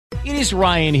It is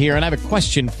Ryan here, and I have a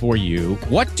question for you.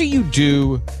 What do you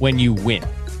do when you win?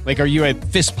 Like, are you a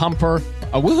fist pumper,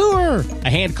 a woo-hooer, a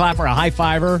hand clapper, a high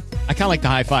fiver? I kind of like the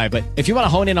high five, but if you want to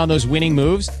hone in on those winning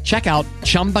moves, check out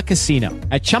Chumba Casino.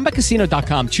 At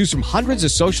ChumbaCasino.com, choose from hundreds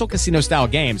of social casino-style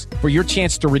games for your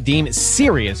chance to redeem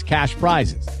serious cash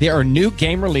prizes. There are new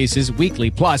game releases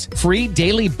weekly, plus free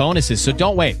daily bonuses. So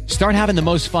don't wait. Start having the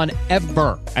most fun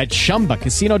ever at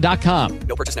ChumbaCasino.com.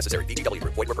 No purchase necessary. VGW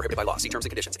Group. Void where prohibited by law. See terms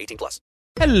and conditions. 18+.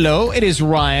 Hello, it is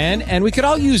Ryan, and we could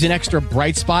all use an extra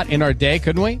bright spot in our day,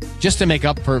 couldn't we? Just to make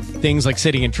up for things like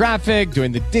sitting in traffic,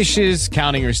 doing the dishes,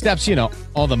 counting your steps, you know,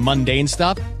 all the mundane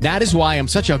stuff. That is why I'm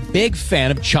such a big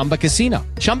fan of Chumba Casino.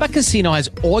 Chumba Casino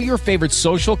has all your favorite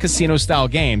social casino-style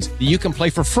games that you can play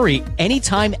for free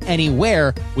anytime,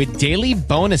 anywhere with daily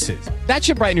bonuses. That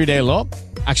should brighten your day a little.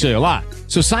 Actually, a lot.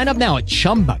 So sign up now at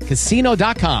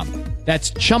ChumbaCasino.com.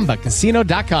 That's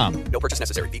ChumbaCasino.com. No purchase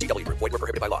necessary. VGW Group. Void where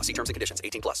prohibited by law. See terms and conditions.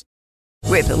 18+.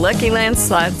 With the Lucky Land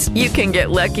Slots, you can get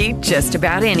lucky just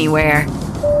about anywhere.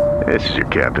 This is your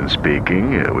captain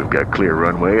speaking. We've got clear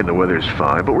runway and the weather's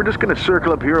fine, but we're just going to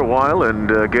circle up here a while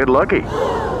and get lucky.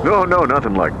 No,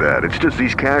 nothing like that. It's just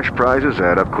these cash prizes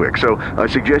add up quick. So I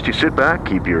suggest you sit back,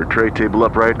 keep your tray table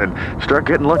upright, and start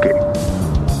getting lucky.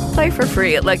 Play for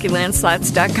free at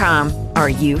LuckyLandSlots.com. Are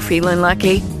you feeling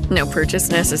lucky? No purchase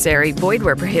necessary. Void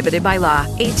where prohibited by law.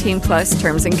 18+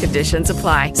 terms and conditions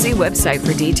apply. See website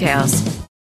for details.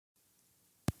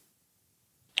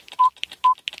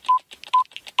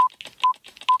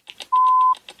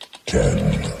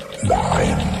 Ten,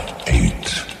 9, 8,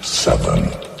 7,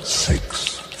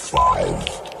 6, 5,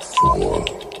 4,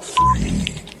 3,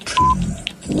 2,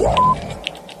 1,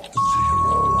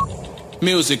 0.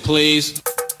 Music, please.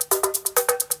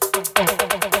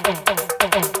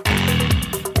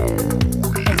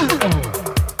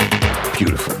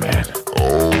 Beautiful, man.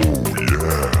 Oh,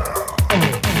 yeah.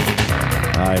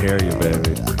 I hear you,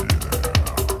 baby.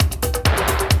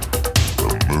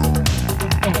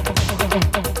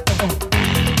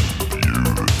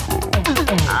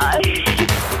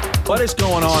 What is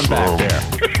going on back there?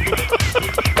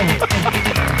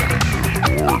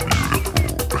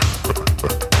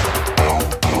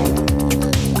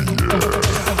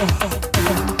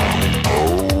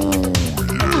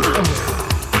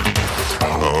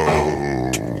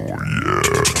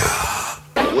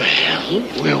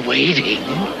 We're waiting.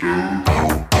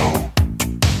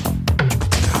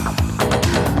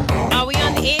 Are we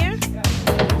on the air?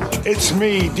 It's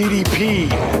me, DDP,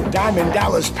 Diamond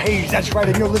Dallas Page. That's right,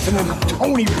 and you're listening to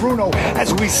Tony Bruno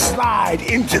as we slide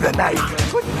into the night.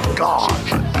 Good God.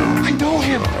 I know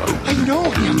him.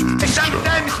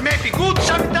 Sometimes maybe good,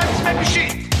 sometimes maybe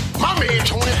shit. My man,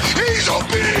 Tony, he's a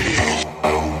big.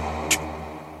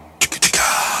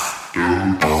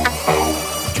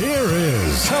 Here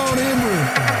is Tony Bruno.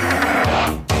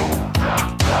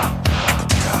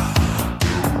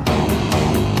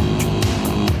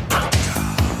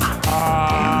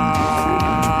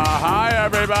 Hi,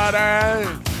 everybody.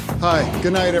 Hi.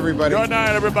 Good night, everybody. Good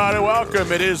night, everybody.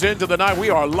 Welcome. It is Into the Night.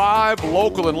 We are live,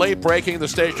 local, and late breaking, the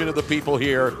station of the people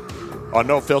here on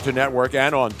No Filter Network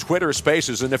and on Twitter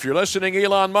Spaces. And if you're listening,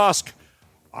 Elon Musk,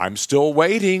 I'm still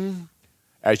waiting.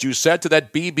 As you said to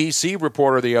that BBC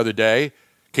reporter the other day,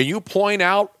 can you point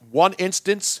out one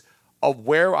instance of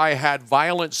where I had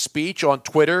violent speech on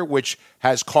Twitter, which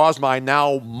has caused my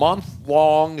now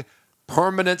month-long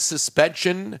permanent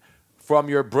suspension from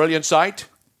your brilliant site?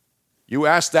 You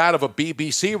asked that of a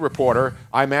BBC reporter.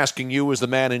 I'm asking you as the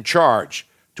man in charge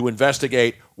to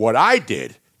investigate what I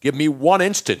did. Give me one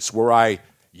instance where I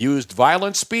used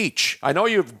violent speech. I know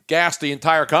you've gassed the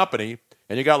entire company,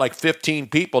 and you got like 15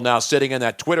 people now sitting in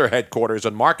that Twitter headquarters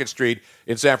on Market Street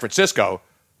in San Francisco,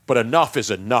 but enough is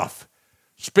enough.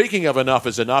 Speaking of enough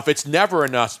is enough, it's never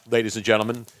enough, ladies and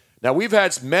gentlemen. Now, we've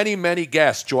had many, many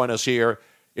guests join us here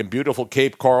in beautiful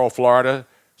Cape Coral, Florida,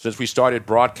 since we started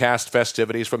broadcast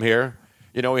festivities from here.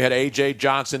 You know, we had A.J.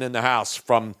 Johnson in the house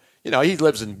from, he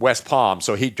lives in West Palm,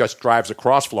 so he just drives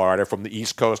across Florida from the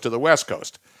East Coast to the West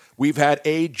Coast. We've had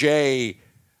A.J.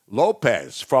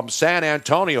 Lopez from San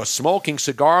Antonio smoking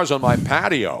cigars on my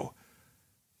patio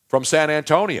from San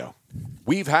Antonio.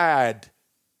 We've had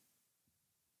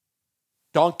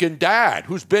Duncan Dad,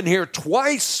 who's been here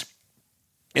twice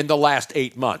in the last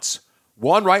 8 months.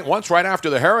 Once right after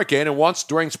the hurricane and once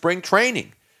during spring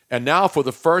training. And now for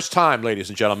the first time, ladies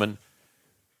and gentlemen,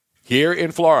 here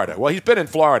in Florida. Well, he's been in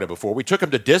Florida before. We took him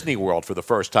to Disney World for the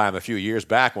first time a few years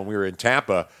back when we were in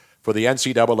Tampa for the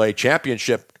NCAA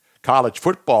Championship, College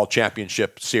Football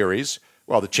Championship Series.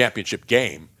 Well, the championship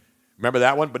game. Remember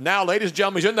that one? But now, ladies and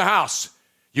gentlemen, he's in the house.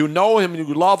 You know him, you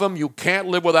love him, you can't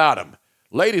live without him.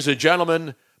 ladies and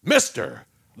gentlemen, Mr.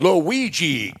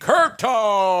 Luigi Curto.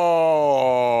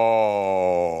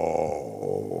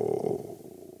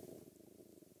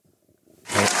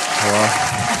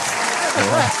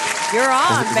 You're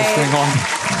on, babe.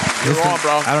 You're on,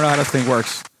 bro. I don't know how this thing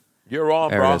works. You're on,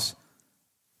 There bro. it is.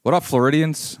 What up,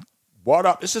 Floridians? What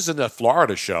up? This isn't a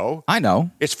Florida show. I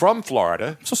know. It's from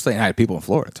Florida. I'm still saying hi to people in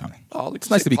Florida, Tony. Oh, It's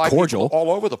nice to be cordial.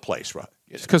 All over the place, right?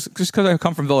 Just because I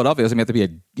come from Philadelphia doesn't mean I have to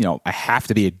be I have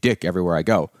to be a dick everywhere I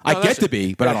go. I get to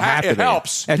be, but I don't have to be. It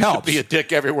helps. It helps. To be a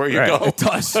dick everywhere you Right. go. It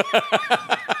does. It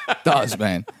does,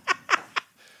 man.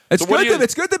 It's So what good. do you-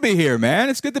 It's good to be here, man.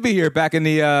 It's good to be here. Back in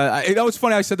the, it's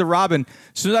funny. I said to Robin,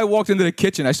 as soon as I walked into the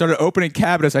kitchen, I started opening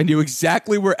cabinets. I knew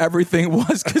exactly where everything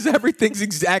was because everything's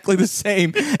exactly the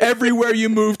same everywhere you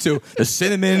move to. The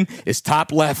cinnamon is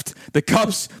top left. The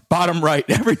cups bottom right.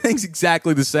 Everything's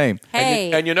exactly the same.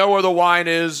 Hey. And you know where the wine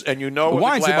is, and you know The where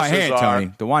wine's the in my glasses hand, are.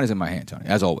 Tony. The wine is in my hand, Tony,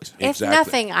 as always. If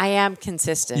nothing, I am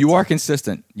consistent. You are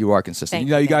consistent. You are consistent. Thank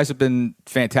You know, you, you guys have been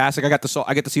fantastic. I get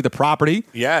to see the property.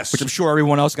 Yes. Which I'm sure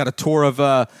everyone else got a tour of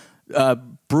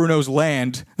Bruno's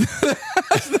land.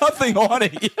 There's nothing on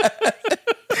it yet.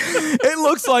 It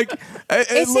looks like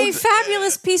It's a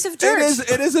fabulous piece of dirt.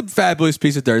 It is a fabulous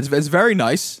piece of dirt. It's very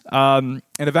nice. And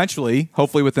eventually,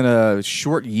 hopefully within a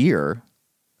short year,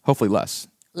 hopefully less.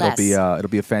 Less. It'll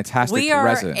be a fantastic We are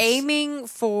residence. aiming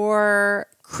for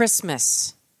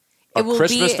Christmas.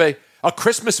 A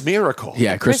Christmas miracle.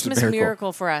 Yeah, Christmas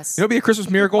miracle for us. It'll be a Christmas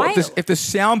miracle Why- if the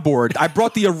soundboard. I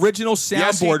brought the original Yes, he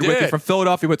soundboard with me did. from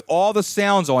Philadelphia with all the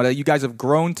sounds on it that you guys have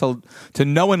grown to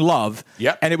know and love.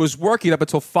 Yep. And it was working up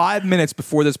until 5 minutes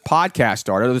before this podcast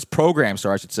started, or this program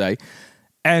started, I should say.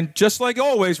 And just like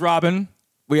always, Robin,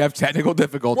 we have technical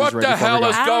difficulties. What right the before we hell go.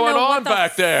 is going on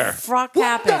back there? Fuck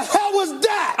happened. How was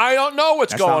that? I don't know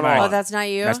what's That's going not me. on. Oh, that's not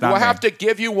you? That's Do not I me. have to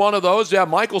give you one of those? Yeah,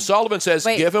 Michael Sullivan says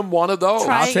Wait. give him one of those.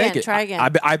 Try I'll again, take it. try again.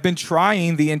 I've been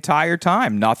trying the entire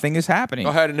time. Nothing is happening. Go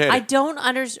ahead and hit I it. don't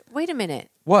understand. Wait a minute.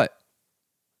 What?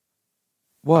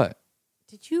 What?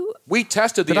 Did you? We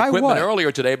tested the Did I equipment what?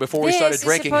 earlier today before we This started is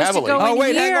drinking supposed to heavily. go in Oh,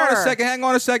 wait. Hang on a here. second. Hang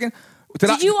on a second.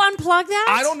 Did you unplug that?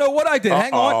 I don't know what I did.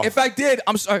 Hang on. If I did,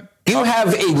 I'm sorry. You have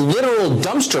a literal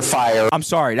dumpster fire. I'm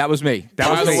sorry. That was me. That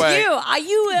By was the me. way- You. Are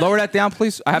you? Lower that down,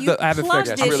 please. I have you it plugged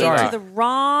fixed. it I'm sorry. into the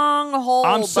wrong hole.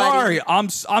 I'm buddy. sorry.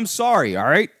 I'm sorry. All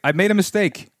right. I made a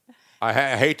mistake. I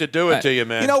hate to do it to you,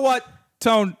 man. You know what,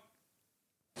 Tone?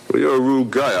 Well, you're a rude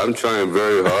guy. I'm trying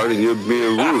very hard, and you're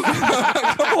being rude.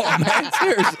 Come on, man.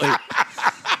 Seriously.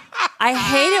 I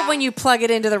hate it when you plug it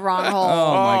into the wrong hole.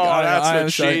 Oh my God. that's I'm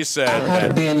what sorry. she I said.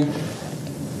 have been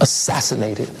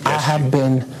assassinated. I have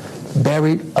been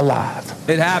buried alive.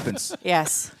 It happens.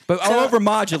 Yes. But I'm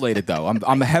overmodulated, though.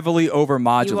 I'm heavily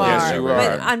overmodulated. You are. Yes, you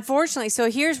are. But unfortunately, so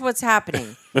here's what's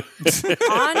happening.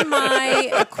 On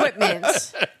my equipment,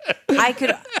 I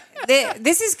could.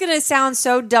 This is going to sound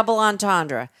so double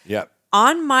entendre. Yep.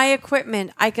 On my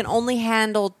equipment, I can only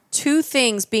handle two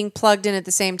things being plugged in at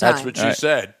the same time. That's what she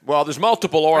said. Well, there's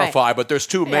multiple Orify, Right. but there's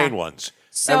two main Yeah. ones.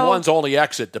 So- and one's only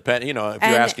exit, if you're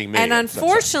asking me. And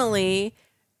unfortunately,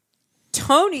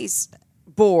 Tony's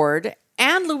board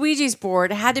and Luigi's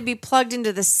board had to be plugged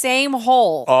into the same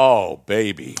hole. Oh,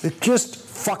 baby. It just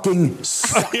fucking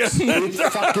sucks. It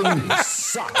fucking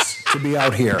sucks to be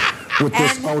out here with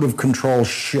this And- out of control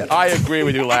shit. I agree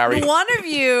with you, Larry. One of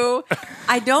you,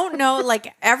 I don't know,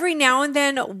 like every now and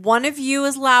then one of you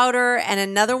is louder and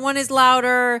another one is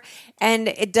louder and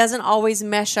it doesn't always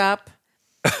mesh up.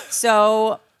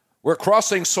 So We're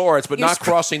crossing swords, but You're not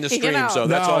crossing the you stream, know. so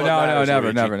that's all that matters,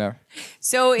 Luigi. never.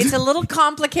 so it's a little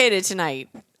complicated tonight.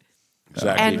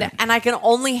 Exactly. And I can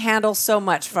only handle so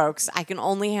much, folks. I can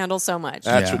only handle so much.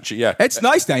 That's what you, It's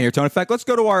nice down here, Tony. In fact, let's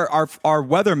go to our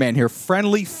weatherman here,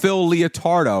 Friendly Phil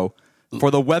Leotardo, for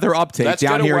the weather update Let's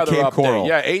down get a here at weather Cape update. Coral.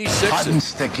 Yeah, 86. Hot and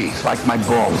sticky, like my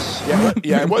balls.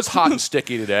 Yeah, it was hot and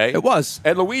sticky today. It was.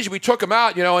 And Luigi, we took him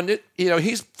out, and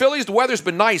Philly's the weather's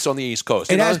been nice on the East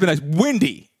Coast. It has been nice.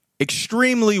 Windy.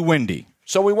 Extremely windy.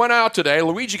 So we went out today.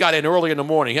 Luigi got in early in the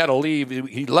morning. He had to leave.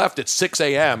 He left at 6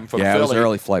 a.m. from Yeah, Philly. it was an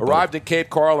early flight, buddy. Arrived at Cape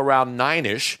Coral around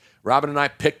 9-ish. Robin and I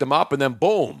picked him up, and then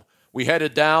boom, we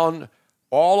headed down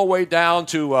all the way down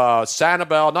to Not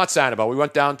Sanibel. We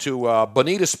went down to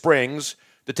Bonita Springs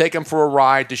to take him for a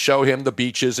ride to show him the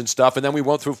beaches and stuff. And then we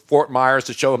went through Fort Myers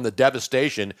to show him the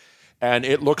devastation. And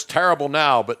it looks terrible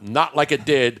now, but not like it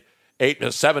did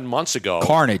 7 months ago.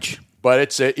 Carnage. But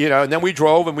it's, and then we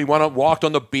drove and we walked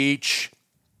on the beach,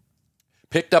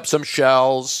 picked up some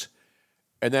shells,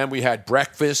 and then we had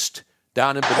breakfast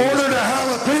down in Bonita. Ordered a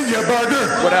jalapeno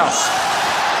burger. What else?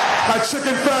 A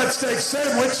chicken fried steak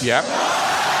sandwich. Yep.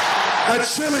 a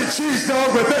chili cheese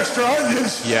dog with extra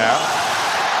onions. Yeah.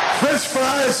 French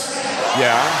fries.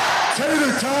 Yeah.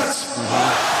 Tater tots.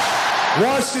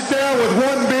 Washed it down with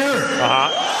 1 beer.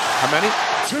 How many?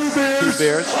 2 beers. 2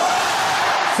 beers.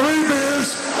 3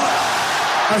 beers.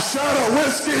 A shot of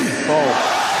whiskey.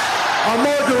 A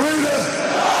margarita.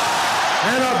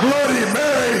 And a Bloody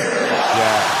Mary.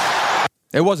 Yeah.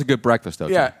 It was a good breakfast, though.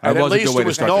 Yeah, Tim. and It at was a good least way there to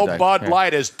was start no the day. Bud Yeah.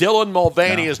 Light, as Dylan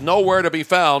Mulvaney is nowhere to be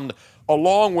found,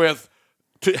 along with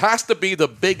has to be the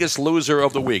biggest loser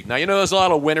of the week. Now, you know, there's a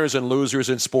lot of winners and losers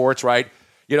in sports, right?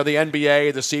 You know, the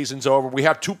NBA, the season's over. We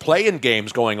have 2 play-in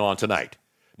games going on tonight.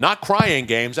 Not crying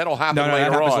games. That'll happen No, later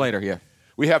that happens on. later, yeah.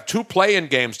 We have 2 play-in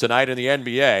games tonight in the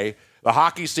NBA. The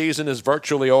hockey season is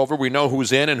virtually over. We know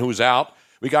who's in and who's out.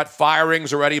 We got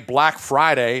firings already Black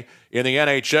Friday in the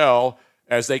NHL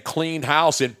as they cleaned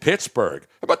house in Pittsburgh.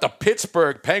 How about the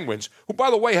Pittsburgh Penguins, who,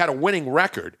 by the way, had a winning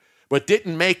record, but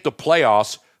didn't make the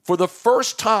playoffs for the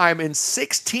first time in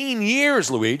 16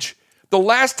 years, Luigi. The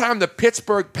last time the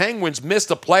Pittsburgh Penguins missed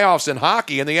the playoffs in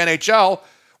hockey in the NHL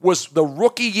was the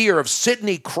rookie year of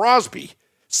Sidney Crosby,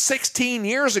 16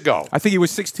 years ago. I think he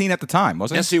was 16 at the time,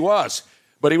 wasn't he? Yes, he was.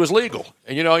 But he was legal.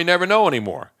 And, you know, you never know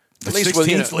anymore. At least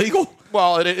 16's legal?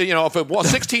 Well, if it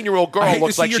was a 16-year-old girl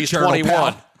looks like she's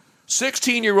 21.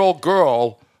 16-year-old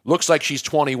girl looks like she's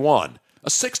 21. A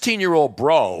 16-year-old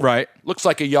bro looks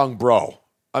like a young bro.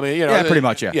 I mean, you know. Yeah, pretty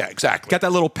much, yeah. Yeah, exactly. Got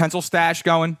that little pencil stash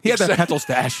going. He had that pencil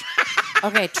stash.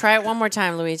 Okay, try it one more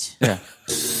time, Luigi. Yeah.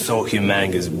 So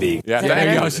humongous big. Yeah,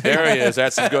 there he is.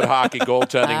 That's some good hockey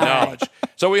goaltending knowledge.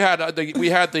 So we had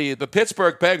the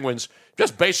Pittsburgh Penguins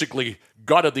just basically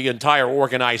gutted the entire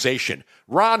organization.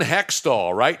 Ron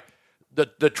Hextall, right?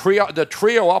 The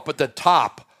trio up at the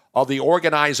top of the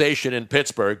organization in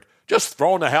Pittsburgh, just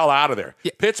thrown the hell out of there.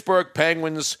 Yeah. Pittsburgh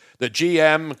Penguins, the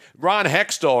GM, Ron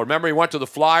Hextall, remember he went to the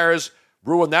Flyers,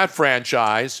 ruined that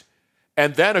franchise.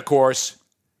 And then, of course,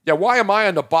 why am I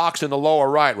in the box in the lower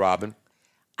right, Robin?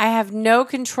 I have no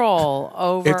control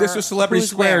over. If this was Celebrity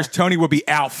Squares, Tony would be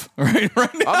Alf right now.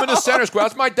 I'm in the center square.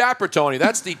 That's my dapper Tony.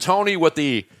 That's the Tony with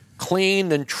the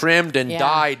cleaned and trimmed and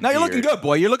dyed Now you're beard. looking good,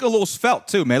 boy. You're looking a little svelte,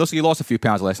 too, man. Looks like you lost a few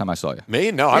pounds the last time I saw you.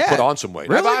 Me? No, I put on some weight.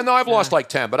 Really? I've lost like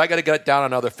 10, but I got to get down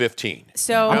another 15.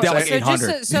 So, I'm down like so 800.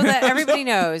 just so that everybody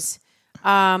knows,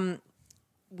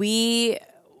 we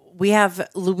have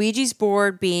Luigi's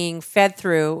board being fed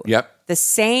through the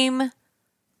same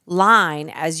line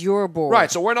as your board.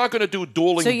 Right, so we're not going to do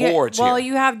dueling boards Well, here.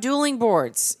 you have dueling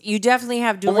boards. You definitely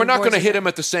have dueling But boards. we're not going to hit him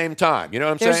at the same time. You know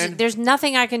what I'm saying? There's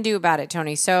nothing I can do about it,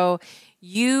 Tony. So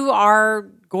you are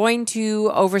going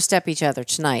to overstep each other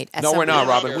tonight. No, we're not,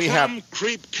 Robin. We have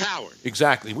creep coward.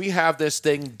 Exactly. We have this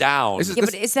thing down.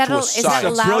 but is that to a is that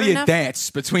science. loud Brilliant enough?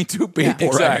 dance between two people.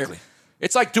 Exactly.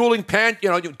 It's like dueling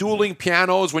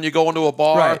pianos when you go into a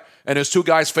bar and there's two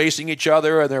guys facing each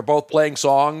other and they're both playing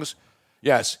songs.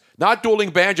 Yes. Not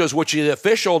dueling banjos, which is the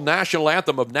official national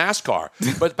anthem of NASCAR.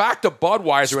 But back to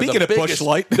Budweiser. Speaking and of Busch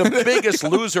Light. the biggest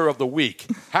loser of the week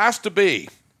has to be.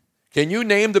 Can you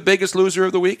name the biggest loser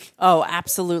of the week? Oh,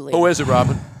 absolutely. Who is it,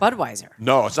 Robin? Budweiser.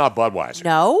 No, it's not Budweiser.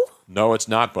 No? No, it's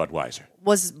not Budweiser.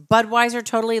 Was Budweiser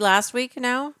totally last week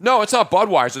now? No, it's not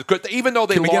Budweiser. Even though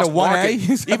they Can we get a lost 1A? market,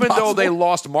 Is that even though they possible?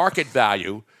 lost market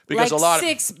value because Like a lot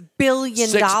 $6 billion.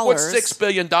 what's $6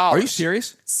 billion? Are you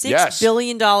serious? $6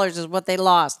 billion is what they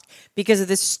lost because of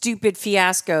this stupid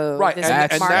fiasco. Right, this and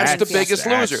that's marketing the fiasco. biggest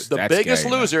loser. The that's biggest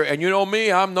scary, man. loser, and you know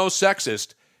me, I'm no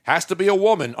sexist, has to be a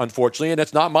woman, unfortunately, and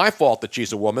it's not my fault that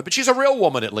she's a woman, but she's a real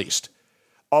woman at least.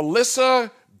 Alyssa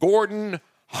Gordon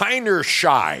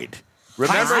Heinerscheid.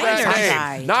 Remember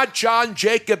that name? Not John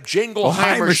Jacob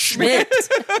Jingleheimer Schmidt.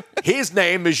 His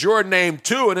name is your name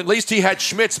too, and at least he had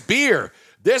Schmidt's beer.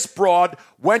 This broad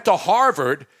went to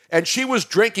Harvard, and she was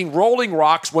drinking Rolling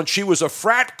Rocks when she was a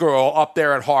frat girl up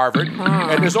there at Harvard.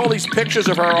 And there's all these pictures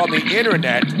of her on the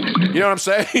internet. You know what I'm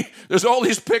saying? There's all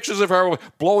these pictures of her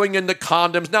blowing into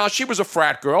condoms. Now, she was a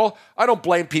frat girl. I don't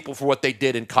blame people for what they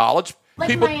did in college.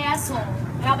 Like my asshole.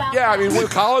 How about Yeah, I that? mean, when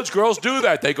college girls do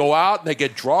that. They go out and they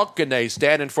get drunk and they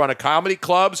stand in front of comedy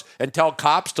clubs and tell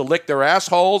cops to lick their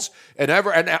assholes. And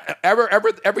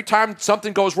every time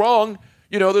something goes wrong,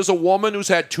 you know, there's a woman who's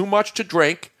had too much to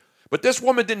drink. But this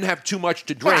woman didn't have too much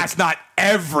to drink. That's not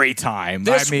every time.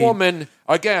 This I mean, woman,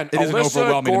 again, it is an Alyssa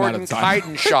overwhelming amount Gordon of time.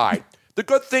 Heidenscheid. The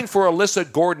good thing for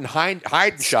Alyssa Gordon Excuse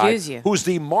Heidenscheid, you. who's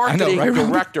the marketing right, Robin?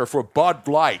 director for Bud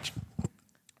Light,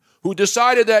 who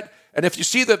decided that And if you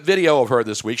see the video of her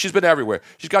this week, she's been everywhere.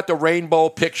 She's got the rainbow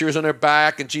pictures on her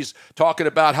back, and she's talking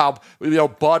about how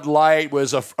Bud Light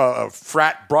was a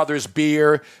frat brothers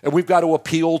beer, and we've got to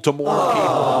appeal to more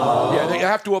people. Yeah, they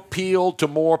have to appeal to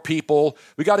more people.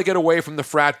 We got to get away from the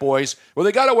frat boys. Well,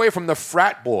 they got away from the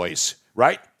frat boys,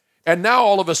 right? And now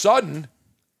all of a sudden,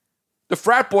 the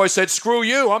frat boys said, screw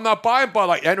you, I'm not buying Bud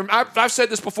Light. And I've said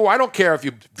this before, I don't care if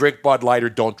you drink Bud Light or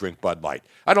don't drink Bud Light.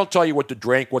 I don't tell you what to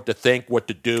drink, what to think, what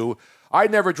to do. I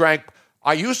never drank.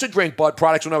 I used to drink Bud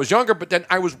products when I was younger, but then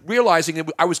I was realizing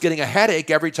I was getting a headache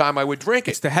every time I would drink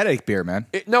it. It's the headache beer, man.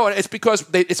 No, it's because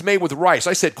it's made with rice.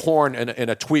 I said corn in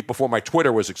a tweet before my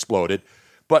Twitter was exploded.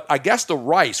 But I guess the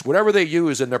rice, whatever they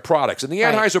use in their products, and the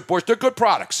Anheuser-Busch, they're good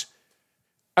products.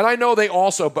 And I know they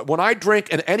also, but when I drink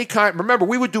in any kind, remember,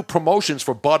 we would do promotions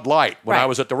for Bud Light when I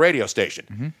was at the radio station.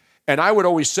 Mm-hmm. And I would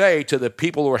always say to the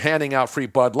people who were handing out free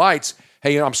Bud Lights,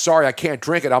 hey, I'm sorry, I can't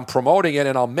drink it. I'm promoting it,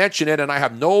 and I'll mention it, and I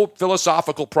have no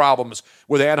philosophical problems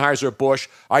with Anheuser-Busch.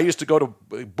 I used to go to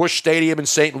Busch Stadium in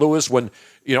St. Louis when,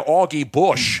 Augie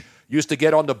Busch used to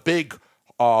get on the big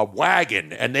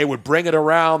wagon, and they would bring it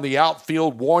around the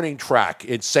outfield warning track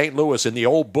in St. Louis in the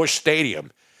old Busch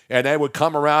Stadium. And they would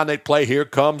come around, they'd play, Here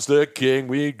Comes the King.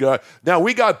 We got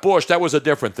Busch, that was a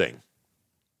different thing.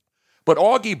 But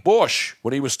Augie Busch,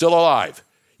 when he was still alive,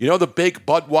 the big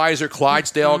Budweiser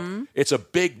Clydesdale, it's a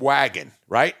big wagon,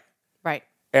 right? Right.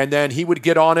 And then he would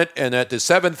get on it, and at the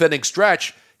 7th inning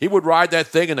stretch, he would ride that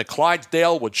thing, and the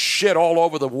Clydesdale would shit all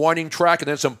over the warning track, and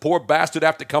then some poor bastard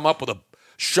have to come up with a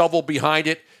shovel behind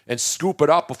it and scoop it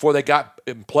up before they got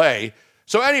in play.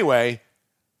 So anyway,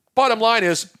 bottom line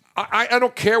is, I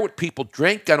don't care what people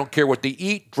drink. I don't care what they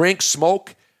eat, drink,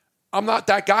 smoke. I'm not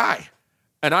that guy.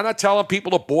 And I'm not telling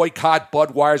people to boycott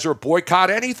Budweiser or boycott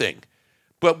anything.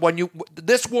 But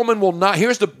this woman will not,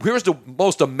 here's the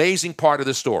most amazing part of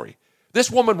the story. This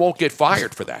woman won't get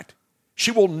fired for that.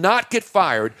 She will not get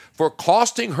fired for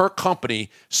costing her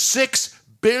company $6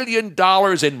 billion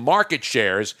in market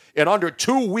shares in under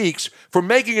 2 weeks for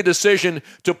making a decision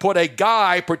to put a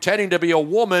guy pretending to be a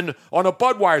woman on a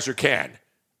Budweiser can.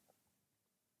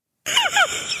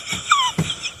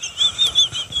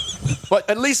 But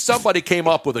at least somebody came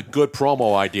up with a good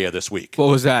promo idea this week. What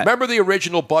was that? Remember the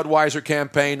original Budweiser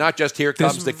campaign? Not just Here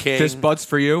Comes the King. This Bud's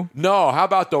for you? No, how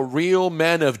about the Real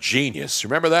Men of Genius?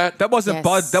 Remember that? That wasn't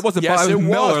Bud. That wasn't Bud. It was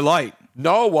Miller Lite.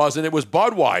 No, it wasn't. It was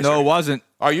Budweiser. No, it wasn't.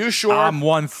 Are you sure? I'm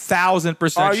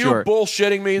 1,000% sure. Are you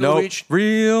bullshitting me, Luigi?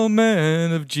 Real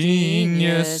Men of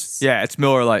Genius. Yeah, it's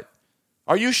Miller Lite.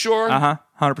 Are you sure?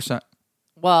 100%.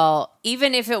 Well,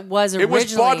 even if it was originally... It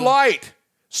was Bud Light.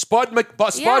 Spuds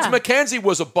McKenzie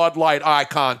was a Bud Light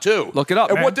icon, too. Look it up,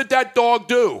 And what did that dog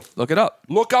do? Look it up.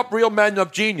 Look up Real Men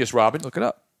of Genius, Robin. Look it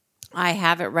up. I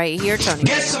have it right here, Tony.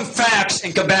 Get some facts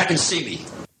and come back and see me.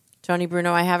 Tony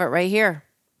Bruno, I have it right here.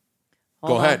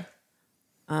 Go ahead.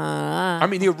 I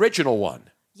mean, the original one.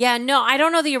 Yeah, no, I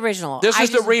don't know the original. This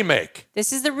is the remake.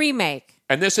 This is the remake.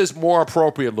 And this is more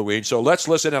appropriate, Luigi. So let's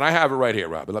listen. And I have it right here,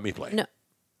 Robin. Let me play it. No.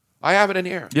 I have it in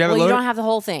here. You don't have the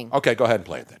whole thing. Okay, go ahead and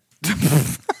play it then.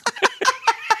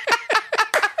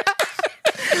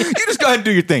 You just go ahead and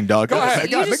do your thing, dog. Go ahead.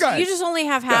 You just only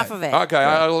have half of it.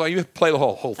 Okay, you play the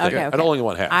whole thing. Okay. I don't only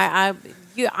want half. I'm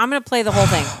going to play the whole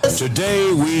thing.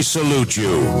 Today we salute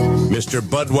you, Mr.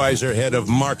 Budweiser, head of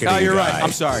marketing. No, you're guy. right.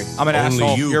 I'm sorry. I'm an Only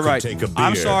asshole. you You're can right. take a beer.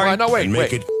 I'm sorry. No, wait, and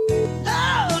make it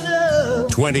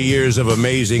 20 years of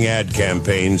amazing ad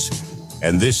campaigns,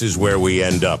 and this is where we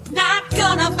end up. Not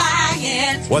gonna buy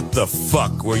it. What the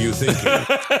fuck were you thinking?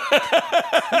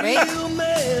 Real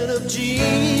Man of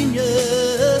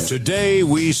Genius. Today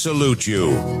we salute you,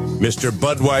 Mr.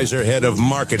 Budweiser, head of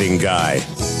marketing guy.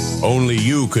 Only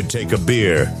you could take a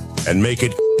beer and make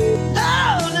it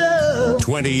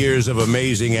 20 years of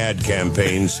amazing ad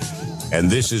campaigns, and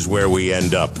this is where we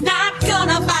end up. Not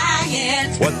gonna buy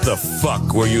it. What the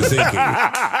fuck were you thinking?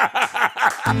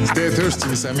 Stay thirsty,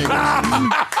 mis amigos.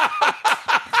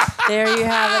 There you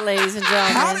have it, ladies and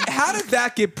gentlemen. How did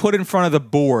that get put in front of the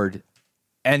board?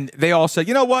 And they all said,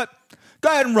 you know what? Go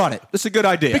ahead and run it. This is a good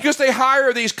idea. Because they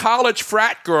hire these college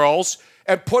frat girls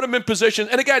and put them in position.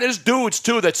 And again, there's dudes,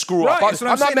 too, that screw up.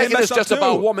 I'm not making this just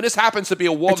about a woman. This happens to be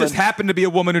a woman. It just happened to be a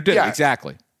woman who did it.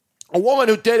 Exactly. A woman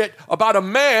who did it about a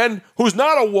man who's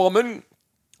not a woman,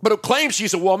 but who claims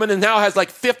she's a woman and now has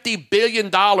like $50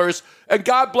 billion. And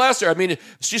God bless her. I mean,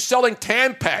 she's selling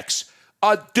Tampax.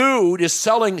 A dude is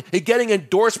getting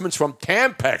endorsements from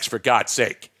Tampax, for God's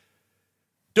sake.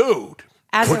 Dude.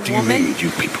 As what a do woman, you mean, you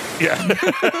people? Yeah.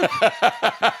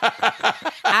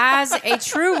 as a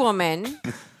true woman,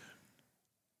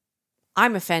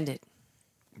 I'm offended.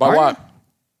 By what?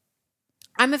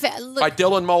 I'm by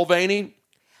Dylan Mulvaney.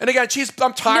 And again,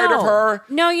 I'm tired of her.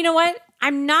 No, you know what?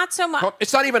 I'm not so much.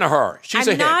 It's not even a her. She's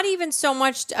a I'm him. not even so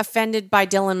much offended by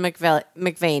Dylan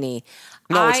McVaney.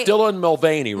 No, it's Dylan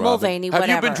Mulvaney, Robin. Mulvaney, Have you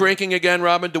whatever. been drinking again,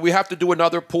 Robin? Do we have to do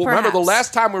another pool? Perhaps. Remember the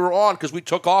last time we were on, because we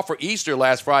took off for Easter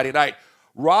last Friday night,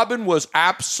 Robin was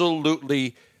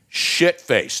absolutely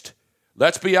shit-faced.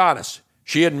 Let's be honest.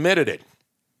 She admitted it.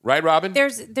 Right, Robin?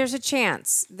 There's a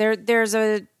chance. There's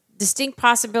a distinct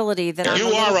possibility that You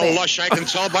are a lush. I can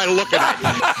tell by looking at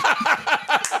you.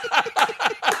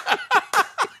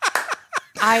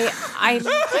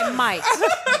 I might.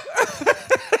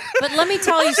 But let me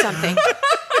tell you something.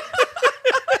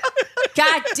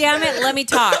 God damn it, let me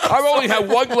talk. I've only had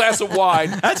one glass of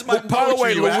wine. That's my By the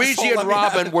way, poetry, you Luigi asshole. and Let me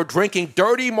have Robin it. were drinking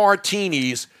dirty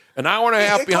martinis an hour and a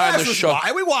half behind the show.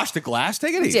 We washed the glass.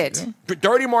 Take it We easy. did.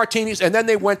 Dirty martinis, and then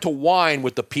they went to wine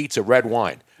with the pizza, red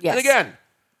wine. Yes. And again,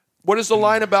 what is the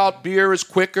line about beer is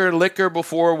quicker, liquor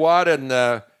before what?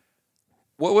 And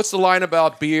what's the line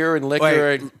about beer and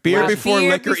liquor? Beer before Beer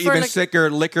liquor, before even sicker.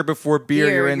 Liquor before beer,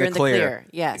 you're in the clear.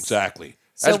 Yes. Exactly.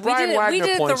 So As Brian we Wagner did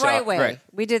it the points right out. way. Right.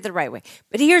 We did it the right way.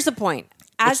 But here's the point.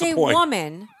 As What's the a point?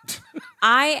 woman,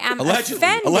 I am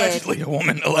offended. Allegedly, a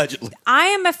woman. Allegedly. I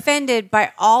am offended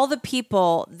by all the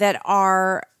people that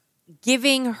are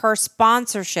giving her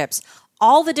sponsorships,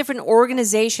 all the different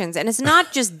organizations. And it's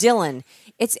not just Dylan.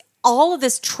 It's all of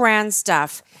this trans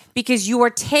stuff because you are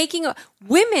taking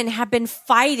women have been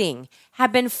fighting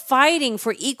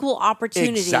for equal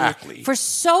opportunity Exactly. for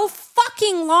so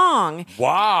fucking long.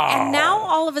 Wow. And now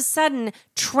all of a sudden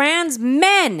trans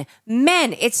men,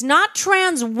 it's not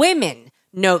trans women.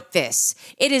 Note this.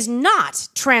 It is not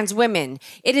trans women.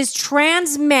 It is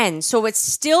trans men. So it's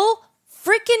still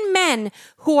freaking men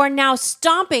who are now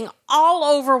stomping all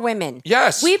over women.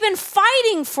 Yes. We've been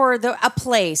fighting for a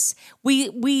place. We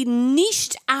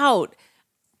niched out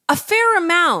a fair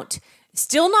amount.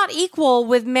 Still not equal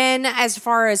with men as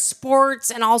far as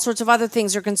sports and all sorts of other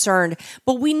things are concerned.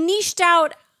 But we niched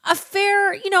out a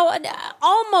fair,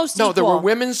 almost No, equal. there were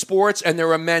women's sports and there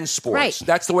were men's sports. Right.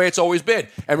 That's the way it's always been.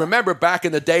 And remember, back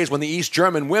in the days when the East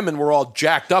German women were all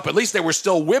jacked up, at least they were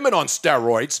still women on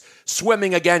steroids,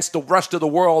 swimming against the rest of the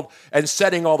world and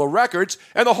setting all the records,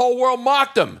 and the whole world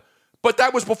mocked them. But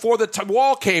that was before the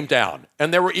wall came down.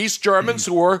 And there were East Germans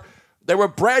who were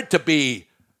bred to be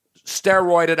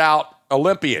steroided out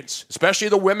Olympians, especially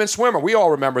the women swimmer. We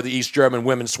all remember the East German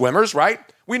women swimmers, right?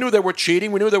 We knew they were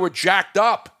cheating. We knew they were jacked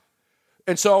up.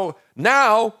 And so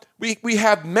now we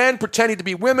have men pretending to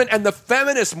be women and the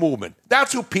feminist movement.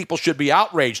 That's who people should be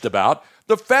outraged about.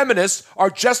 The feminists are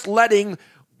just letting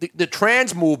the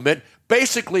trans movement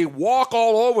basically walk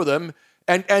all over them.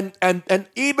 And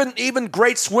even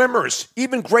great swimmers,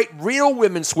 even great real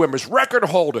women swimmers, record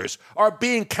holders, are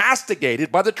being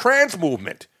castigated by the trans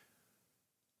movement.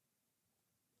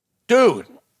 Dude.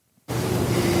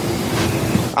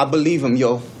 I believe him,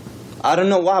 yo. I don't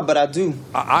know why, but I do.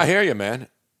 I hear you, man.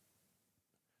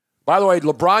 By the way,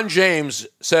 LeBron James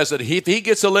says that if he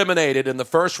gets eliminated in the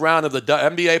first round of the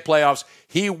NBA playoffs,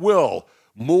 he will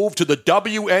move to the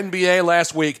WNBA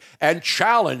last week and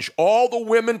challenge all the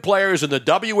women players in the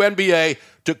WNBA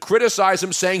to criticize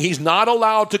him, saying he's not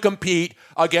allowed to compete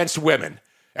against women.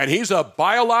 And he's a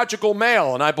biological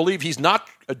male, and I believe he's not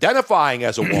identifying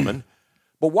as a woman.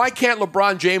 But why can't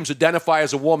LeBron James identify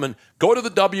as a woman, go to the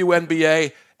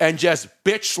WNBA, and just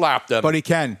bitch slap them? But he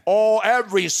can.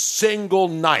 Every single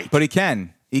night. But he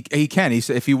can. He can.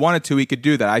 If he wanted to, he could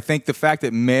do that. I think the fact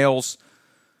that males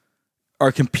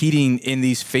are competing in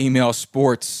these female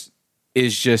sports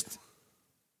is just,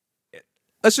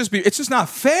 it's just not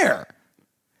fair.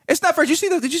 It's not fair. Did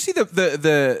you see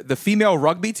the female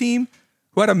rugby team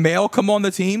who had a male come on the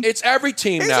team? It's every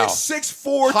team now. He's like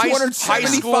 6'4",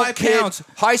 275 pounds.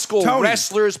 High school Tony.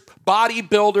 wrestlers,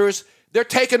 bodybuilders, they're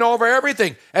taking over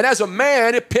everything. And as a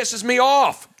man, it pisses me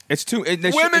off. It's too.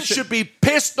 Women should be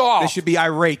pissed off. They should be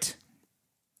irate.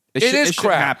 It is shouldn't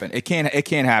crap. happen. It can't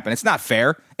happen. It's not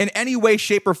fair in any way,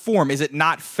 shape, or form. Is it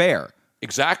not fair?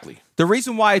 Exactly. The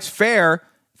reason why it's fair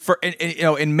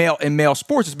in male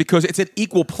sports is because it's an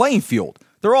equal playing field.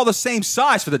 They're all the same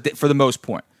size for the most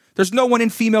part. There's no one in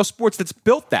female sports that's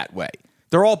built that way.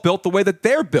 They're all built the way that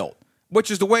they're built, which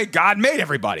is the way God made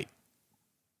everybody.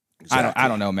 Exactly. I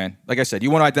don't know, man. Like I said, you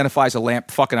want to identify as a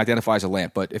lamp, fucking identify as a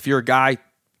lamp. But if you're a guy,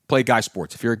 play guy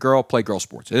sports. If you're a girl, play girl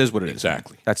sports. It is what it is.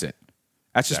 Exactly. That's it.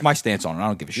 That's just my stance on it. I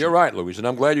don't give a shit. You're right, Louise, and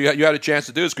I'm glad you had a chance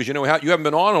to do this because you haven't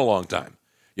been on in a long time.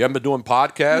 You haven't been doing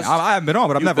podcasts. Yeah, I haven't been on,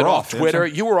 but I'm never been off. Twitter.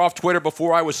 You were off Twitter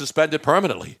before I was suspended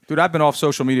permanently. Dude, I've been off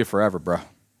social media forever, bro.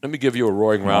 Let me give you a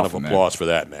roaring round of applause for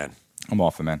that, man. I'm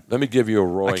off it, man. Let me give you a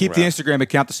roaring I keep rap. the Instagram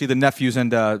account to see the nephews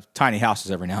and tiny houses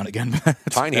every now and again.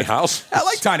 Tiny house? I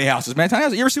like tiny houses, man. Tiny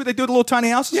houses. You ever see what they do to little tiny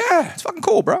houses? Yeah. It's fucking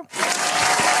cool, bro.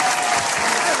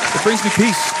 It brings me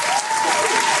peace.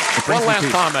 One last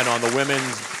comment on the women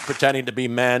pretending to be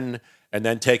men and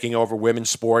then taking over women's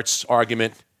sports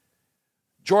argument.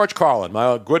 George Carlin,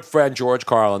 my good friend George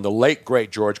Carlin, the late,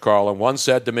 great George Carlin, once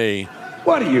said to me,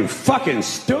 "What are you, fucking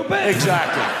stupid?"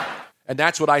 Exactly. And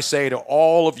that's what I say to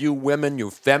all of you women,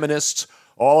 you feminists,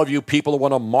 all of you people who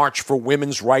want to march for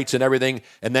women's rights and everything,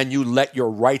 and then you let your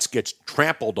rights get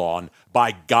trampled on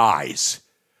by guys.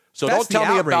 So That's don't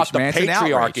tell me outrage, about the man. It's an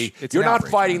outrage. patriarchy. It's You're an not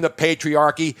outrage, fighting the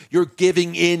patriarchy. You're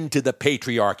giving in to the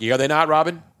patriarchy. Are they not,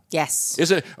 Robin? Yes.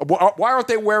 Isn't it? Why aren't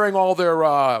they wearing all their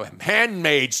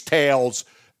Handmaid's Tales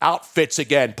outfits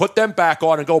again? Put them back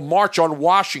on and go march on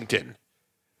Washington,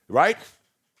 right?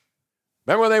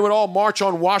 Remember when they would all march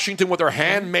on Washington with their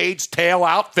Handmaid's Tale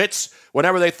outfits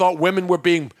whenever they thought women were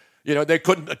being, they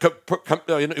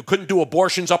couldn't do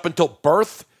abortions up until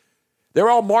birth? They're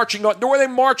all marching on. Were they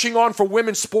marching on for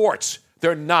women's sports?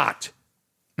 They're not.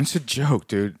 It's a joke,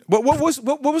 dude. What was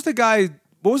the guy?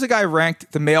 What was the guy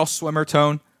ranked? The male swimmer,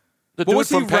 Tone. The What dude was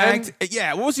he from Penn? ranked?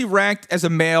 Yeah, what was he ranked as a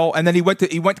male? And then he went to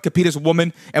compete as a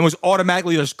woman and was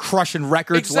automatically just crushing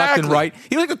records left and Exactly. right.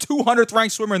 He was like the 200th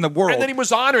ranked swimmer in the world. And then he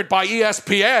was honored by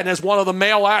ESPN as one of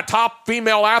the top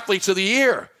female athletes of the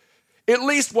year. At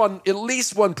least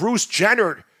when Bruce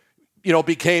Jenner,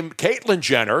 became Caitlyn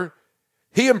Jenner,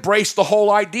 he embraced the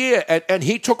whole idea, and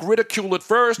he took ridicule at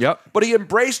first, but he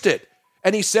embraced it,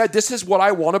 and he said, "This is what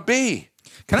I want to be."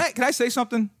 Can I say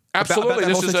something? Absolutely, about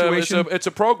that whole situation? it's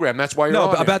a program. That's why you're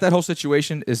on here. about that whole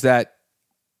situation is that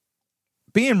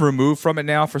being removed from it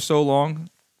now for so long,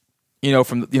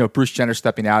 from Bruce Jenner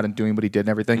stepping out and doing what he did and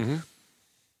everything. Mm-hmm.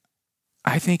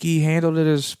 I think he handled it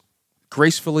as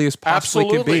gracefully as possibly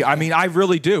can Absolutely. be. I mean, I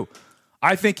really do.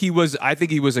 I think he was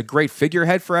a great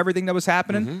figurehead for everything that was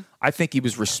happening. Mm-hmm. I think he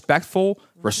was respectful,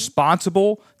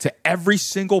 responsible to every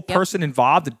single person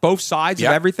involved at both sides of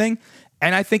everything.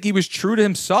 And I think he was true to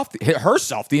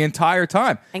herself the entire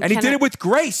time. And he did it with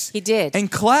grace. He did.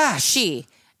 And class. She.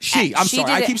 I'm She sorry. did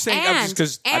I it. keep saying that just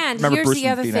because I And remember here's Bruce the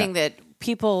other being thing that. that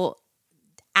people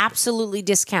absolutely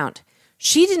discount.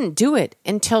 She didn't do it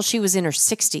until she was in her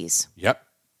 60s. Yep.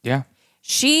 Yeah.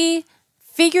 She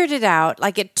figured it out.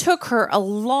 Like, it took her a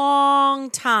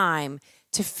long time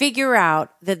to figure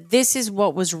out that this is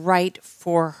what was right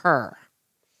for her.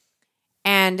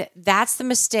 And that's the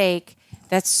mistake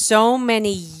that so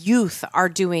many youth are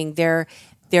doing. They're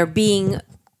being.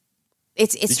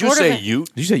 It's Did sort you say of ute?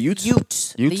 Did you say utes?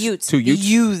 Utes. The Utes. Two Utes? The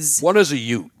youths. What is a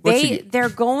ute? They're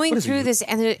going through this,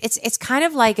 and it's kind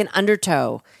of like an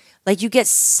undertow. Like, you get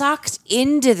sucked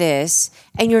into this,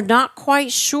 and you're not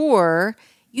quite sure.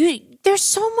 There's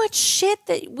so much shit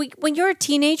that when you're a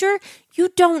teenager, you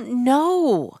don't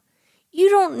know. You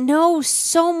don't know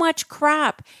so much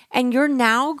crap, and you're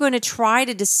now going to try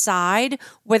to decide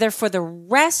whether for the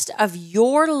rest of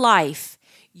your life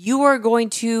you are going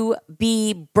to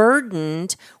be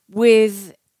burdened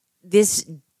with this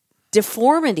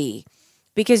deformity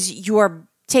because you are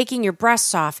taking your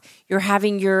breasts off, you're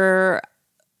having your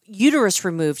uterus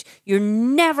removed, you're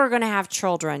never going to have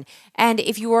children. And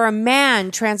if you are a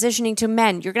man transitioning to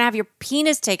men, you're going to have your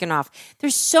penis taken off.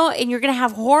 And you're going to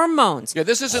have hormones. Yeah,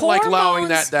 this isn't like allowing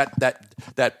that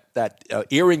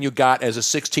earring you got as a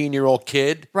 16-year-old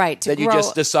kid, right? That you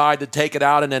just decide to take it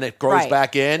out and then it grows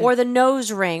back in, or the nose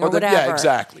ring, or whatever. Yeah,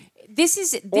 exactly. This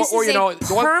is a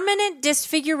permanent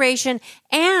disfiguration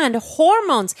and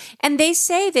hormones. And they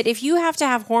say that if you have to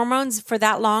have hormones for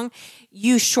that long,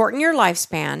 you shorten your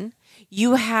lifespan.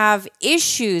 You have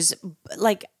issues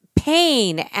like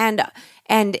pain and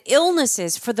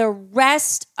illnesses for the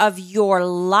rest of your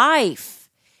life.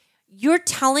 You're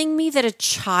telling me that a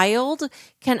child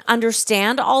can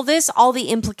understand all this, all the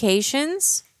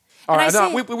implications? All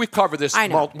right, we cover this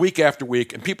week after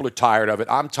week, and people are tired of it.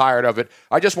 I'm tired of it.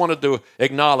 I just wanted to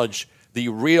acknowledge the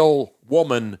real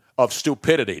woman of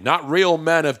stupidity, not real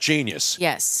men of genius.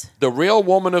 Yes. The real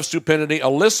woman of stupidity,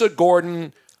 Alyssa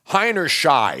Gordon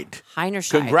Heinerscheid.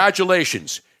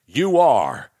 Congratulations. You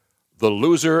are the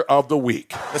loser of the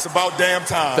week. It's about damn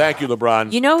time. Thank you,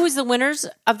 LeBron. You know who's the winners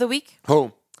of the week?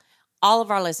 Who? All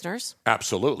of our listeners.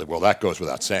 Absolutely. Well, that goes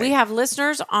without saying. We have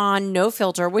listeners on No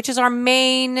Filter, which is our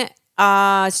main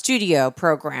studio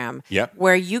program. Yep.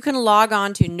 Where you can log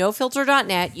on to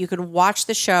nofilter.net. You can watch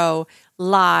the show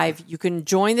live. You can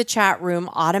join the chat room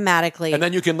automatically. And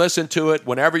then you can listen to it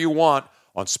whenever you want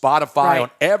on Spotify,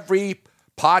 on every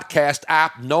podcast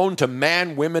app known to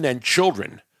man, women, and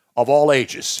children of all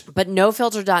ages. But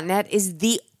nofilter.net is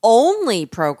the only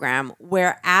program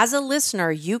where, as a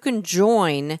listener, you can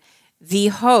join the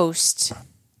host,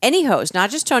 any host,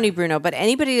 not just Tony Bruno, but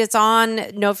anybody that's on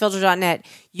nofilter.net.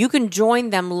 You can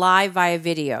join them live via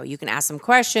video. You can ask them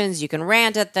questions. You can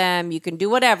rant at them. You can do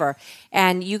whatever.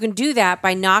 And you can do that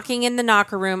by knocking in the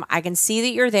knocker room. I can see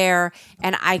that you're there,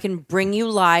 and I can bring you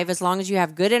live as long as you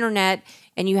have good internet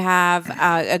and you have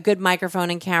a good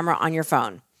microphone and camera on your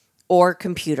phone or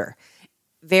computer.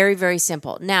 Very, very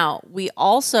simple. Now, we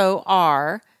also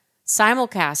are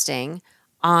simulcasting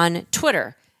on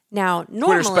Twitter. Now,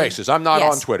 normally... Twitter Spaces. I'm not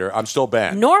on Twitter. I'm still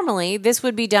banned. Normally, this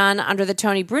would be done under the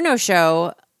Tony Bruno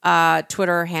Show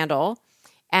Twitter handle,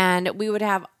 and we would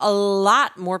have a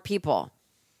lot more people.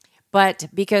 But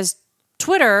because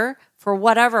Twitter, for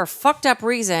whatever fucked up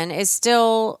reason, is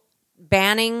still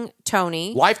banning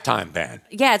Tony. Lifetime ban.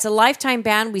 Yeah, it's a lifetime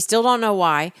ban. We still don't know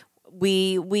why.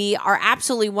 We are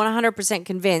absolutely 100%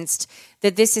 convinced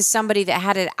that this is somebody that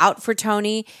had it out for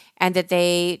Tony and that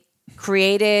they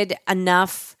created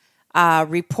enough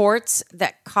reports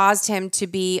that caused him to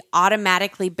be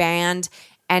automatically banned,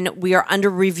 and we are under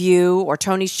review, or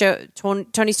Tony's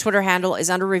Twitter handle is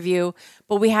under review,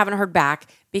 but we haven't heard back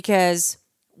because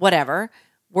whatever.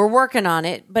 We're working on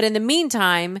it. But in the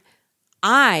meantime,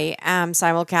 I am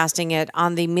simulcasting it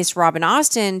on the Miss Robin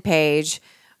Austin page,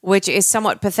 which is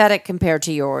somewhat pathetic compared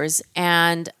to yours.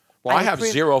 And well, I have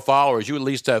 0 followers. You at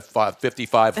least have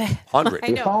 5,500.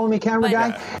 You follow me, camera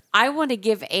guy? I want to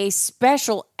give a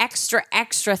special extra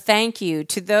thank you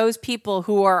to those people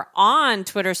who are on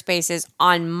Twitter Spaces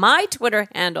on my Twitter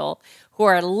handle who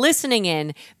are listening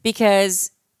in,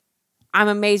 because I'm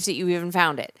amazed that you even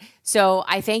found it. So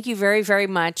I thank you very, very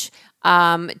much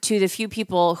to the few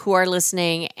people who are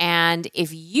listening. And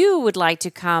if you would like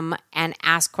to come and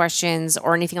ask questions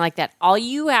or anything like that, all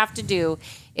you have to do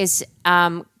is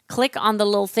click on the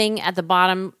little thing at the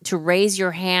bottom to raise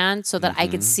your hand so that I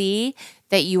could see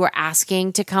that you are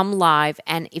asking to come live.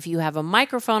 And if you have a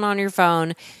microphone on your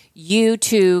phone, you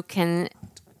too can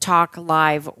talk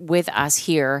live with us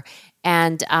here.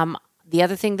 And the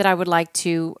other thing that I would like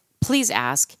to please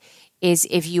ask is,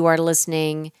 if you are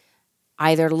listening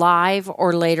either live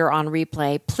or later on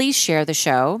replay, please share the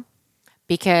show,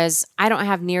 because I don't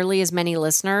have nearly as many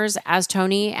listeners as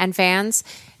Tony and fans.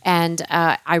 And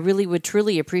I really would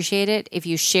truly appreciate it if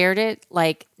you shared it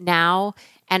like now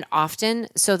and often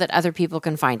so that other people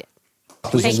can find it.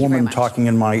 There's a woman talking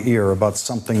in my ear about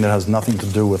something that has nothing to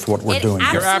do with what we're doing.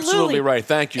 You're absolutely right.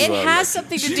 Thank you. It has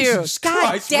something to do. God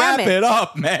Christ, damn wrap it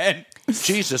up, man.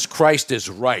 Jesus Christ is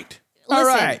right.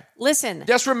 Listen.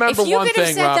 Just remember if you one could have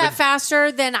thing, said Robin. that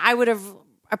faster, then I would have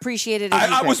appreciated it.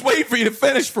 I was waiting for you to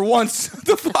finish for once.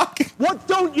 The fuck? What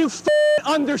don't you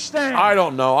understand? I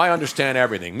don't know. I understand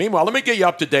everything. Meanwhile, let me get you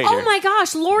up to date Oh here. my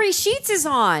gosh, Lori Sheets is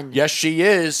on. Yes, she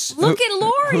is. Look at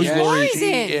Lori. Who's Lori? Lori's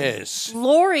She in. is.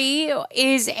 Lori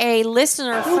is a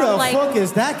listener Who from the like fuck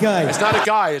is that guy? It's not a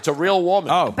guy. It's a real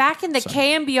woman. Oh. back in the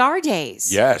KMBR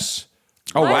days. Yes.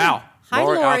 Oh, Hi. wow. Hi,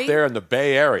 Lori. out there in the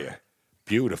Bay Area.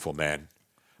 Beautiful, man.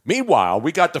 Meanwhile,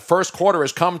 we got the first quarter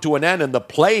has come to an end in the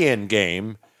play-in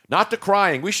game. Not the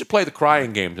crying. We should play the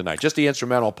crying game tonight, just the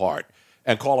instrumental part,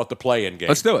 and call it the play-in game.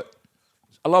 Let's do it.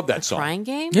 I love that song. Crying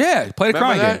game? Yeah, play the Remember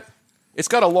crying that? game. It's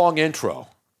got a long intro.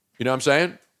 You know what I'm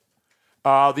saying?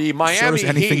 The Miami does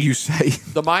anything Heat. you say.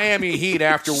 The Miami Heat,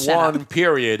 after one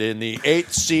period in the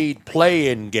 8th seed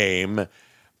play-in game,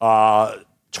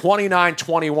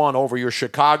 29-21 over your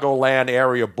Chicagoland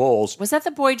area Bulls. Was that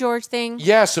the Boy George thing?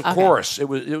 Yes, of Okay. course. It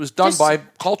was done by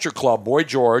Culture Club, Boy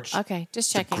George. Okay,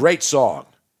 just checking. Great song.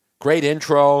 Great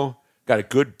intro. Got a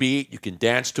good beat. You can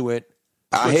dance to it.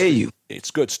 I hear you. It's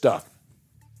good stuff.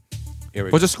 Here we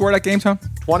What's go. the score of that game, Tom?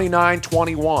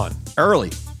 29-21.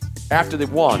 Early. After they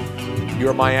won,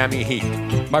 you're Miami Heat.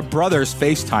 My brother's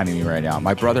FaceTiming me right now.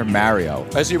 My brother Mario.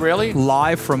 Is he really?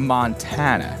 Live from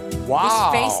Montana.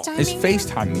 Wow. Is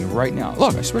FaceTiming me right now.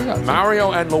 Look, I swear to God.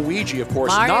 Mario and Luigi, of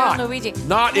course. Mario not, and Luigi.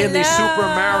 Not in the Hello. Super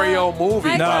Mario movie.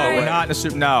 Hi, No, by the Mario. way. not in a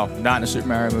Super. No, not in a Super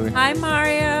Mario movie. Hi,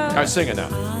 Mario. All right, sing it now.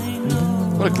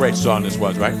 What a great song this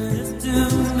was, right? The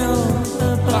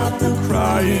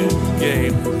crying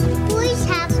game. Boys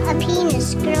have a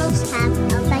penis, girls have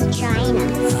a vagina.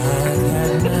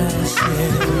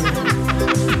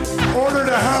 Order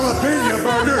the jalapeno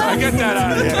burger. I get that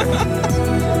out of here.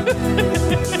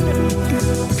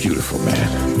 Beautiful, man.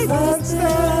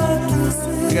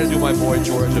 I gotta do my Boy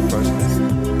George impersonation.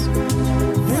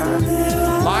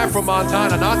 Live from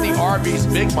Montana, not the Arby's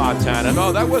Big Montana.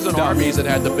 No, that wasn't Arby's that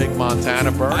had the Big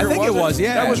Montana burger. I think it was,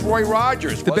 yeah. That was Roy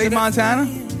Rogers. The Big Montana?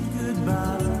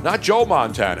 Not Joe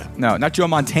Montana. No, not Joe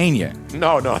Montana.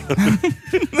 No.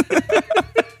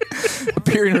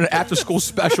 appearing in an after-school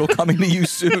special coming to you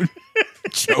soon.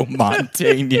 Joe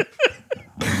Montaigne.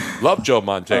 Love Joe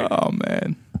Montaigne. Oh,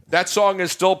 man. That song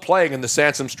is still playing in the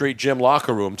Sansom Street Gym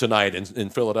locker room tonight in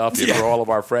Philadelphia for all of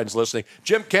our friends listening.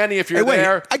 Jim Kenny, if you're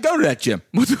there. I go to that gym.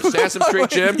 Sansom Street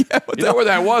Gym? Yeah, you know where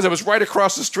that was? It was right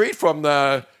across the street from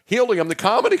the Helium, the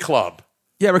comedy club.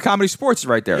 Yeah, where Comedy Sports is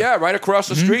right there. Yeah, right across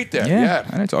the street there. Yeah,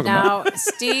 I didn't talk about Now,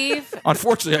 Steve.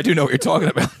 Unfortunately, I do know what you're talking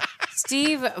about.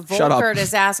 Steve Shut up. Volkert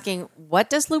is asking, what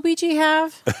does Luigi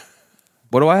have?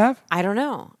 What do I have? I don't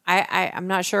know. I'm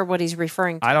not sure what he's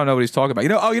referring to. I don't know what he's talking about.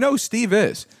 You know who Steve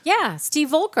is? Yeah, Steve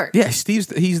Volkert. Yeah,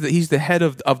 he's the head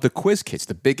of the Quiz Kids,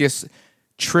 the biggest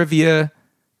trivia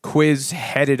quiz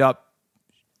headed up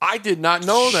I did not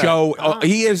know that. show.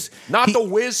 He is Not the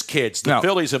Whiz Kids, the No.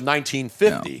 Phillies of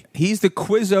 1950. No. He's the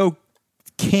Quizzo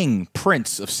King,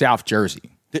 Prince of South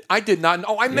Jersey. I did not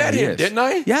know. I met he him, is. didn't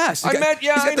I? Yes. I He's got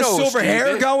I the know silver Steve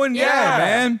hair is. going. Yeah,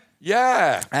 man.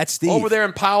 Yeah. That's Steve. Over there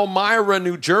in Palmyra,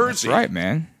 New Jersey. That's right,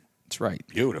 man. That's right.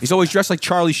 Beautiful. He's always dressed like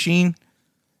Charlie Sheen.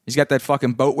 He's got that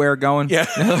fucking boat wear going. Yeah.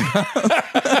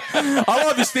 I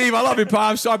love you, Steve. I love you,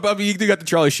 Pop. I'm sorry, but you do got the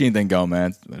Charlie Sheen thing going,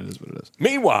 man. It is what it is.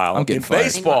 Meanwhile, I'm in getting fired.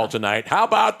 baseball tonight, how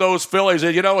about those Phillies?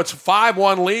 You know, it's a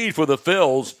 5-1 lead for the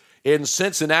Phils in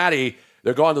Cincinnati.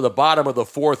 They're going to the bottom of the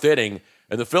fourth inning,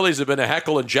 and the Phillies have been a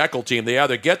Heckle and Jekyll team. They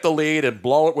either get the lead and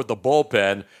blow it with the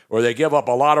bullpen, or they give up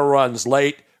a lot of runs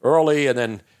late, early, and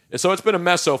then... So it's been a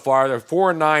mess so far. They're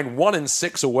 4-9,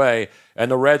 1-6 away,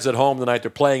 and the Reds at home tonight. They're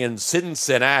playing in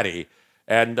Cincinnati,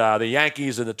 and the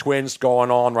Yankees and the Twins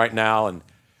going on right now, and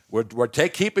we're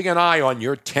keeping an eye on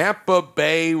your Tampa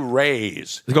Bay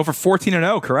Rays. They go for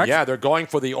 14-0, correct? Yeah, they're going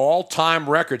for the all-time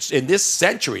records in this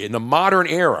century, in the modern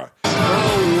era. Oh,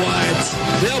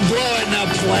 what? They'll blow it in the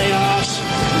playoffs.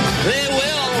 They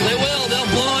will. They'll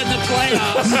blow it in the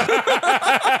playoffs.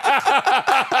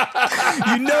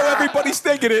 You know everybody's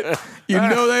thinking it. You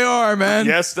know they are, man.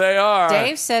 Yes, they are.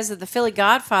 Dave says that the Philly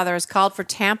Godfather has called for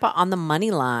Tampa on the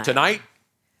money line. Tonight?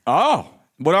 Oh.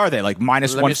 What are they, like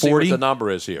minus Let me see 140? what the number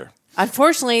is here.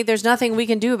 Unfortunately, there's nothing we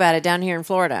can do about it down here in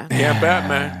Florida. Can't bet,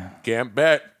 man. Can't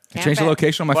bet. Can't Change the bet.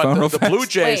 location on my But phone real the fast. Blue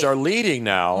Jays Wait. are leading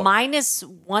now. Minus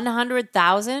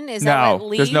 100,000? Is that what No,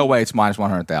 Lee? there's no way it's minus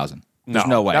 100,000. There's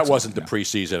no way. That it's- wasn't the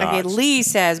preseason Okay, odds. Lee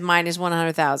says minus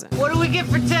 100,000. What do we get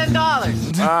for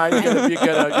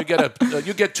 $10?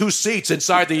 You get 2 seats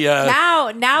inside the.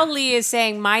 Now Lee is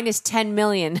saying minus 10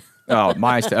 million. Oh,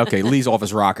 minus. Okay, Lee's off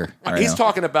his rocker. All right, He's now.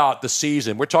 talking about the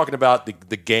season. We're talking about the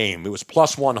game. It was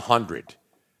plus 100.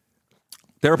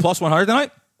 They were plus 100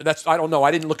 tonight? I don't know.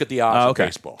 I didn't look at the odds Okay. of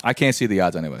baseball. I can't see the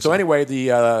odds anyway. So anyway,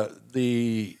 the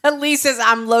Lee says,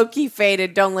 I'm low-key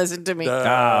faded. Don't listen to me.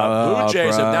 Blue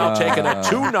Jays have now taken a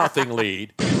 2-0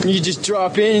 lead. You just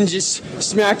drop in and just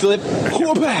smack the lip.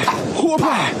 Whoop-ah,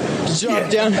 whoop-ah. Drop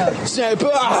down, snap,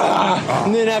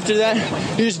 and then after that,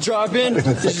 you just drop in,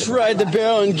 just ride the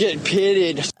barrel and get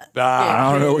pitted.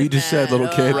 I don't know what you just said, little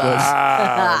kid. But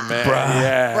Man,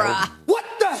 yeah. What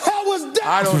the hell was that?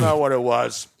 I don't know what it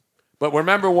was. But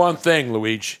remember one thing,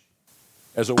 Luigi.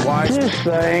 As a wise This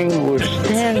thing was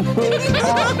 10 foot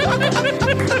tall.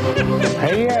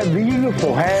 He had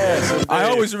beautiful hair. I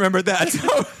always remember that.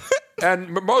 And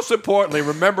most importantly,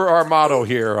 remember our motto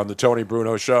here on the Tony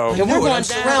Bruno Show. We're going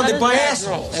surrounded by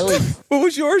assholes. What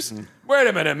was yours? Wait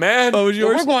a minute, man. What was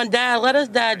yours? We're going to die. Let us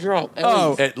die drunk.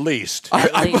 At least.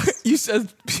 You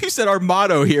said our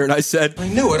motto here, and I said I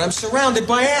knew it. I'm surrounded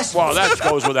by assholes. Well, that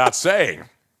goes without saying.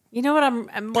 You know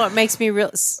what makes me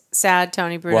real sad,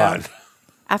 Tony Bruno? What?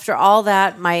 After all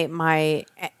that, my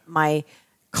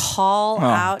call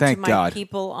out to thank my God.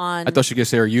 people on I thought you were going to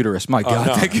say her uterus. My God,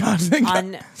 no. thank God. Thank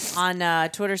God. on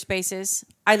Twitter Spaces,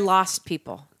 I lost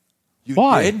people. You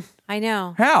Why? did? I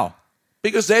know. How?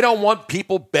 Because they don't want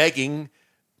people begging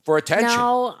for attention.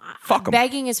 No, Fuck 'em.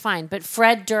 begging is fine, but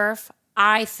Fred Durf,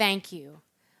 I thank you.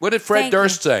 What did Fred Thank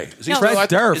Durst you. say? Is he No, still Fred alive?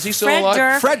 Durst. Is he still Fred alive?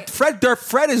 Durst. Fred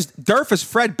Durf. Durf is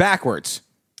Fred backwards.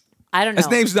 I don't know. His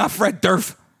name's not Fred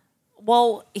Durf.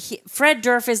 Well, Fred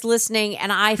Durf is listening,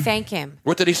 and I thank him.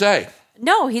 What did he say?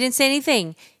 No, he didn't say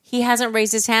anything. He hasn't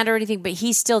raised his hand or anything, but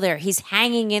he's still there. He's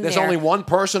hanging in There's there. only one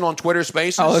person on Twitter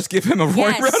Spaces? Oh, let's give him a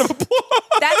roaring Yes. round of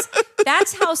applause.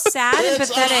 That's how sad and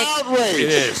pathetic It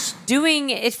is.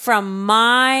 doing it from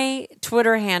my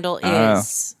Twitter handle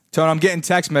is. Tony, I'm getting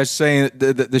text messages saying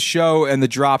that the show and the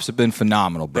drops have been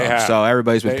phenomenal, bro. They have. So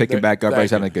everybody's been picking back up. thank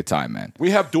Everybody's you. having a good time, man.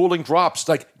 We have dueling drops.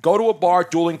 Like, go to a bar,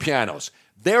 dueling pianos.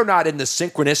 They're not in the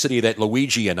synchronicity that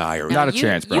Luigi and I are in. Not a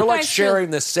chance, bro. We're like guys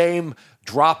sharing the same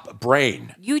drop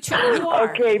brain. You are.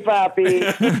 Okay, Poppy.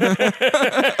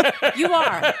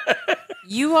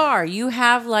 You are. You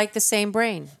have like the same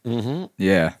brain. Mm-hmm.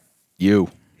 Yeah. You.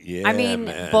 Yeah, I mean,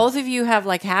 man. both of you have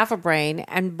like half a brain,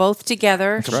 and both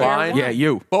together share Combined? one. Yeah,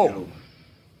 you. Boom.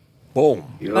 Boom.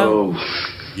 Yo.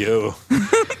 You.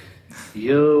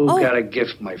 You Oh. got a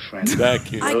gift, my friend.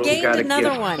 Thank you. I You gained got a another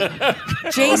gift. one.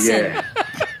 Jason. Yeah.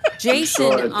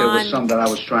 Jason Saw that there was on. something I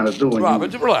was trying to do, and Robin,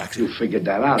 you, relax. you figured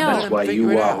that out. No, That's why figure you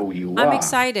it are out. who you I'm are.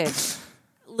 excited.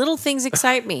 Little things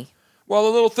excite me. Well, the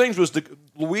little things was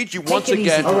Luigi once it easy.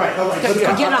 again. All right. You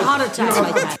get a heart attack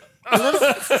like that.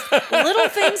 Little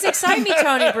things excite me,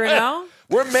 Tony Bruno.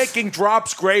 We're making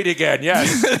drops great again.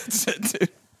 Yes.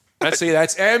 Let's see.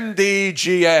 That's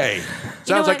MDGA.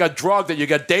 Sounds like a drug that you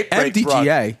get date rape drug.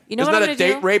 MDGA. You know Isn't what that I'm a gonna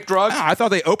date do? rape drug? I thought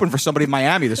they opened for somebody in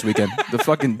Miami this weekend. The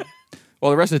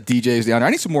rest of the DJs down there.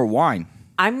 I need some more wine.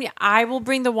 I will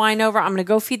bring the wine over. I'm going to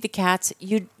go feed the cats.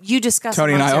 You discuss.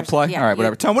 Tony and I will amongst play. yourselves. Yeah, All right,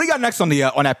 whatever. Tony, what do you got next on the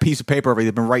on that piece of paper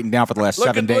you've been writing down for the last Look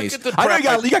 7 at- look days? at the I know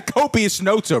prep. you got copious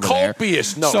notes over there.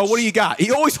 Copious notes. So what do you got?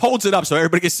 He always holds it up so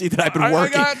everybody can see that I've been I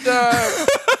working. got.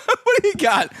 What do you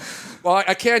got? Well,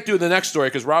 I can't do the next story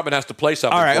because Robin has to play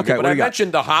something. All right, for me, okay, But what do I you got?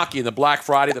 mentioned the hockey and the Black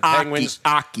Friday, the Penguins,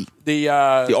 the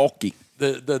Oki.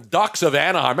 the Ducks of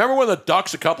Anaheim. Remember when the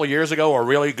Ducks a couple of years ago were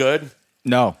really good?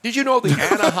 No. Did you know the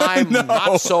Anaheim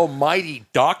not so mighty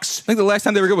Ducks? I think the last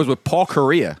time they were good was with Paul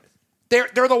Correa. They're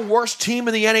the worst team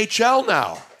in the NHL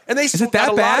now. And they still it that got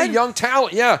a lot bad? of young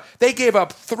talent. Yeah. They gave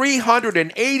up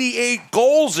 388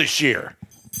 goals this year.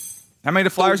 How many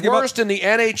did the Flyers the give up? worst in the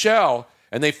NHL.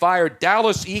 And they fired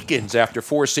Dallas Eakins after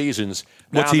 4 seasons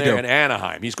What's down he there do? in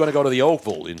Anaheim. He's going to go to the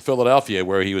Oval in Philadelphia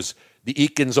where he was the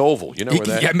Eakins Oval. You know where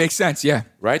that Yeah, makes sense, yeah.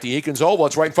 Right? The Eakins Oval.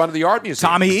 It's right in front of the Art Museum.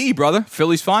 Tommy E, brother.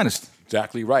 Philly's finest.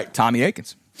 Exactly right. Tommy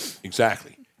Akins.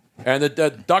 Exactly. And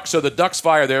the Ducks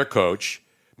fire their coach.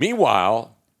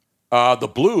 Meanwhile,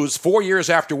 the Blues, 4 years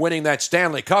after winning that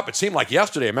Stanley Cup, it seemed like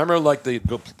yesterday. Remember, like the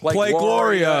Play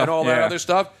Gloria and all that Yeah. other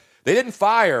stuff? They didn't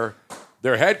fire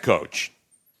their head coach,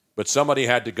 but somebody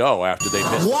had to go after they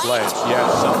missed the playoffs.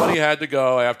 Yeah, somebody had to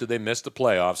go after they missed the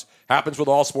playoffs. Happens with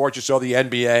all sports. You saw the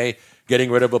NBA getting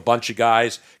rid of a bunch of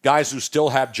guys who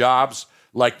still have jobs.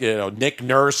 Like Nick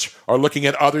Nurse are looking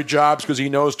at other jobs because he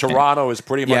knows Toronto is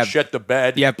pretty much shit the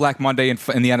bed. You have Black Monday in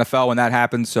the NFL when that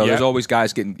happens, so there's always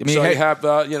guys getting. I mean, so hey, you have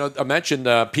I mentioned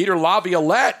Peter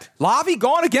Laviolette. Lavi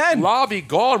gone again. Lavi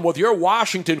gone with your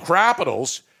Washington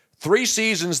Capitals. 3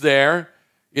 seasons there.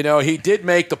 He did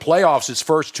make the playoffs his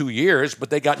first 2 years, but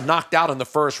they got knocked out in the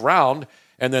first round.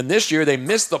 And then this year they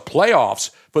missed the playoffs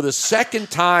for the second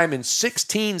time in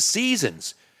 16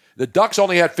 seasons. The Ducks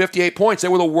only had 58 points. They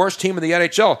were the worst team in the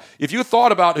NHL. If you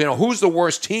thought about, who's the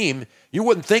worst team, you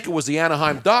wouldn't think it was the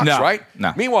Anaheim Ducks, right?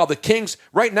 No. Meanwhile, the Kings,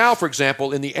 right now, for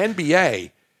example, in the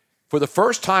NBA, for the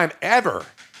first time ever,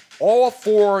 all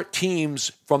 4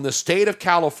 teams from the state of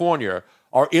California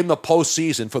are in the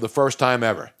postseason for the first time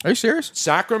ever. Are you serious?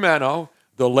 Sacramento,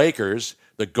 the Lakers,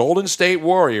 the Golden State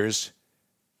Warriors,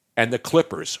 and the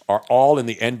Clippers are all in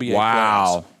the NBA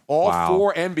Wow. playoffs. All Wow.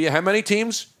 4 NBA. How many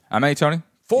teams? How many, Tony?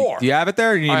 4. Do you have it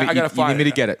there? Or you need, I gotta find you need me to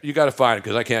it. get it. You got to find it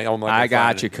because I can't. I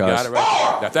got you, cuz. Got it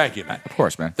right. Yeah, thank you, man. Of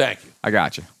course, man. Thank you. I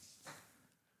got you.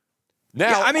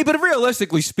 Now, but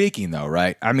realistically speaking, though,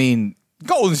 right? I mean,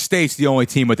 Golden State's the only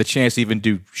team with a chance to even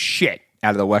do shit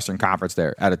out of the Western Conference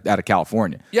there, out of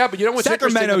California. Yeah, but you know what's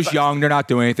Sacramento's interesting young; they're not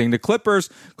doing anything. The Clippers,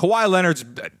 Kawhi Leonard's,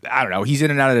 I don't know, he's in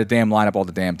and out of the damn lineup all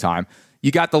the damn time.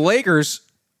 You got the Lakers.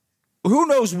 Who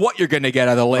knows what you're going to get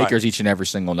out of the Lakers each and every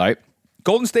single night?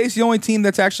 Golden State's the only team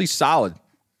that's actually solid.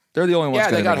 They're the only ones.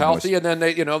 Yeah, they got healthy, and then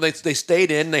they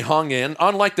stayed in, they hung in.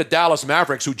 Unlike the Dallas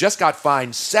Mavericks, who just got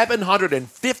fined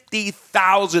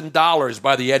 $750,000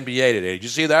 by the NBA today. Did you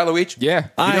see that, Luigi? Yeah,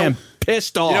 I am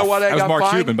pissed off. You know why they that was got Mark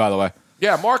fined? Cuban, by the way.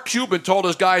 Yeah, Mark Cuban told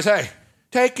his guys, "Hey,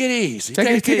 take it easy. Take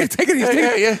it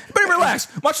easy. Yeah. But relax.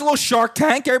 Watch a little Shark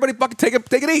Tank. Everybody fucking take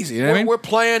it easy. You know what I mean? We're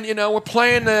playing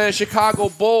the Chicago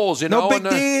Bulls. No big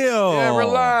deal. Yeah,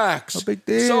 relax. No big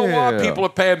deal. So what? People are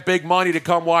paying big money to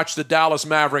come watch the Dallas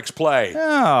Mavericks play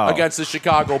against the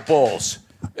Chicago Bulls.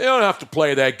 They don't have to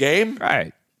play that game.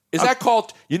 Right. Is that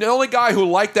called? The only guy who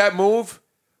liked that move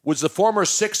was the former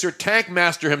Sixer tank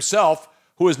master himself,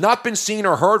 who has not been seen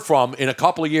or heard from in a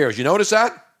couple of years. You notice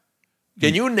that?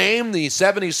 Can you name the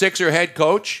 76er head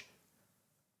coach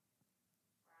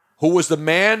who was the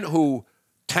man who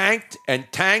tanked and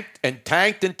tanked and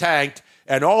tanked and tanked,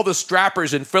 and all the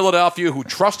strappers in Philadelphia who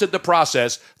trusted the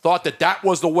process thought that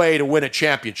was the way to win a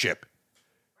championship?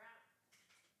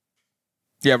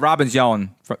 Yeah, Robin's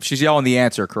yelling. She's yelling the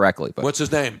answer correctly. But What's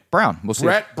his name? Brown. We'll see.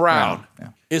 Brett Brown. Yeah.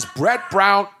 Is Brett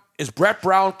Brown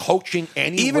coaching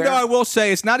anywhere? Even though I will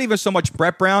say it's not even so much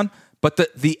Brett Brown, but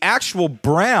the actual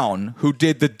Brown who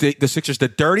did the Sixers the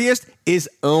dirtiest is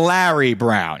Larry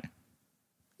Brown.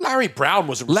 Larry Brown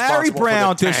was Larry responsible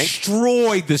Brown for the tank.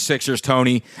 destroyed the Sixers,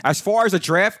 Tony. As far as the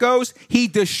draft goes, he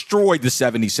destroyed the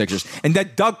 76ers. And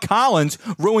that Doug Collins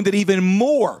ruined it even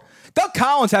more. Doug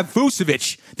Collins had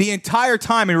Vucevic the entire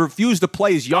time and refused to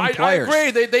play his young players. I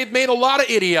agree. They've made a lot of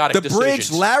idiotic The decisions.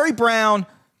 bridge, Larry Brown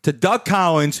to Doug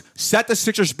Collins, set the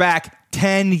Sixers back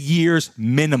 10 years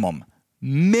minimum.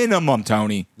 Minimum,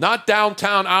 Tony. Not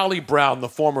downtown Ollie Brown, the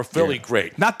former Philly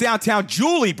great. Not downtown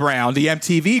Julie Brown, the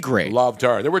MTV great. Loved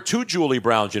her. There were two Julie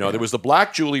Browns, There was the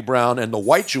black Julie Brown and the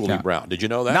white Julie Brown. Did you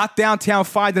know that? Not downtown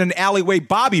finding an alleyway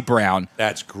Bobby Brown.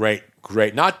 That's great.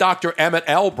 Great. Not Dr. Emmett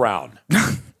L. Brown.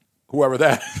 Whoever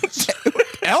that is.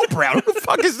 L. Brown? Who the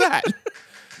fuck is that?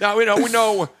 Now, we know,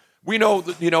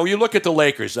 you look at the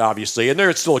Lakers, obviously, and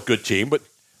they're still a good team, but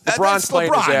LeBron's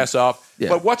playing his ass off. Yeah.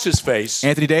 But what's his face?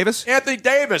 Anthony Davis? Anthony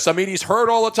Davis. I mean, he's hurt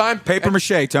all the time. Paper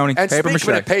mache, Tony. And Paper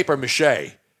speaking mache. of paper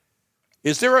mache,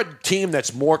 is there a team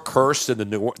that's more cursed than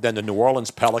the New Orleans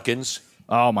Pelicans?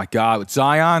 Oh, my God. With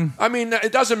Zion? I mean,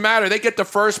 it doesn't matter. They get the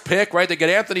first pick, right? They get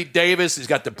Anthony Davis. He's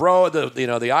got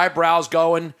the eyebrows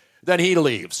going. Then he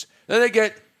leaves. Then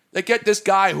they get this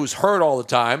guy who's hurt all the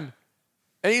time,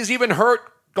 and he's even hurt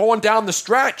going down the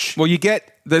stretch. Well, you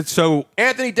get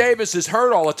Anthony Davis is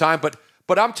hurt all the time, but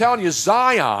I'm telling you,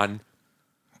 Zion,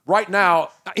 right now,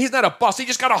 he's not a bust. He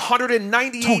just got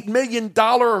 $198 million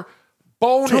bonus.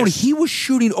 Tony, he was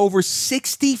shooting over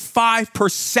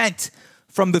 65%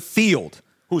 from the field.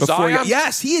 Who's Zion?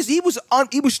 Yes, he is. He's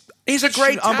a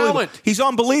great talent. He's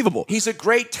unbelievable. He's a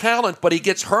great talent, but he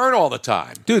gets hurt all the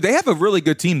time. Dude, they have a really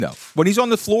good team, though. When he's on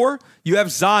the floor, you have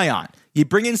Zion. You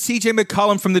bring in C.J.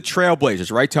 McCollum from the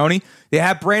Trailblazers, right, Tony? They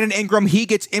have Brandon Ingram. He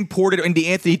gets imported in the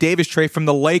Anthony Davis trade from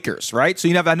the Lakers, right? So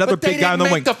you have another big guy on the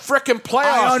wing. But they didn't make the frickin' playoffs,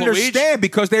 I understand, Luigi.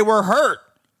 Because they were hurt.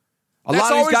 A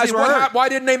lot of these guys were hurt. Why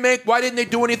didn't they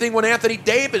do anything when Anthony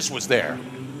Davis was there?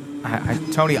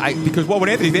 Tony, because when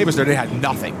Anthony Davis was there, they had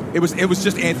nothing. It was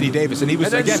just Anthony Davis, and he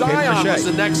was and then again Zion was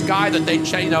the next guy that they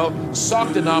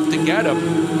sucked enough to get him.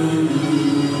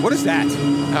 What is that?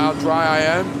 How dry I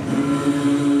am.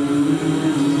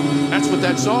 That's what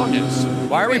that song is.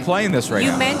 Why are we playing this right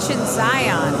now? You mentioned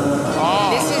Zion.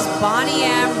 Oh. This is Bonnie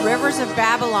M. Rivers of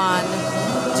Babylon.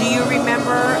 Do you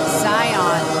remember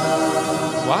Zion?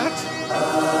 What?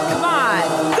 Come on.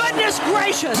 Goodness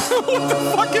gracious! What the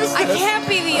fuck is this? I can't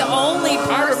be the only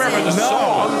person. I remember the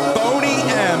song. Bonnie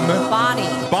M.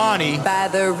 Bonnie. By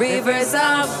the rivers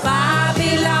of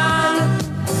Babylon.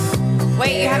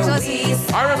 Wait, you have to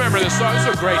listen. I remember this song. This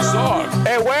is a great song.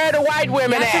 Hey, where are the white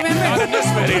women at? Not in this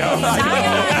video.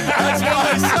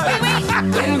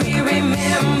 When we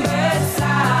remember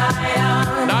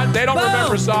Zion. They don't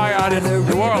remember Zion in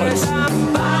New Orleans.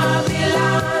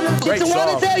 Great Did someone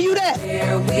song. tell you that?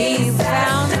 We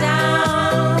found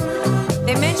down.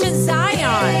 They mentioned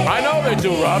Zion. I know they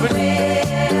do, Robin.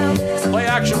 Play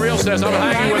Action Real says, I'm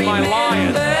hanging with my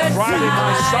lion, driving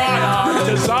my Zion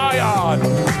to Zion.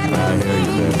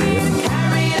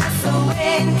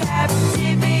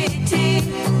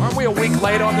 Aren't we a week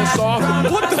late on this song?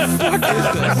 What the fuck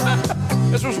is this?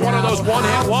 This was one of those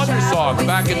one-hit wonder songs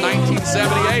back in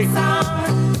 1978.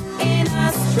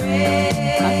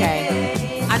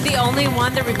 Okay. I'm the only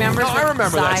one that remembers No, I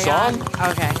remember that Zion.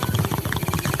 song. Okay.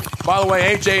 By the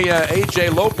way,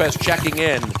 AJ Lopez checking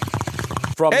in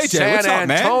from AJ, San what's up,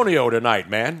 man? Antonio tonight,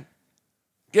 man.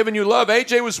 Giving you love.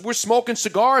 AJ we're smoking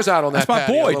cigars out on that That's my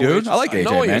patio, boy, dude. Luigi. I like AJ,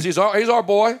 know he man. is. He's our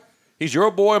boy. He's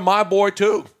your boy and my boy,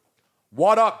 too.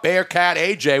 What up, Bearcat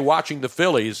AJ, watching the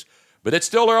Phillies. But it's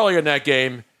still early in that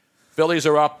game. Phillies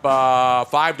are up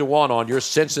 5-1 on your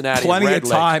Cincinnati Plenty Red of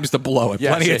Leg. times to blow it.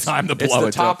 Yes, Plenty of time to blow it.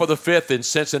 It's the top of the fifth in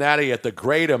Cincinnati at the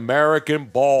Great American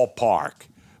Ballpark.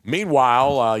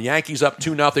 Meanwhile, Yankees up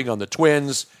 2-0 on the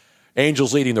Twins.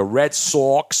 Angels leading the Red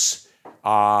Sox.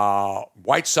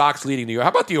 White Sox leading the... How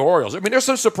about the Orioles? I mean, there's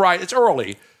some surprise... It's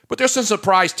early, but there's some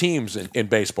surprise teams in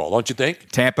baseball, don't you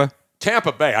think? Tampa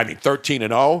Bay. I mean,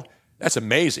 13-0. That's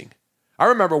amazing. I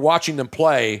remember watching them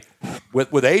play with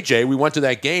AJ. We went to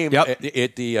that game at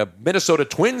the Minnesota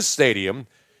Twins Stadium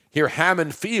here,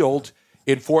 Hammond Field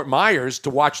in Fort Myers,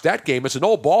 to watch that game. It's an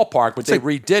old ballpark, but they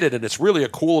redid it, and it's really a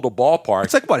cool little ballpark.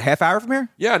 It's like, what, half hour from here?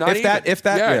 Yeah, not even. If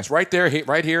that. Yeah, it's right there,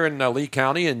 right here in Lee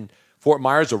County in Fort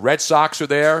Myers. The Red Sox are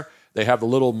there. They have the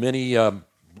little mini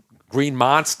green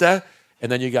monster,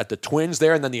 and then you got the Twins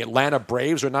there, and then the Atlanta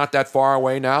Braves are not that far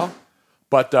away now.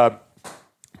 But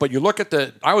you look at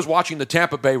I was watching the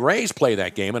Tampa Bay Rays play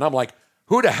that game, and I'm like,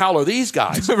 who the hell are these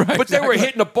guys? Right, but they were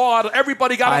hitting the ball.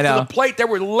 Everybody got up to the plate. They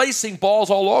were lacing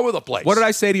balls all over the place. What did I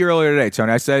say to you earlier today,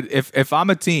 Tony? I said, if I'm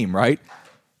a team, right,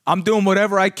 I'm doing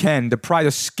whatever I can to pry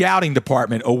the scouting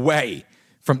department away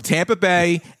from Tampa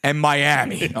Bay and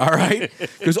Miami, all right?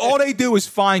 Because all they do is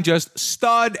find just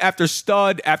stud after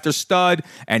stud after stud,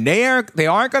 and they aren't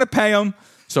going to pay them.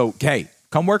 So, hey,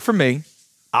 come work for me.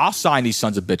 I'll sign these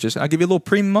sons of bitches, and I'll give you a little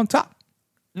premium on top.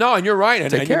 No, and you're right.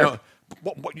 Take care.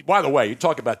 By the way, you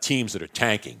talk about teams that are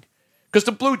tanking. Because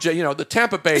the Blue Jay, the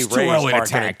Tampa Bay Rays It's too early to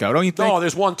tank, though, don't you think? No,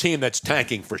 there's one team that's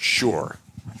tanking for sure.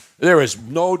 There is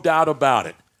no doubt about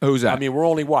it. Who's that? I mean, we're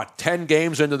only, 13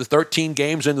 games into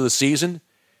the season?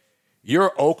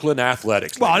 You're Oakland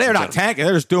Athletics. Well, they're not tanking.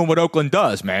 They're just doing what Oakland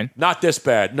does, man. Not this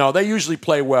bad. No, they usually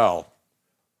play well.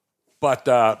 But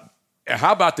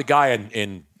how about the guy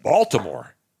in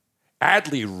Baltimore?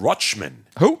 Adley Rutschman.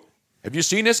 Who? Have you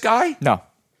seen this guy? No.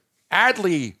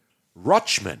 Adley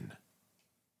Rutschman.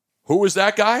 Who is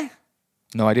that guy?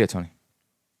 No idea, Tony.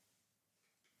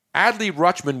 Adley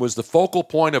Rutschman was the focal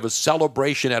point of a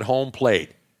celebration at home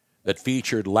plate that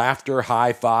featured laughter,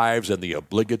 high fives, and the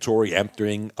obligatory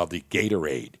emptying of the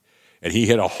Gatorade. And he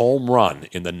hit a home run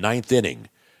in the 9th inning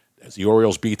as the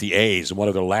Orioles beat the A's in one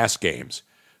of their last games.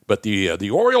 But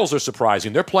the Orioles are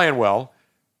surprising. They're playing well.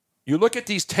 You look at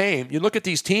these teams,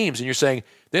 and you're saying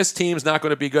this team's not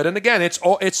going to be good. And again, it's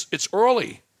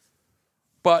early.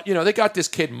 But they got this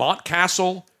kid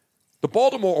Montcastle. The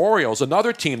Baltimore Orioles,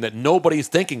 another team that nobody's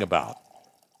thinking about.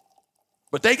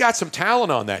 But they got some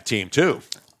talent on that team too.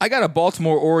 I got a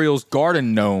Baltimore Orioles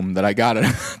garden gnome that I got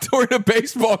during a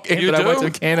baseball game I went to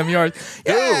Canham Yards.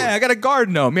 Yeah, I got a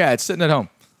garden gnome. Yeah, it's sitting at home.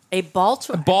 A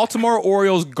Baltimore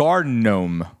Orioles garden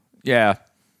gnome. Yeah.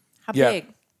 How big?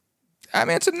 I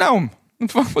mean, it's a gnome.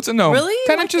 What's a gnome? Really?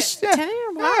 10 inches? Yeah. 10?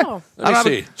 Wow. Let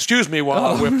me see. Excuse me while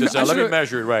I whip this out. Let me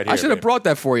measure it right here. I should have brought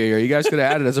that for you here. You guys could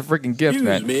have added it as a freaking gift,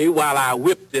 man. Excuse me while I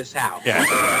whip this out. Yeah.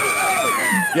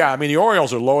 Yeah, I mean, the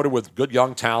Orioles are loaded with good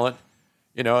young talent,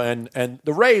 and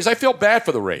the Rays, I feel bad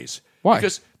for the Rays. Why?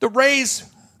 Because the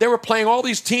Rays, they were playing all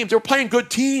these teams. They were playing good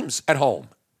teams at home.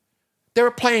 They were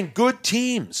playing good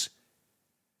teams.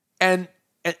 And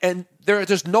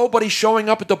there's nobody showing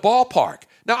up at the ballpark.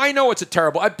 Now, I know it's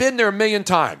I've been there a million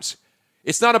times.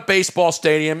 It's not a baseball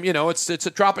stadium. It's a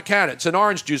Tropicana. It's an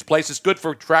orange juice place. It's good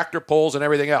for tractor pulls and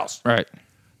everything else. Right.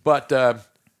 But their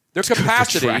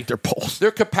capacity, tractor pulls.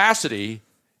 Their capacity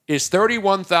is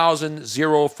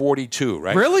 31,042,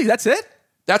 right? Really? That's it?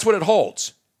 That's what it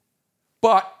holds.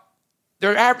 But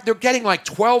they're getting like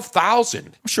 12,000.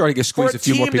 I'm sure I can squeeze a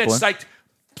few more people in. That's like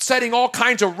setting all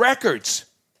kinds of records.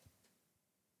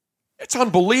 It's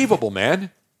unbelievable, man.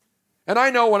 And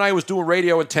I know when I was doing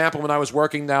radio in Tampa, when I was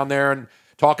working down there and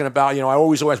talking about, I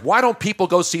always ask, why don't people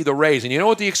go see the Rays? And you know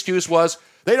what the excuse was?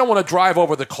 They don't want to drive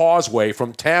over the causeway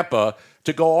from Tampa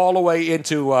to go all the way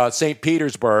into St.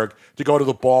 Petersburg to go to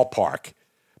the ballpark.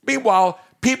 Meanwhile,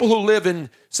 people who live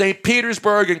in St.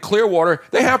 Petersburg and Clearwater,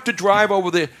 they have to drive over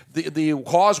the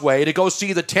causeway to go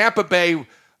see the Tampa Bay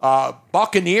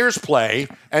Buccaneers play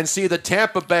and see the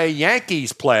Tampa Bay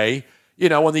Yankees play,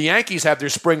 when the Yankees have their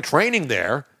spring training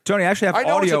there. Tony, I actually have audio.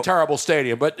 I know it's a terrible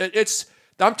stadium, but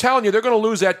I'm telling you, they're going to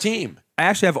lose that team. I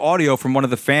actually have audio from one of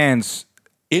the fans.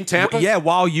 In Tampa? Yeah,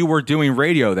 while you were doing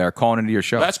radio there, calling into your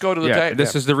show. Let's go to the tape.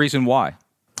 This is the reason why.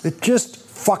 It just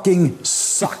fucking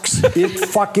sucks. It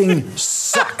fucking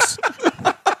sucks.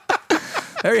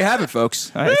 There you have it,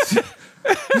 folks. All right.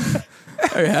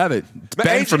 There you have it. It's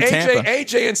Ben from Tampa.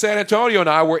 AJ in San Antonio and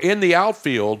I were in the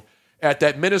outfield at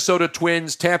that Minnesota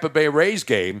Twins Tampa Bay Rays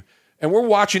game, and we're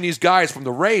watching these guys from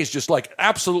the Rays just like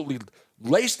absolutely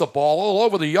lace the ball all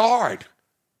over the yard.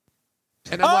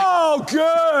 And I'm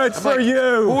good for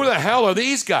you. Who the hell are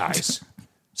these guys?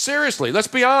 Seriously, let's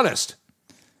be honest.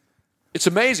 It's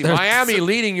amazing. Miami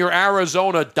leading your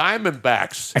Arizona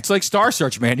Diamondbacks. It's like Star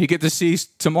Search, man. You get to see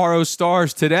tomorrow's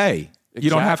stars today. Exactly. You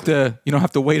don't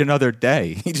have to wait another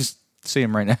day. You just see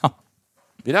them right now.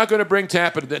 You're not going to bring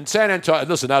Tampa to San Antonio.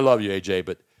 Listen, I love you, AJ,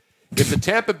 but if the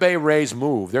Tampa Bay Rays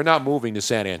move, they're not moving to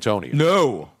San Antonio.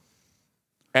 No.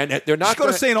 And they're not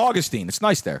going to St. Augustine. It's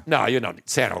nice there. No,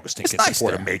 San Augustine can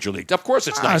support a major league. Of course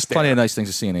it's nice there's there. Plenty of nice things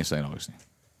to see in St. Augustine.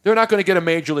 They're not going to get a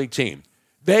major league team.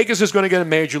 Vegas is going to get a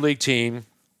major league team.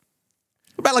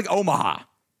 What about like Omaha?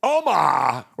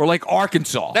 Omaha. Or like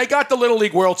Arkansas. They got the Little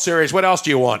League World Series. What else do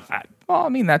you want? I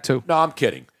mean that too. No, I'm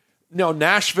kidding. No,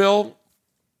 Nashville.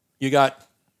 You got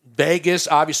Vegas.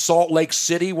 Obviously, Salt Lake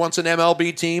City wants an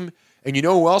MLB team. And you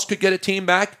know who else could get a team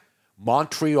back?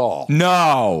 Montreal.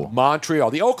 No.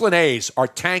 Montreal. The Oakland A's are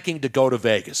tanking to go to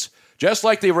Vegas. Just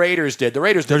like the Raiders did. The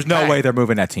Raiders There's no way they're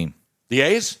moving that team. The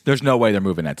A's? There's no way they're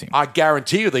moving that team. I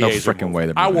guarantee you the A's are moving. Way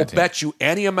they're moving I will that team. bet you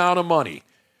any amount of money.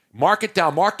 Mark it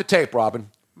down. Mark the tape, Robin.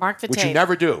 Mark the which tape. you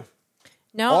never do.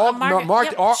 No,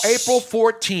 April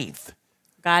 14th.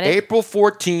 Got it. April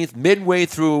 14th, midway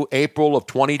through April of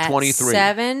 2023.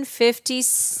 At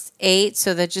 7:58,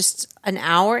 so they're just an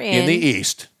hour in. In the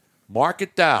East. Mark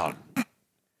it down.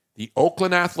 The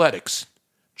Oakland Athletics,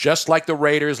 just like the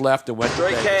Raiders left and went to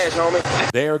Vegas, cash,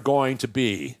 homie. they are going to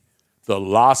be the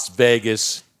Las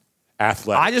Vegas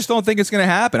Athletics. I just don't think it's going to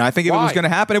happen. I think if it was Why? going to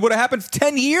happen, it would have happened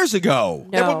 10 years ago.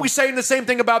 Yeah, but we're saying the same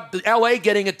thing about LA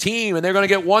getting a team, and they're going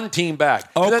to get one team back.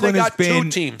 And then Oakland they has got been two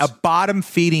teams. a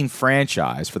bottom-feeding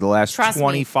franchise for the last Trust me.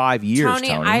 25 years, Tony,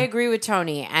 Tony. I agree with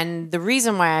Tony. And the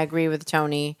reason why I agree with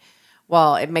Tony,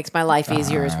 well, it makes my life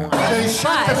easier as one.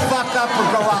 Shut the fuck up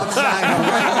and go outside.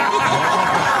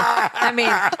 I mean,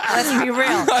 let's be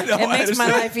real. It makes my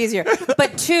life easier.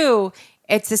 But two,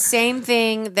 it's the same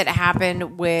thing that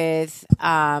happened with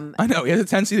I know. He has a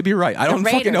tendency to be right. I don't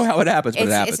fucking know how it happens, but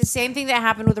it happens. It's the same thing that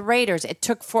happened with the Raiders. It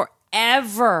took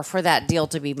forever for that deal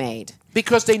to be made.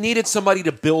 Because they needed somebody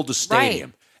to build a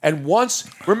stadium. And once,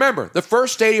 remember, the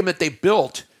first stadium that they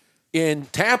built in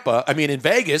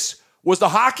Vegas, was the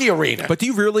hockey arena. But do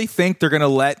you really think they're going to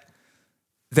let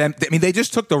them? I mean, they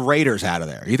just took the Raiders out of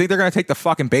there. You think they're going to take the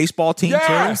fucking baseball team too?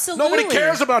 Absolutely. Nobody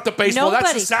cares about the baseball.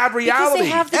 That's the sad reality. Because they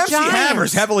have the MC Giants.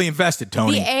 Hammer's heavily invested,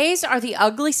 Tony. The A's are the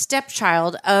ugly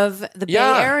stepchild of the Bay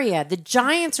Area. The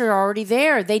Giants are already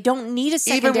there. They don't need a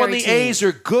secondary Even when the team. A's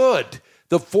are good,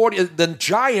 the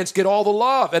Giants get all the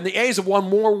love, and the A's have won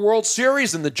more World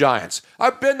Series than the Giants.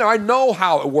 I've been there. I know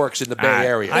how it works in the Bay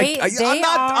Area.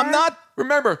 I'm not.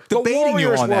 Remember, the debating you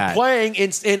Warriors on were that. playing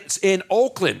in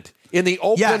Oakland, in the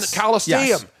Oakland Coliseum,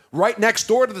 yes. right next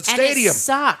door to the stadium. it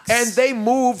sucks. And they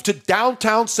moved to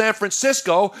downtown San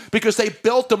Francisco because they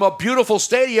built them a beautiful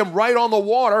stadium right on the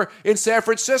water in San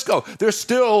Francisco. They're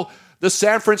still the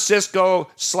San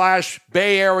Francisco /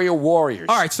 Bay Area Warriors.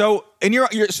 All right. So in your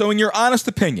honest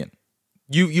opinion,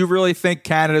 you really think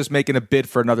Canada's making a bid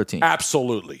for another team?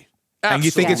 Absolutely. And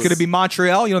you think it's going to be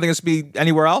Montreal? You don't think it's going to be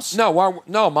anywhere else?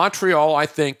 No, Montreal, I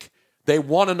think they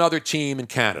want another team in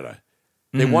Canada.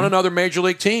 They want another major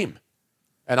league team.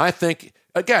 And I think,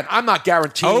 again, I'm not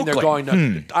guaranteeing they're going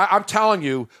to. I'm telling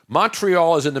you,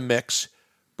 Montreal is in the mix,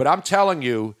 but I'm telling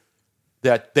you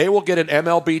that they will get an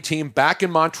MLB team back in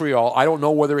Montreal. I don't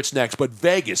know whether it's next, but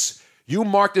Vegas, you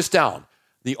mark this down.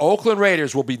 The Oakland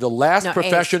Raiders will be the last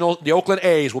the Oakland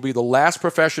A's will be the last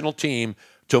professional team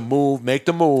to make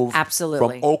the move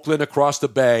Absolutely. from Oakland across the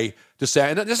bay to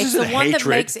San. This It's isn't the one hatred. that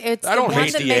makes it's I don't the one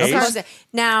hate that the makes A's.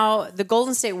 Now the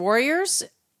Golden State Warriors,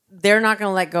 they're not going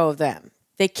to let go of them.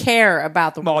 They care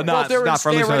about the Warriors. not for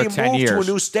at least another 10 moved to years.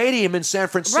 a new stadium in San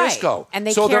Francisco, Right. And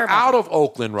they so care they're about out of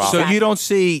Oakland, Rob. So you don't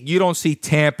see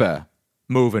Tampa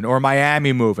moving or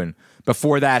Miami moving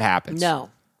before that happens.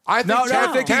 No. I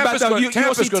think Tampa's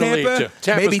going to leave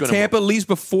too. Maybe Tampa leaves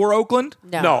before Oakland.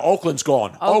 No. Oakland's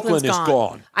gone. Oakland is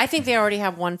gone. I think they already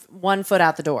have one foot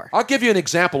out the door. I'll give you an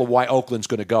example of why Oakland's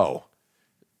going to go.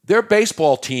 Their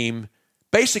baseball team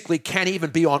basically can't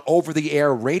even be on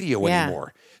over-the-air radio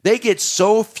anymore. They get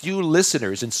so few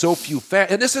listeners and so few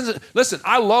fans. And listen,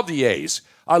 I love the A's.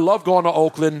 I love going to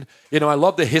Oakland. I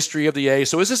love the history of the A's.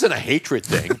 So this isn't a hatred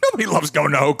thing. Nobody loves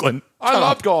going to Oakland. I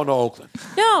love going to Oakland.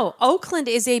 No, Oakland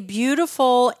is a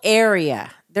beautiful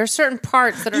area. There's certain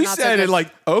parts that are You not said so it good.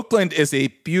 like Oakland is a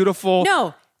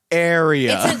beautiful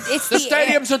area. It's The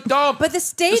stadium's a dump. But the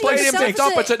stadium stadium's itself a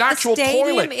dump. It's an actual the stadium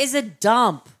toilet. is a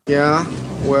dump. Yeah,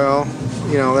 well,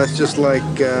 that's just like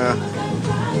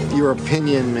your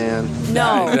opinion, man.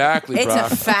 No, exactly, it's bro. a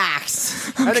fact.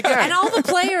 And again, And all the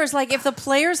players, like if the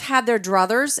players had their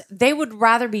druthers, they would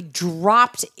rather be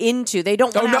dropped into. They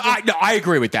don't. Oh, want I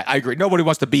agree with that. I agree. Nobody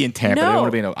wants to be in Tampa. They No, want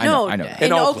to be in. I know.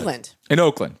 in Oakland. In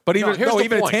Oakland, but even here's the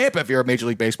even in point. Tampa, if you're a Major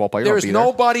League Baseball player, There you is don't be there.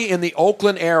 nobody in the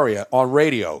Oakland area on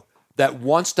radio that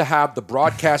wants to have the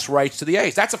broadcast rights to the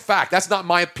A's. That's a fact. That's not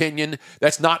my opinion.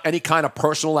 That's not any kind of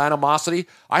personal animosity.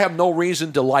 I have no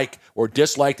reason to like or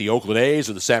dislike the Oakland A's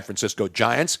or the San Francisco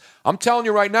Giants. I'm telling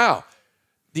you right now,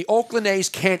 the Oakland A's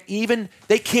can't even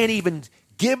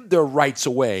give their rights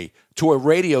away to a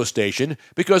radio station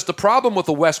because the problem with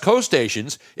the West Coast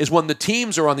stations is when the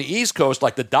teams are on the East Coast,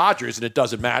 like the Dodgers, and it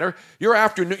doesn't matter. Your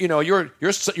afternoon,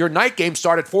 your night games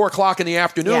start at 4:00 in the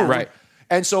afternoon, Yeah. Right.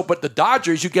 And so, but the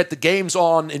Dodgers, you get the games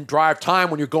on in drive time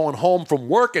when you're going home from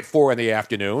work at 4 in the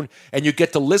afternoon, and you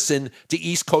get to listen to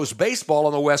East Coast baseball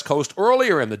on the West Coast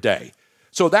earlier in the day.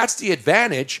 So that's the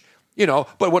advantage,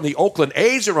 But when the Oakland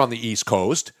A's are on the East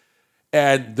Coast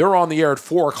and they're on the air at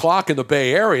 4:00 in the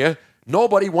Bay Area,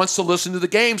 nobody wants to listen to the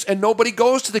games and nobody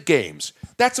goes to the games.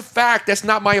 That's a fact. That's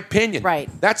not my opinion. Right.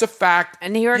 That's a fact.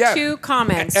 And here are two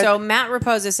comments. So Matt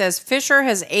Raposa says, Fisher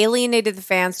has alienated the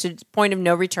fans to the point of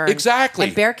no return. Exactly.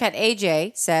 And Bearcat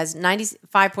AJ says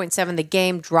 95.7, the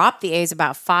game dropped the A's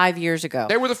about 5 years ago.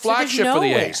 They were the flagship for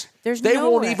the A's. They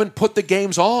won't even put the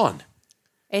games on.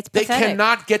 It's They pathetic.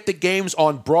 cannot get the games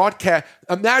on broadcast.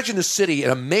 Imagine a city,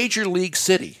 in a major league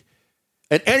city,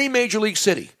 in any major league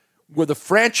city, where the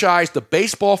franchise, the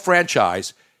baseball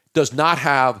franchise, does not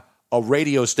have a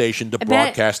radio station to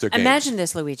broadcast their games. Imagine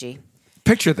this, Luigi.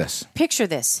 Picture this. Picture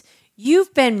this.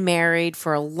 You've been married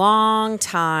for a long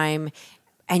time,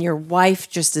 and your wife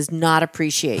just does not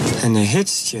appreciate you. And the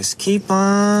hits just keep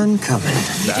on coming.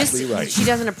 Exactly right. She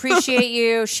doesn't appreciate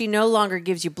you. She no longer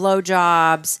gives you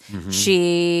blowjobs. Mm-hmm.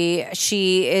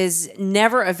 She is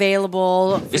never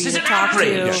available for This you is to an talk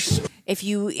outrage. to. If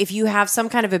you have some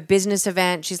kind of a business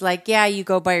event, she's like, yeah, you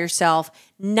go by yourself.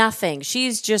 Nothing.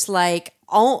 She's just like,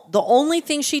 the only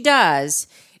thing she does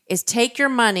is take your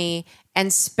money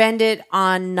and spend it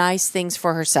on nice things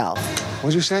for herself.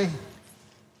 What'd you say?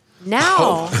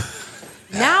 Now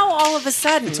all of a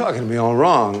sudden, You're talking to me all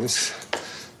wrong.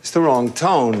 It's the wrong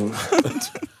tone.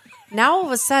 now all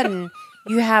of a sudden,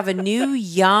 you have a new,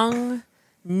 young,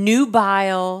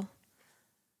 nubile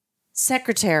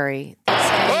secretary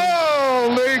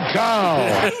Holy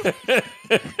cow!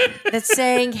 that's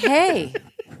saying, hey,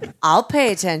 I'll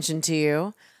pay attention to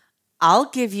you. I'll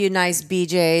give you nice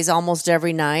BJs almost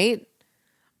every night.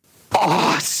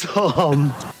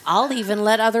 Awesome! I'll even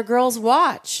let other girls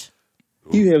watch.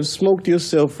 You have smoked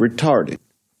yourself retarded.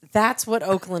 That's what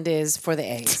Oakland is for the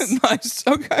A's. Nice.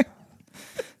 Okay.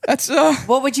 That's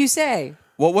What would you say?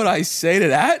 What would I say to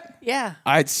that? Yeah.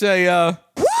 I'd say You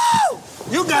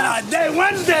got a day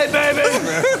Wednesday, baby!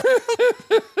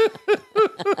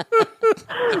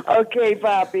 Okay,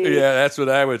 Poppy. Yeah, that's what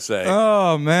I would say.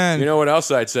 Oh man. You know what else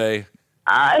I'd say?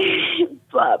 Ay,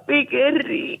 papi, qué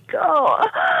rico.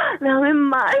 Dame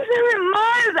más, dame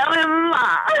más, dame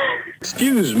más.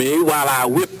 Excuse me while I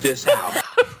whip this out.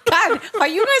 God, are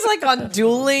you guys like on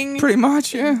dueling? Pretty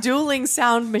much, yeah. Dueling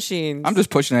sound machines. I'm just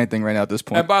pushing anything right now at this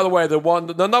point. And by the way,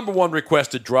 the number one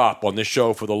requested drop on this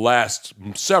show for the last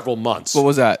several months. What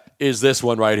was that? Is this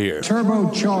one right here?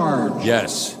 Turbocharged.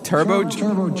 Yes.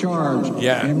 Turbocharged.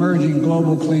 Yeah. Emerging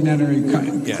global clean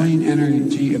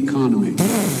energy economy.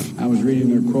 I was reading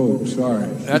their quote. Sorry.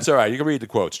 That's all right. You can read the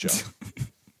quotes, Joe.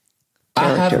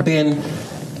 I have been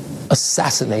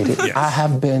assassinated. Yes. I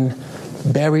have been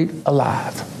buried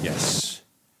alive. Yes.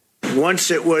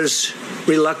 Once it was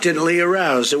reluctantly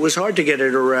aroused. It was hard to get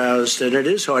it aroused, and it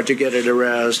is hard to get it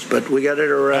aroused, but we got it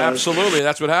aroused. Absolutely.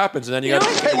 That's what happens. And then you got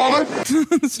Hey, woman!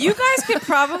 You guys could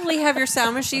probably have your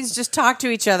sound machines just talk to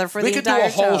each other for we the could do entire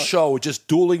a whole show with just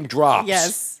dueling drops.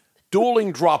 Yes.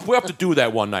 Dueling drops. We'll have to do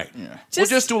that one night. Yeah. We'll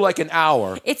just do like an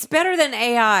hour. It's better than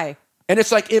AI. And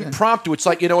it's like impromptu. It's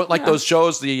like, you know what, like those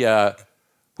shows, the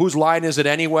Whose Line Is It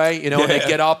Anyway? You know, and they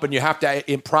get up and you have to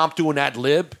impromptu and ad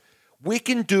lib. We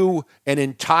can do an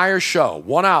entire show,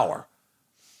 1 hour,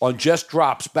 on just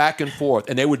drops back and forth,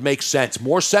 and they would make sense.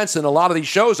 More sense than a lot of these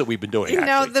shows that we've been doing, You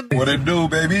know, actually. What it do,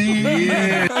 baby?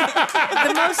 The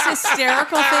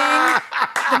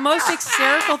most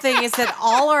hysterical thing is that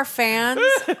all our fans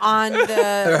on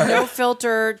the No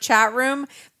Filter chat room,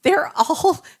 they're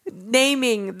all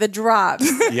naming the drops.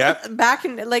 Yep. Back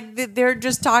in they're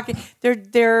just talking.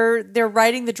 They're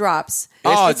writing the drops.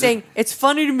 Oh, It's saying it's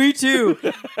funny to me too. He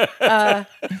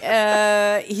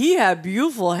had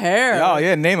beautiful hair. Oh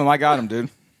yeah, name him. I got him, dude.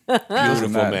 Beautiful,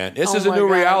 man. This Oh is a my new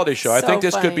God. reality show. I So think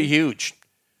this could funny. be huge.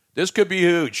 This could be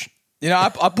huge. You know, I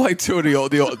played two of the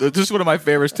old. This is one of my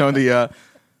favorites, Tony. The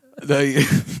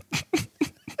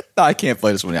no, I can't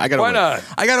play this one. I gotta Why wait. not?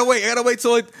 I gotta wait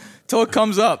till it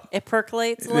comes up. It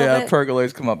percolates a little Yeah, bit. it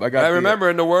percolates. Come up. I remember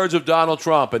in the words of Donald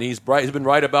Trump, and he's been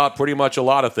right about pretty much a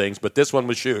lot of things, but this one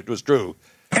was true.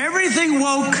 Everything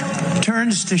woke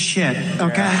turns to shit,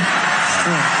 okay? It's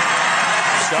true.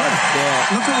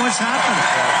 Look at what's happening.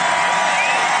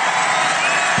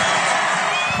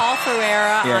 Paul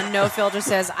Ferreira Yeah. on No Filter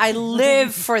says, "I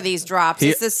live for these drops.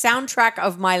 It's the soundtrack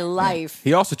of my life."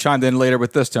 He also chimed in later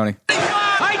with this, Tony.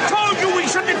 I told you we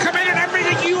shouldn't have come in and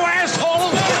everything, you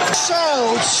asshole!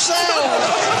 So!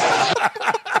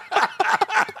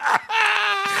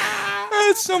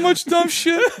 It's so much dumb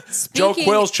shit. Joe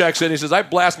Quills checks in. He says, I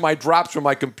blast my drops from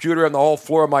my computer and the whole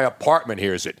floor of my apartment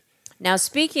hears it. Now,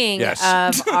 speaking Yes.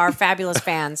 of our fabulous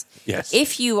fans, Yes.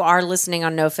 if you are listening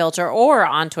on No Filter or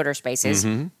on Twitter Spaces,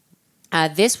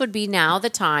 this would be now the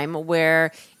time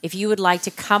where if you would like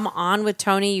to come on with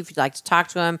Tony, if you'd like to talk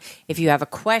to him, if you have a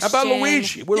question. How about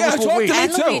Luigi? Where's talk Luigi? to me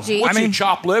too. Luigi. What's he,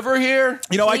 chop liver here?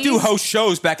 You know, I do host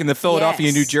shows back in the Philadelphia,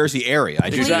 Yes. New Jersey area.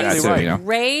 I do Exactly that too, right. you know.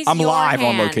 Raise I'm your live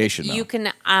on hand. location, though. You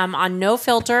can, on No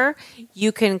Filter,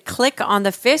 you can click on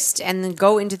the fist and then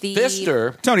go into the...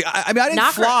 Fister? Tony, I mean, I didn't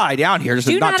Knocker. fly down here just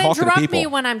to Do not not talk to the interrupt people. me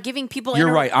when I'm giving people...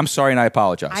 You're right. I'm sorry, and I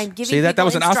apologize. I'm giving See, that people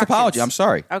was an honest apology. I'm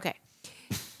sorry. Okay.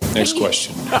 Next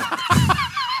question.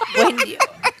 When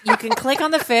you can click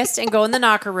on the fist and go in the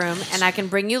knocker room, and I can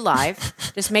bring you live.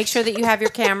 Just make sure that you have your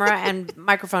camera and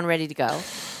microphone ready to go.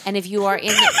 And if you are in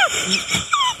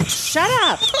the... Shut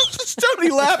up. It's Tony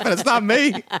laughing. It's not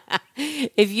me.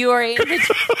 If you are in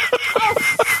the...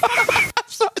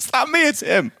 It's not me. It's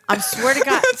him. I swear to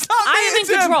God. It's not me, I am in it's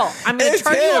him. control. I'm going to It's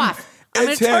turn you him. off. I'm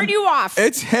going It's to turn him. you off.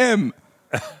 It's him.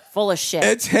 Full of shit.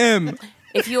 It's him.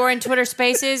 If you are in Twitter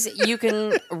Spaces, you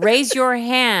can raise your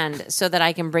hand so that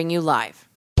I can bring you live.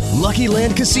 Lucky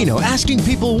Land Casino, asking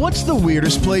people, what's the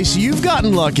weirdest place you've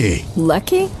gotten lucky?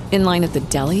 Lucky? In line at the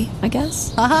deli, I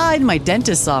guess? Aha, in my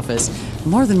dentist's office.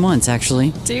 More than once,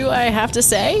 actually. Do I have to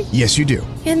say? Yes, you do.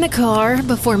 In the car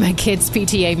before my kids'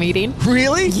 PTA meeting.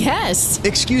 Really? Yes.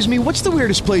 Excuse me, what's the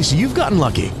weirdest place you've gotten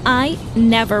lucky? I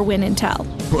never win and tell.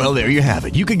 Well, there you have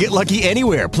it. You can get lucky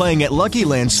anywhere, playing at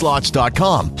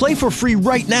LuckyLandSlots.com. Play for free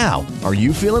right now. Are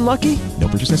you feeling lucky? No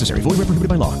purchase necessary. Void where prohibited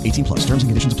by law. 18+. Terms and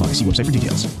conditions apply. See website for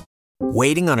details.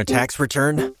 Waiting on a tax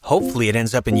return? Hopefully it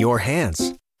ends up in your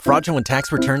hands. Fraudulent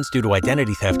tax returns due to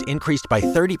identity theft increased by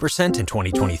 30% in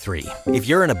 2023. If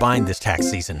you're in a bind this tax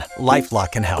season,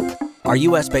 LifeLock can help. Our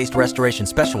U.S.-based restoration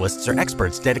specialists are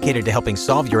experts dedicated to helping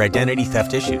solve your identity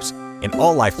theft issues. And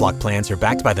all LifeLock plans are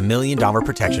backed by the $1 Million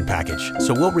Protection Package.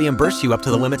 So we'll reimburse you up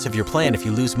to the limits of your plan if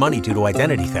you lose money due to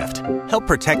identity theft. Help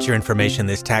protect your information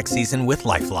this tax season with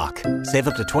LifeLock. Save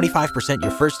up to 25% your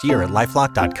first year at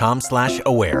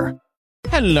LifeLock.com/aware.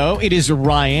 Hello, it is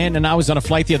Ryan, and I was on a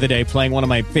flight the other day playing one of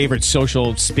my favorite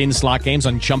social spin slot games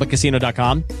on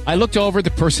ChumbaCasino.com. I looked over at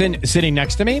the person sitting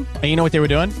next to me, and you know what they were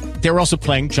doing? They were also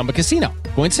playing Chumba Casino.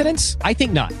 Coincidence? I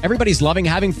think not. Everybody's loving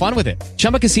having fun with it.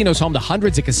 Chumba Casino is home to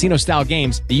hundreds of casino-style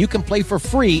games that you can play for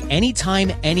free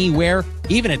anytime, anywhere,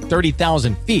 even at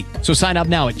 30,000 feet. So sign up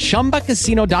now at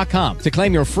ChumbaCasino.com to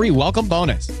claim your free welcome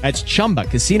bonus. That's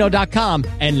ChumbaCasino.com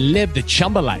and live the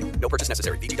Chumba life. No purchase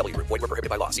necessary. VGW. Void where prohibited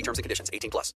by law. See terms and conditions.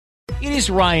 18+. It is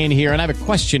Ryan here, and I have a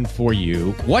question for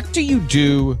you. What do you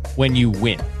do when you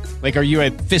win? Like, are you a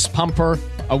fist pumper,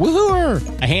 a woohooer,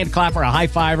 a hand clapper, a high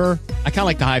fiver? I kind of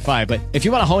like the high five, but if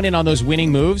you want to hone in on those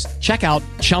winning moves, check out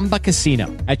Chumba Casino.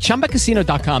 At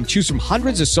ChumbaCasino.com, choose from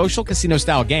hundreds of social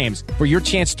casino-style games for your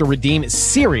chance to redeem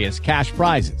serious cash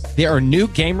prizes. There are new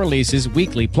game releases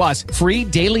weekly, plus free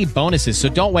daily bonuses, so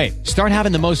don't wait. Start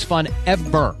having the most fun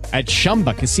ever at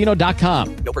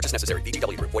ChumbaCasino.com. No purchase necessary.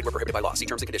 VGW. Void where prohibited by law. See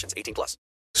terms and conditions. 18+.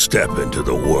 Step into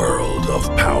the world of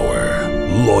power,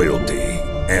 loyalty,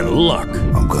 and luck.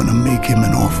 I'm gonna make him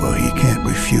an offer he can't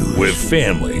refuse. With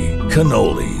family,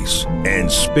 cannolis, and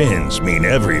spins mean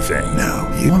everything. Now,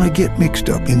 you wanna get mixed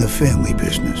up in the family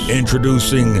business.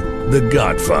 Introducing The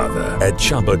Godfather at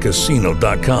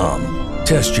ChumbaCasino.com.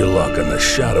 Test your luck in the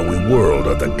shadowy world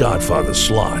of The Godfather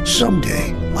slot.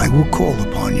 Someday, I will call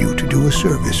upon you to do a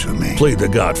service for me. Play The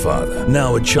Godfather,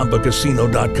 now at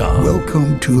ChumbaCasino.com.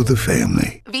 Welcome to the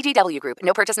family. VGW Group.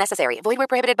 No purchase necessary. Void where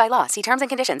prohibited by law. See terms and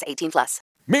conditions. 18+.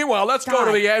 Meanwhile, let's go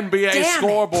to the NBA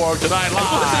scoreboard tonight live.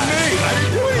 I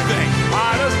didn't do anything. All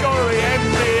right, let's go to the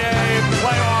NBA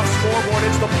playoff scoreboard.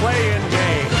 It's the play-in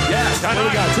game. Yes, what do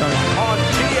we got, Tony? On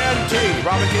TNT.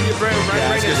 Robin, can you bring it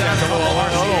down? It's a little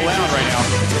loud right now.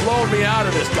 It's blowing me out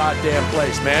of this goddamn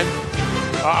place, man.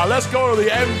 Let's go to the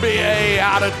NBA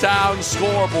out-of-town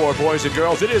scoreboard, boys and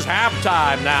girls. It is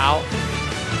halftime now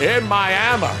in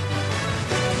Miami,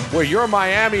 where your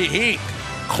Miami Heat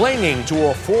clinging to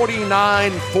a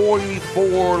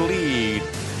 49-44 lead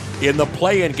in the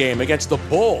play-in game against the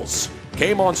Bulls.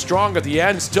 Came on strong at the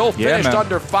end, still finished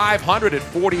under 500 at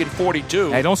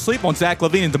 40-42. Hey, don't sleep on Zach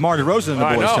LaVine and DeMar DeRozan and the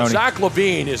boys, I know. Tony. Zach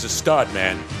LaVine is a stud,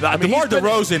 man. I mean, DeMar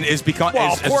DeRozan is becoming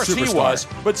well, of course he was.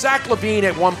 But Zach LaVine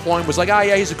at one point was like, oh,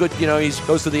 yeah, he's a good, he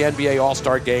goes to the NBA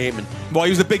All-Star game. And well, he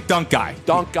was a big dunk guy.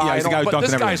 Yeah, he's the guy who but dunked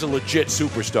this everything. guy's a legit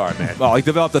superstar, man. Well, he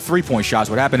developed the three-point shots.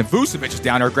 What happened? And Vucevic is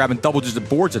down there grabbing double-digit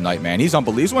boards a night, man. He's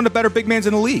unbelievable. He's one of the better big men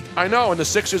in the league. I know, and the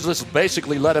Sixers just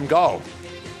basically let him go.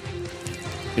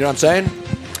 You know what I'm saying?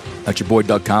 That's your boy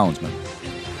Doug Collins, man.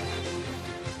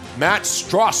 Matt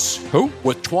Struss. Who?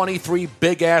 With 23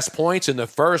 big-ass points in the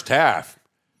first half.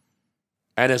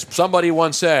 And as somebody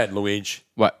once said, Luigi.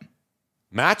 What?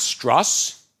 Matt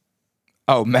Struss?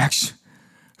 Oh, Max.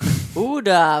 Who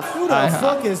the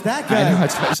fuck is that guy? I know,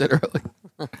 that's what I said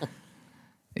earlier.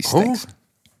 He stinks.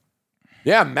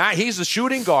 Yeah, Matt, he's the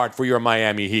shooting guard for your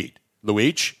Miami Heat,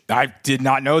 Luigi. I did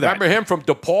not know that. Remember him from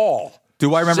DePaul?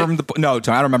 Do I remember him? No, I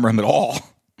don't remember him at all.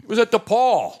 He was at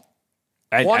DePaul.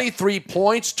 23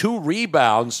 points, 2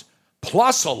 rebounds,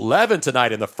 plus 11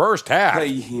 tonight in the first half.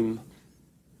 Pay him.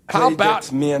 How Pay about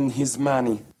that man his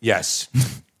money? Yes.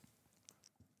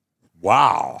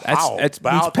 Wow. He's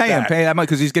paying him that much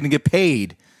because he's going to get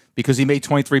paid because he made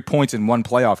 23 points in one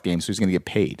playoff game, so he's going to get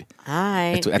paid.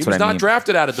 Hi. He was not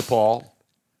drafted out of DePaul,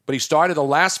 but he started the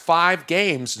last 5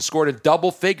 games and scored in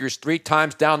double figures 3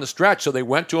 times down the stretch, so they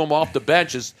went to him off the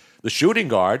bench as the shooting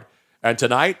guard. And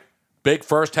tonight, big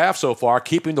first half so far,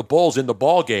 keeping the Bulls in the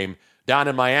ball game down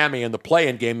in Miami in the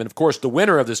play-in game. And, of course, the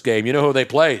winner of this game, you know who they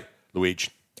play, Luigi?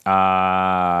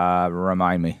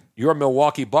 Remind me. Your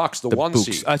Milwaukee Bucks, the 1 Bucks.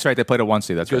 seed. That's right. They played a 1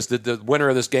 seed. That's because right. the winner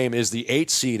of this game is the 8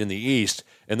 seed in the East.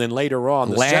 And then later on,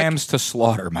 the Lambs to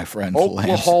slaughter, my friend.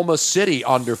 Oklahoma City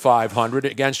under 500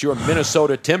 against your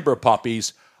Minnesota Timber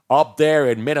Puppies up there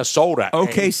in Minnesota.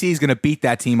 OKC is going to beat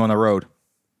that team on the road.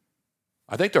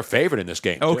 I think they're favored in this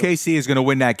game. OKC is going to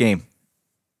win that game.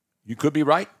 You could be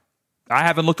right. I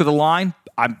haven't looked at the line.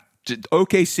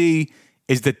 OKC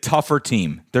is the tougher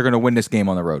team. They're going to win this game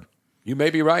on the road. You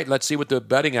may be right. Let's see what the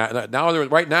betting right now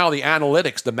the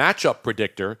analytics, the matchup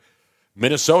predictor,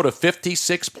 Minnesota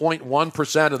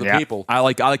 56.1% of the people. I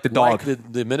like the dog.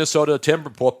 Like the Minnesota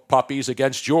Timber Puppies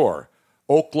against your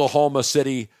Oklahoma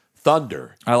City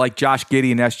Thunder. I like Josh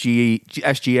Giddey and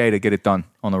SGA to get it done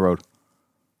on the road.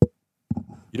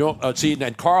 You don't see,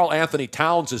 and Karl Anthony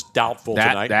Towns is doubtful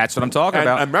tonight. That's what I'm talking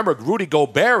about. And remember, Rudy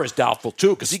Gobert is doubtful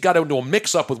too because he got into a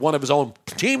mix-up with one of his own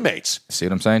teammates. See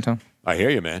what I'm saying, Tom? I hear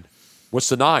you, man. What's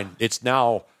the 9? It's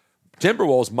now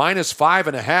Timberwolves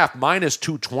 -5.5,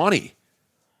 -220.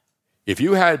 If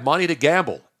you had money to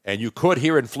gamble, and you could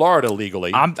here in Florida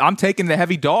legally, I'm taking the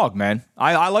heavy dog, man.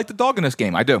 I like the dog in this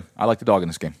game. I do. I like the dog in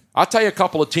this game. I'll tell you a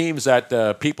couple of teams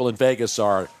that people in Vegas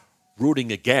are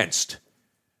rooting against.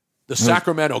 The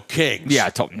Sacramento Kings. Yeah,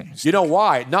 I told you. You know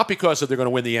why? Not because they're going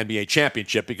to win the NBA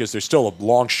championship, because they're still a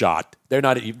long shot. They're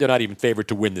not even favored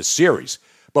to win this series.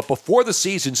 But before the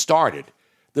season started,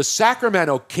 the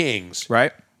Sacramento Kings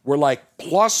were like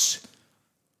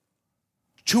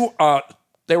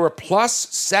they were plus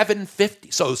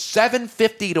 750. So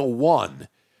 750 to 1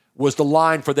 was the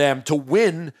line for them to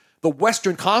win the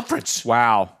Western Conference.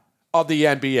 Wow. Of the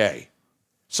NBA.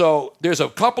 So there's a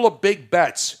couple of big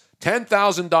bets.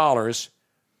 $10,000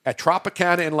 at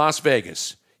Tropicana in Las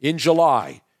Vegas in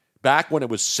July, back when it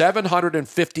was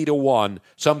 750 to 1.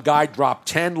 Some guy dropped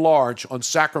 10 large on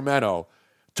Sacramento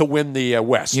to win the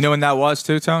West. You know when that was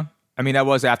too, Tone? I mean, that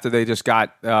was after they just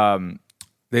got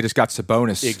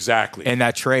Sabonis. Exactly. In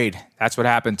that trade. That's what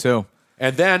happened too.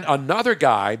 And then another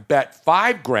guy bet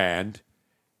 $5,000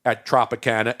 at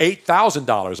Tropicana,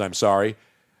 $8,000, I'm sorry.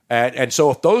 And so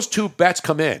if those two bets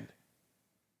come in,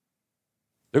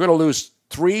 they're going to lose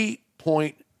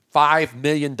 $3.5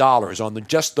 million on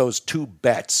just those 2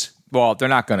 bets. Well, they're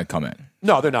not going to come in.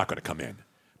 No, they're not going to come in.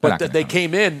 But they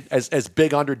came in as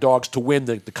big underdogs to win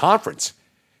the conference.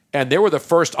 And they were the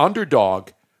first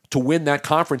underdog to win that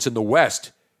conference in the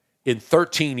West in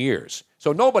 13 years.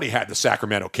 So nobody had the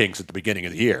Sacramento Kings at the beginning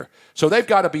of the year. So they've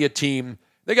got to be a team.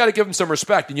 They got to give them some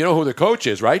respect. And you know who their coach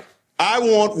is, right? I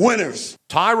want winners.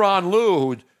 Tyronn Lue,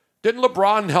 who didn't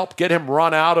LeBron help get him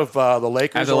run out of the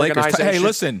Lakers organization? Hey,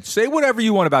 listen, say whatever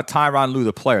you want about Tyronn Lue,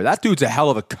 the player. That dude's a hell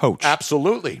of a coach.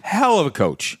 Absolutely. Hell of a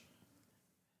coach.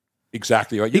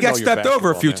 Exactly right. He got stepped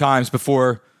over a few times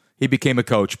before he became a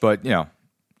coach, but, you know,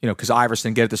 because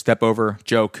Iverson get it to step over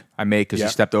joke I make because he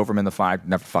stepped over him in the 5.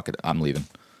 Never fuck it. I'm leaving.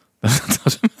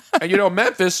 And,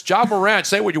 Memphis, Ja Morant,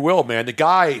 say what you will, man. The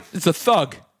guy. It's a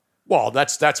thug. Well,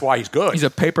 that's why he's good. He's a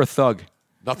paper thug.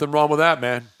 Nothing wrong with that,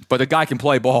 man. But the guy can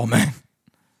play ball, man.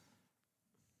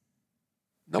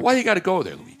 Now, why you got to go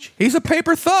there, Luigi? He's a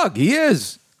paper thug. He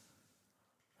is.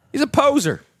 He's a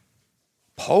poser.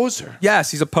 Poser?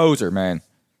 Yes, he's a poser, man.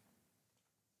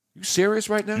 You serious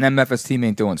right now? And that Memphis team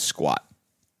ain't doing squat.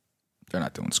 They're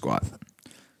not doing squat.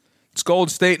 It's Golden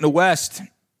State in the West.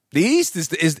 The East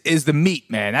is the meat,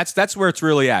 man. That's where it's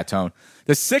really at, Tone.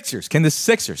 The Sixers. Can the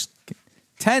Sixers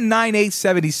 10-9-8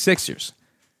 76ers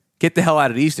get the hell out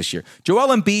of the East this year? Joel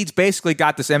Embiid's basically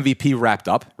got this MVP wrapped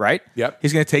up, right? Yep.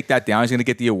 He's going to take that down. He's going to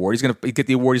get the award. He's going to get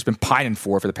the award he's been pining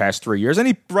for the past 3 years, and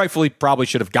he rightfully probably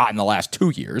should have gotten the last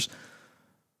 2 years.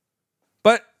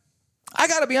 But I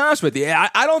got to be honest with you.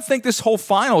 I don't think this whole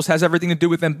finals has everything to do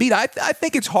with Embiid. I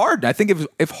think it's Harden. I think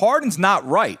if Harden's not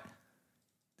right,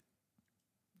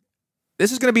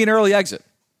 this is going to be an early exit.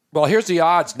 Well, here's the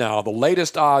odds now. The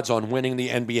latest odds on winning the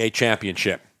NBA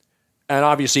championship. And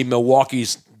obviously,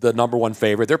 Milwaukee's the number one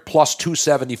favorite. They're plus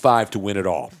 275 to win it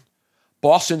all.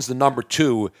 Boston's the number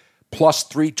 2, plus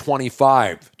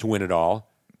 325 to win it all.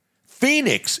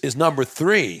 Phoenix is number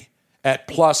 3 at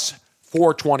plus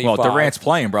 425. Well, Durant's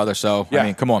playing, brother, so, I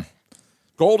mean, come on.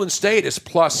 Golden State is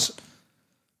plus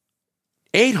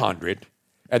 800,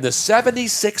 and the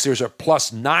 76ers are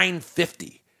plus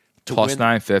 950. Plus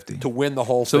 950. To win the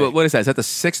whole thing. So what is that? Is that the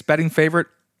 6th betting favorite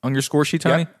on your score sheet,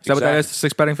 Tony? Is that what that is, the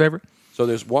 6th betting favorite? So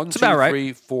there's 1, It's 2, about right.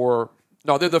 3, 4.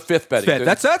 No, they're the 5th betting.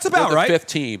 Fifth. That's about they're right. the 5th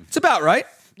team. It's about right.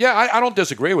 Yeah, I don't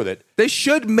disagree with it. They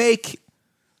should make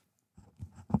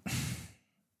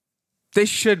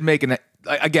an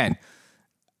again.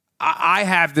 I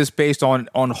have this based on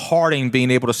Harden being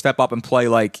able to step up and play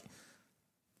like,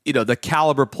 the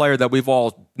caliber player that we've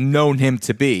all known him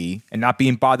to be, and not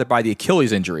being bothered by the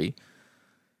Achilles injury.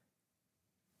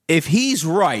 If he's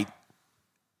right,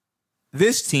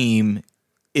 this team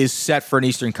is set for an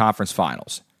Eastern Conference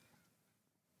Finals.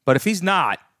 But if he's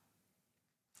not,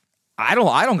 I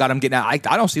don't got him getting out. I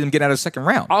don't see them getting out of the second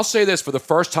round. I'll say this for the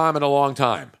first time in a long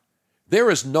time.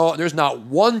 There's not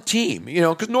one team,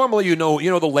 because normally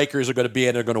the Lakers are going to be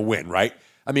in, they're going to win, right?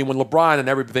 I mean, when LeBron and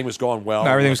everything was going well.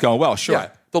 Everything was going well, sure. Yeah,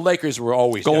 the Lakers were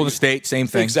always. Golden State, same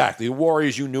thing. Exactly. The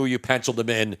Warriors, you penciled them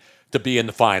in to be in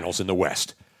the finals in the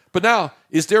West. But now,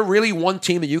 is there really one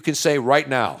team that you can say right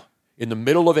now, in the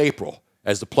middle of April,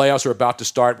 as the playoffs are about to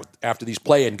start after these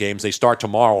play-in games, they start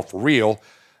tomorrow for real,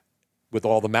 with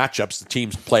all the matchups, the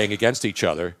teams playing against each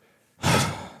other.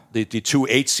 The 2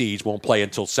 8 seeds won't play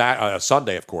until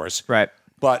Sunday, of course. Right.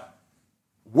 But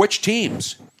which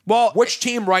teams? Well, which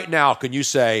team right now can you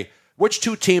say, which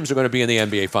 2 teams are going to be in the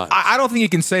NBA Finals? I don't think you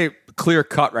can say clear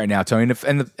cut right now, Tony.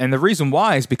 And the reason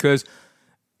why is because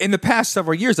in the past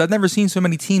several years, I've never seen so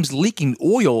many teams leaking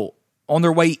oil on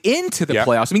their way into the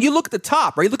playoffs. I mean, you look at the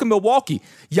top, right? You look at Milwaukee.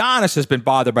 Giannis has been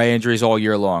bothered by injuries all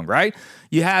year long, right?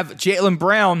 You have Jaylen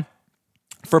Brown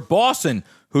for Boston,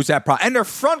 who's had problems. And their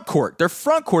front court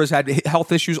has had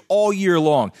health issues all year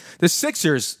long. The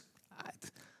Sixers,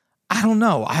 I don't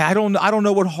know. I don't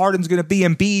know what Harden's going to be.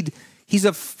 Embiid, he's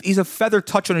a feather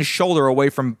touch on his shoulder away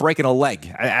from breaking a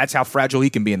leg. That's how fragile he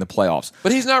can be in the playoffs.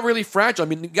 But he's not really fragile. I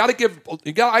mean, I got to give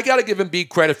Embiid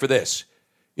credit for this.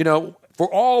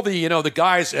 For all the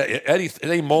guys, at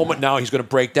any moment now he's going to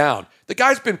break down. The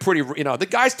guy's been pretty, the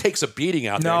guy takes a beating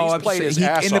out there. And he's played his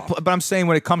ass off. But I'm saying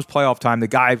when it comes playoff time, the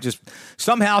guy just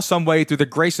somehow, some way, through the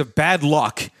grace of bad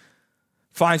luck,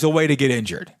 finds a way to get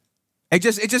injured. It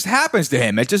just happens to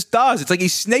him. It just does. It's like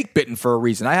he's snake bitten for a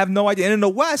reason. I have no idea. And in the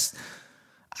West,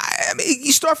 I mean,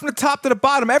 you start from the top to the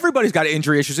bottom. Everybody's got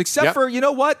injury issues, except for,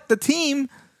 the team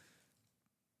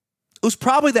who's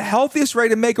probably the healthiest ready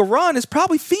to make a run is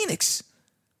probably Phoenix.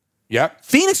 Yep.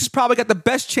 Phoenix has probably got the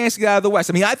best chance to get out of the West.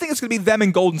 I mean, I think it's going to be them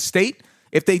and Golden State.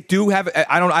 If they do have,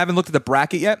 I haven't looked at the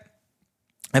bracket yet,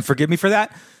 and forgive me for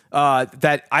that,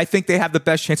 that I think they have the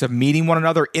best chance of meeting one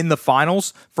another in the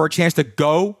finals for a chance to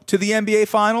go to the NBA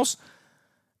Finals.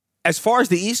 As far as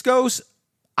the East goes,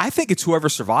 I think it's whoever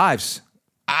survives.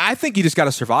 I think you just got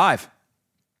to survive.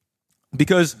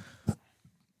 Because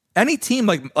any team,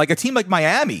 like a team like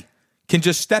Miami, can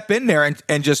just step in there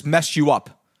and just mess you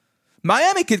up.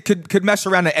 Miami could mess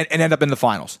around and end up in the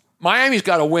finals. Miami's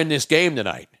got to win this game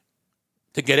tonight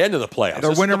to get into the playoffs.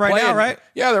 They're winning right now, right?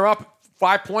 Yeah, they're up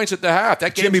 5 points at the half.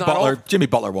 That game's not over. Jimmy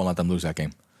Butler won't let them lose that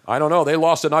game. I don't know. They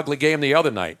lost an ugly game the other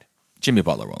night. Jimmy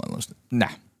Butler won't let them lose. Nah,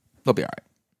 they'll be all right.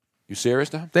 You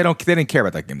serious now? They didn't care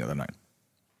about that game the other night.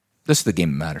 This is the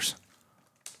game that matters.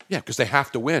 Yeah, because they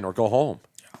have to win or go home.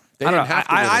 They I don't didn't know. have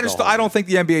to win or go home. I don't think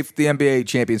the NBA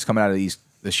champions coming out of the East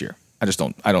this year. I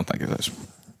don't think it is.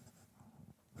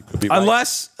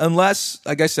 Unless,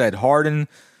 like I said, Harden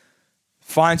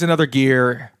finds another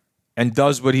gear and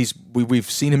does what we've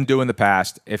seen him do in the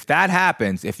past. If that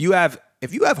happens, if you have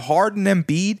Harden and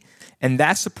Embiid and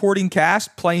that supporting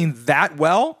cast playing that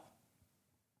well,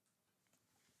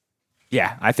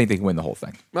 yeah, I think they can win the whole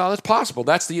thing. Well, that's possible.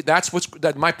 That's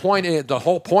my point. The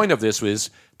whole point of this is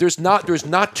there's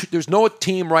no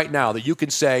team right now that you can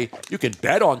say you can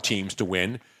bet on teams to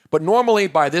win. But normally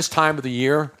by this time of the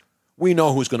year, we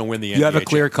know who's going to win the NBA. You have a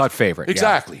clear-cut favorite.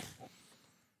 Exactly. Yeah.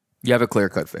 You have a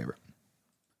clear-cut favorite.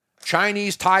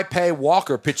 Chinese Taipei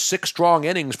Walker pitched 6 strong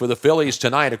innings for the Phillies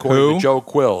tonight, according to Joe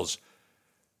Quills.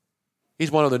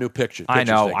 He's one of the new pitchers. I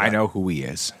know who he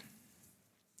is.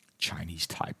 Chinese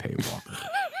Taipei Walker.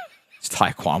 It's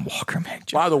Taekwon Walker, man.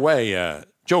 By the way,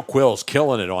 Joe Quill's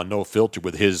killing it on No Filter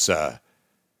with his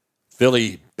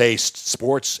Philly-based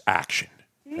sports action.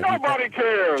 Nobody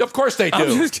cares. Of course they do.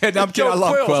 I'm just kidding. I'm kidding. I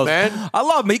love Quills, Quills, man. I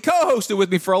love him. He co-hosted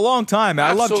with me for a long time, man.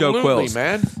 I love Joe Quills,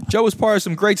 man. Joe was part of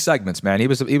some great segments, man. He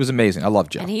was amazing. I love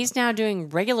Joe. And he's now doing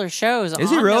regular shows. Is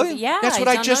he really? Yeah. That's what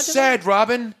I just said,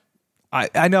 Robin.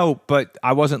 I know, but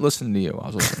I wasn't listening to you. I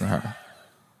was listening to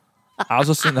her.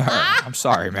 I'm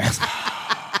sorry, man.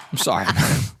 I'm sorry,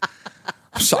 man.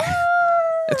 I'm sorry.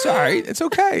 It's all right. It's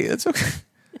okay. It's okay.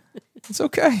 It's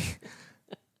okay.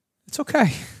 It's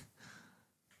okay.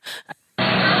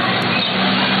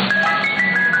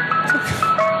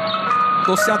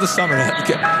 Go Sound of Summer. You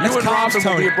and Robin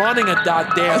will be running a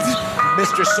goddamn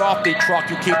Mr. Softy truck.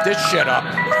 You keep this shit up.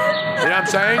 You know what I'm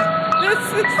saying?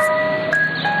 This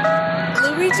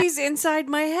is Luigi's inside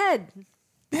my head.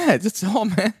 Yeah, that's all,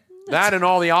 man. That and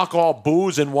all the alcohol,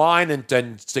 booze and wine and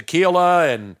tequila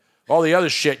and all the other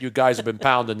shit you guys have been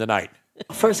pounding tonight.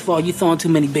 First of all, you're throwing too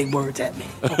many big words at me.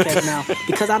 Okay, now,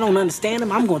 because I don't understand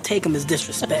them, I'm going to take them as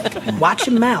disrespect. Watch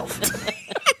your mouth.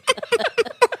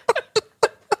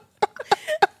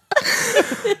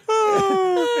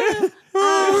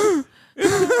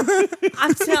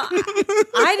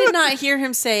 I did not hear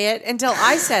him say it until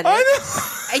I said it.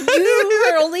 And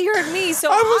you only heard me,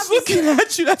 so I was looking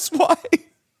at you. That's why.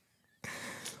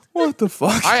 What the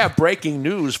fuck? I have breaking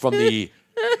news from the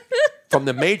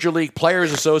Major League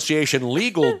Players Association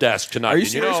legal desk tonight. Are you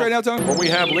serious right now, Tony? When we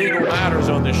have legal matters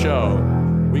on the show,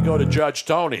 we go to Judge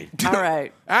Tony. All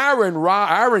right.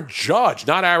 Aaron Judge,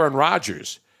 not Aaron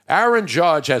Rodgers. Aaron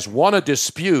Judge has won a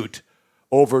dispute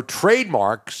over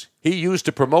trademarks he used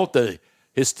to promote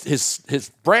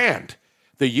his brand.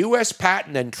 The U.S.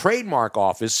 Patent and Trademark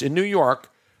Office in New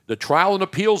York, the Trial and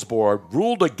Appeals Board,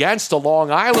 ruled against a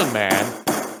Long Island man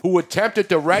who attempted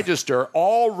to register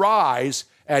All Rise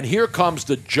and Here Comes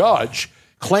the Judge,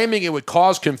 claiming it would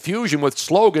cause confusion with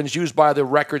slogans used by the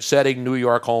record-setting New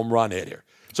York home run hitter.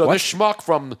 So this schmuck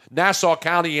from Nassau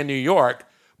County in New York,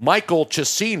 Michael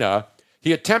Chesina,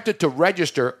 he attempted to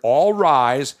register All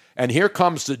Rise and Here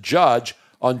Comes the Judge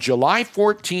on July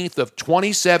 14th of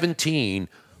 2017,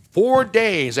 4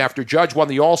 days after Judge won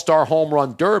the All-Star Home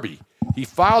Run Derby. He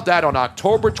filed that on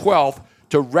October 12th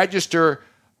to register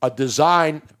a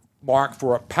design mark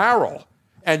for apparel.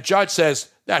 And Judge says,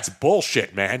 that's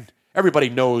bullshit, man. Everybody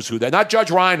knows who that. Not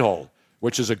Judge Reinhold,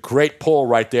 which is a great pull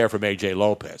right there from A.J.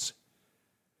 Lopez.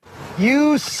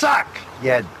 You suck,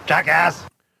 you jackass.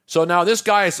 So now this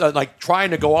guy is like trying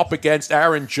to go up against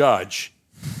Aaron Judge,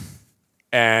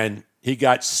 and he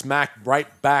got smacked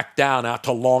right back down out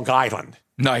to Long Island.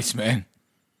 Nice, man.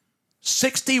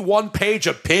 61-page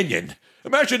opinion.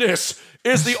 Imagine this.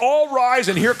 Is the All Rise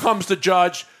and Here Comes the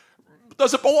Judge,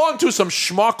 does it belong to some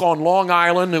schmuck on Long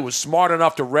Island who was smart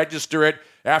enough to register it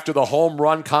after the home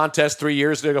run contest 4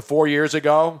 years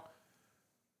ago?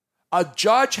 A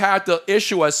judge had to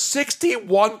issue a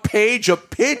 61-page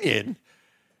opinion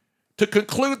to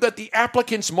conclude that the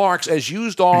applicant's marks as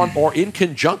used on or in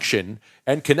conjunction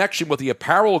and connection with the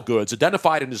apparel goods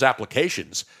identified in his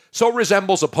applications so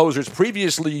resembles opposers'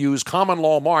 previously used common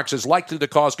law marks as likely to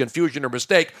cause confusion or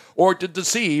mistake or to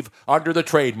deceive under the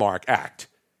Trademark Act.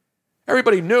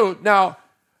 Everybody knew. Now,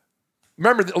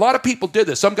 remember, a lot of people did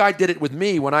this. Some guy did it with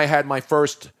me when I started my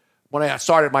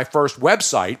first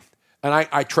website, and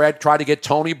I tried to get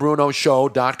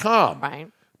TonyBrunoShow.com.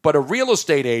 Right. But a real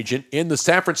estate agent in the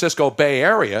San Francisco Bay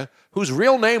Area, whose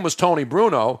real name was Tony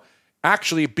Bruno,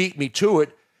 actually beat me to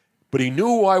it. But he knew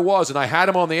who I was, and I had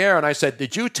him on the air, and I said,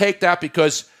 did you take that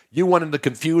because you wanted to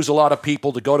confuse a lot of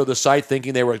people to go to the site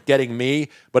thinking they were getting me,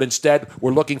 but instead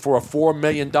we're looking for a $4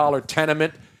 million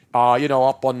tenement,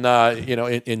 up on,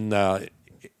 in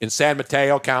San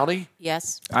Mateo County?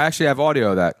 Yes. I actually have audio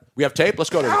of that. We have tape? Let's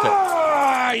go to the tape.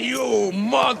 Ah, you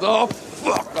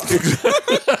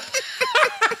motherfucker.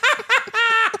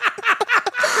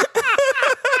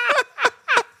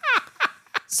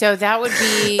 So that would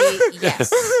be, yes.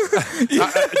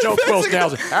 Joe Quills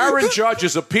nails it. Aaron Judge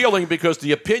is appealing because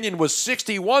the opinion was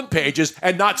 61 pages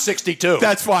and not 62.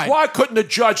 That's fine. Why couldn't the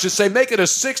judge just say, make it a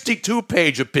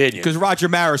 62-page opinion? Because Roger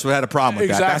Maris would have had a problem with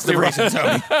Exactly that. That's the reason,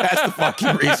 Tony. That's the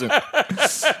fucking reason.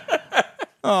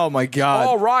 Oh, my God.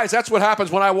 All rise. That's what happens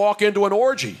when I walk into an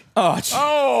orgy.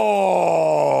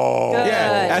 Oh.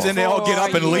 Yeah, as in they all get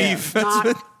up and leave.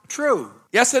 Not true.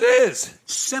 Yes, it is.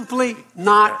 Simply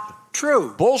not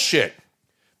true. Bullshit.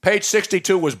 Page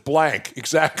 62 was blank.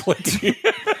 Exactly.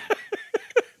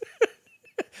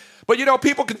 But,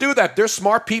 people can do that. There's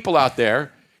smart people out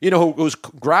there, who's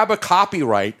grab a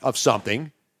copyright of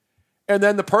something, and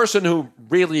then the person who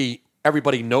really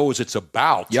everybody knows it's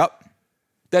about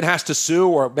then has to sue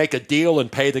or make a deal and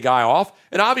pay the guy off.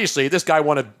 And obviously, this guy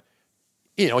wanted,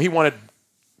 he wanted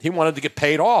He wanted to get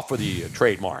paid off for the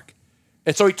trademark.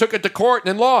 And so he took it to court and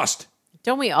then lost.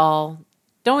 Don't we all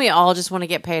just want to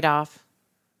get paid off?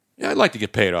 Yeah, I'd like to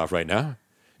get paid off right now.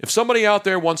 If somebody out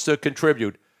there wants to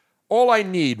contribute, all I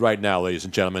need right now, ladies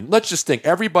and gentlemen, let's just think.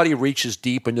 Everybody reaches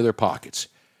deep into their pockets.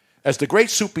 As the great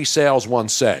Soupy Sales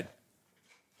once said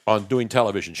on doing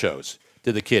television shows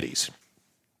to the kiddies,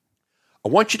 I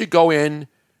want you to go in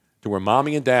to where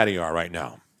Mommy and Daddy are right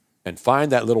now and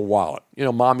find that little wallet. You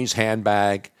know, Mommy's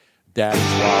handbag, Daddy's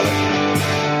wallet.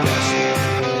 Yes.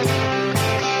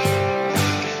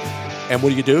 And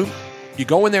what do? You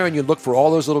go in there and you look for all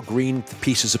those little green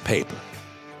pieces of paper.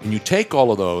 And you take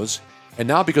all of those, and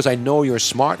now because I know you're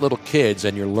smart little kids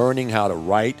and you're learning how to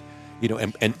write, you know,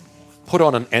 and put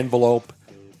on an envelope,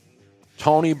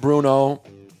 Tony Bruno,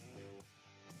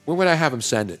 where would I have him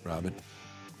send it, Robin?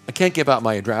 I can't give out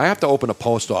my address. I have to open a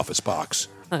post office box.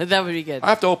 That would be good. I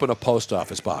have to open a post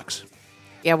office box.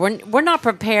 Yeah, we're not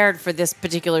prepared for this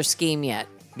particular scheme yet.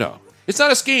 No, it's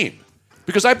not a scheme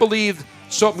because I believe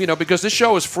so. You know, because this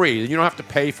show is free, you don't have to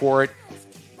pay for it.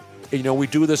 You know, we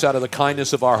do this out of the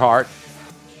kindness of our heart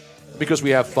because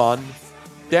we have fun.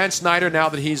 Dan Snyder, now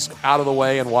that he's out of the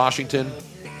way in Washington,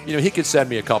 you know, he could send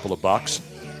me a couple of bucks.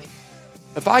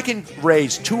 If I can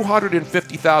raise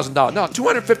 $250,000, no,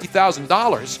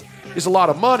 $250,000 is a lot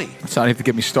of money. That's not even to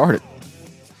get me started.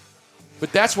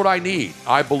 But that's what I need,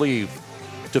 I believe,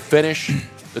 to finish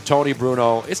the Tony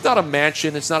Bruno. It's not a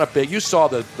mansion. It's not a big. You saw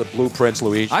the blueprints,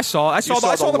 Luigi. I saw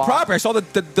the property. I saw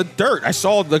the dirt. I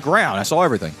saw the ground. I saw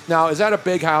everything. Now, is that a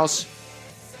big house?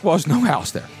 Well, there's no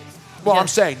house there. Well, I'm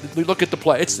saying, look at the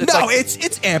place.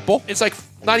 It's ample. It's like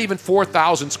not even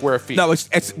 4,000 square feet. No,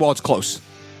 it's close.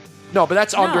 No, but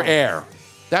that's under air.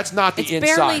 That's not the inside.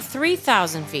 It's barely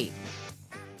 3,000 feet.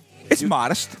 It's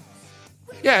modest.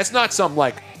 Yeah, it's not some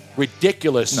like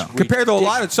ridiculous. No, compared to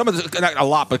not a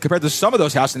lot, but compared to some of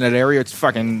those houses in that area, it's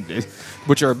fucking,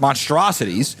 which are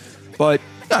monstrosities. But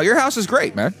no, your house is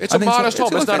great, man. It's a modest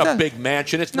home. It's not a big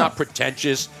mansion. It's not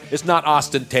pretentious. It's not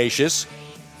ostentatious.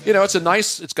 You know,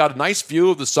 it's got a nice view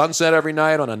of the sunset every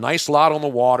night on a nice lot on the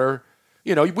water.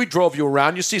 You know, we drove you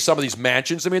around. You see some of these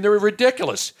mansions. I mean, they're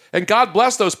ridiculous. And God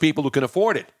bless those people who can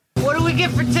afford it. What do we get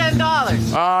for $10?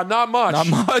 Not much. Not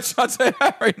much. I'll tell you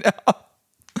that right now.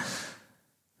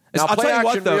 Now, Play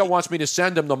Action Rio wants me to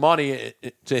send him the money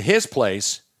to his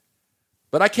place,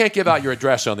 but I can't give out your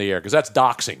address on the air because that's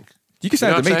doxing. You can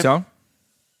send it to me, Tone.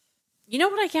 You know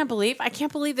what I can't believe? I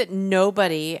can't believe that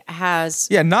nobody has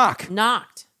knocked.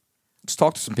 Let's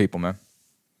talk to some people, man.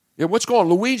 Yeah, what's going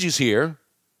on? Luigi's here,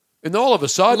 and all of a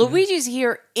sudden... Luigi's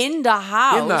here in the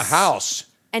house. In the house.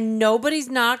 And nobody's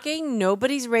knocking?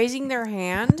 Nobody's raising their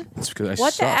hand? That's because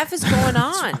what the F is going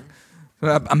on?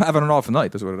 I'm having an off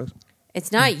night. That's what it is.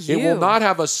 It's not you. It will not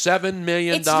have a $7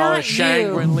 million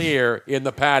chandelier in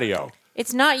the patio.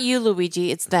 It's not you,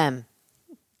 Luigi. It's them.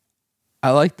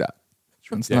 I like that.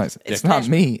 It's nice. It's not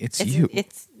me. It's you.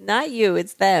 It's not you.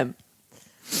 It's them.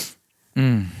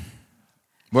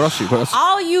 What else?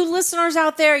 All you listeners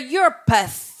out there, you're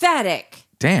pathetic.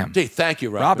 Damn. Hey, thank you,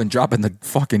 Robin dropping the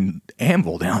fucking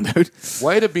anvil down, dude.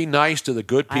 Way to be nice to the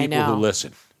good people who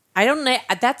listen. I don't know.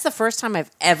 That's the first time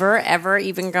I've ever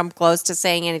even come close to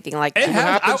saying anything like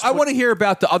that. I want to hear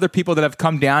about the other people that have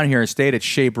come down here and stayed at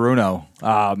Shea Bruno.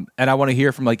 And I want to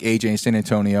hear from like AJ in San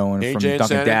Antonio and from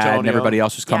Duncan Dad and everybody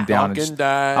else who's come down.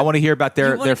 I want to hear about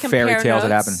their fairy tales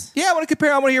that happened. Yeah, I want to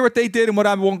compare. I want to hear what they did and what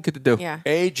I won't get to do. Yeah.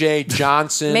 AJ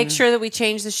Johnson. Make sure that we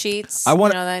change the sheets. I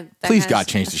want please God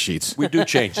change the sheets. We do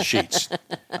change the sheets.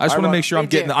 I just want to make sure I'm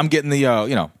getting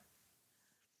the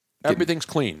everything's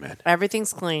clean, man.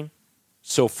 Everything's clean.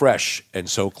 So fresh and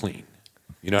so clean.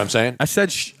 You know what I'm saying? I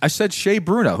said Shea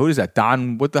Bruno. Who is that?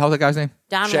 Don, what the hell's that guy's name?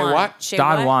 Don Shea Juan. what? Shea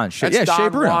Don what? Juan. That's Don Shea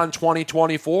Bruno. Juan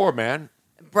 2024, man.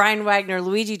 Brian Wagner,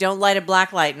 Luigi, don't light a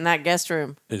black light in that guest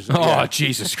room.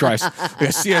 Jesus Christ. We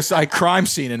got a CSI crime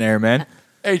scene in there, man.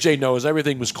 AJ knows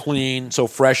everything was clean, so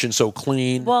fresh and so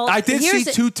clean. Well, I did see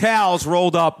two towels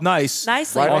rolled up nicely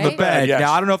right? on the bed. Yes.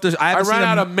 Now, I don't know if there's... I ran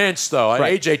out of mints, though.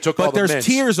 Right. AJ took all the mints. But there's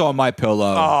tears on my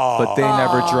pillow. But they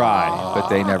never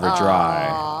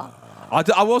dry.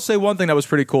 I will say one thing that was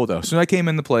pretty cool, though. As soon as I came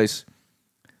in the place,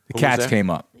 the cats came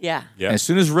up. Yeah. And as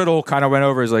soon as Riddle kind of went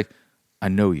over, he's like, I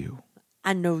know you.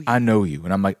 I know you. I know you.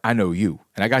 And I'm like, I know you.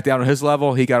 And I got down on his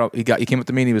level. He came up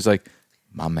to me and he was like,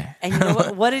 my man. And you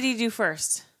know what did he do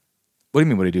first? What do you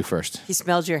mean, what did he do first? He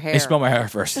smelled your hair. He smelled my hair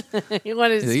first. He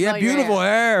wanted to smell beautiful your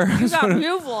hair. hair. You got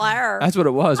beautiful hair. That's what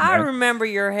it was, man. I remember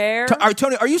your hair.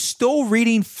 Tony, are you still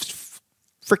reading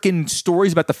freaking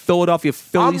stories about the Philadelphia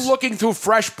Phillies. I'm looking through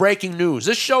fresh breaking news.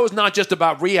 This show is not just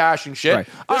about rehashing shit. Right.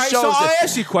 All right, so I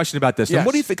asked you a question about this. Yes.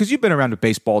 What do you think? Because you've been around the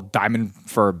baseball diamond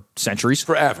for centuries.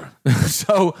 Forever.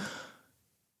 So,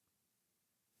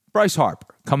 Bryce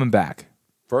Harper coming back.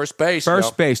 First base,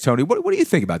 Tony. What do you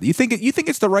think about that? You think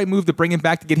it's the right move to bring him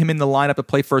back to get him in the lineup to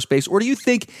play first base, or do you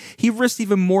think he risks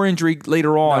even more injury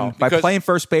later on by playing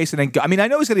first base and then? I mean, I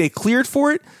know he's going to get cleared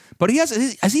for it, but has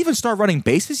he even started running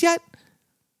bases yet?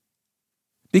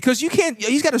 Because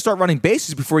he's got to start running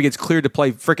bases before he gets cleared to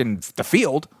play freaking the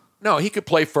field. No, he could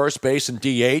play first base and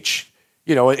DH.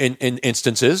 In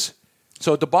instances.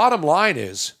 So the bottom line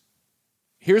is,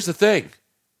 here's the thing.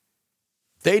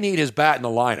 They need his bat in the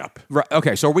lineup. Right.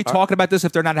 Okay, so are we talking about this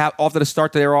if they're not off to the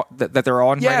start that they're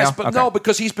on right now? Yes, but no,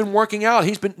 because he's been working out.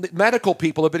 Medical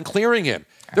people have been clearing him.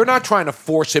 They're not trying to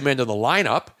force him into the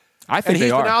lineup. I think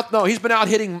they are. He's been out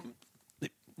hitting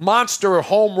monster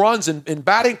home runs in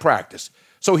batting practice.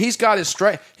 So he's got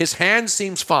his hand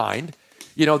seems fine.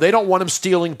 They don't want him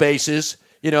stealing bases.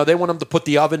 They want him to put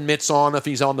the oven mitts on if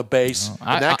he's on the base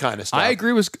and that kind of stuff. I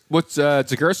agree with what's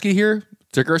Zagurski here.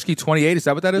 Zagurski 28, is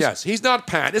that what that is? Yes, he's not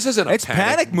panic. This isn't a It's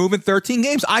panic move in 13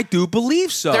 games. I do believe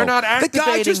so. They're not activating him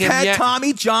yet. The guy just had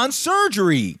Tommy John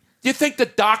surgery. Do you think the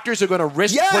doctors are going to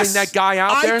risk putting that guy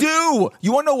out there? I do.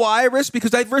 You want to know why I risk?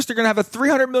 Because I risk they're going to have a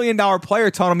 $300 million player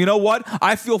telling him, you know what?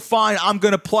 I feel fine. I'm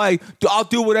going to play. I'll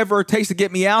do whatever it takes to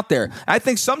get me out there. I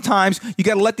think sometimes you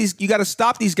got to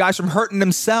stop these guys from hurting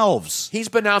themselves. He's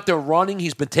been out there running.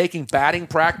 He's been taking batting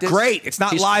practice. Great. It's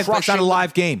not live. It's not a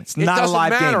live game. It's not a live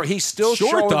game. It doesn't matter. He's still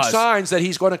showing signs that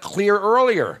he's going to clear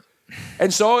earlier.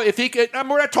 And so if he could,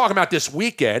 we're not talking about this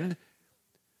weekend.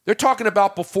 They're talking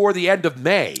about before the end of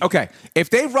May. Okay.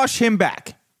 If they rush him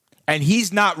back and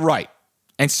he's not right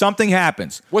and something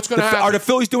happens, what's going to happen? Are the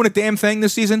Phillies doing a damn thing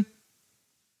this season?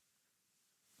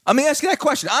 I mean, ask you that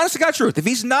question. Honest to God truth. If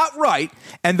he's not right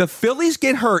and the Phillies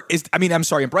get hurt,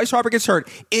 and Bryce Harper gets hurt,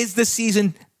 is the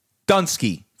season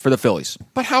Dunsky for the Phillies?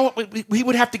 But how he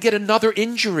would have to get another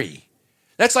injury.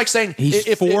 That's like saying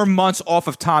he's 4 months off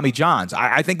of Tommy John's.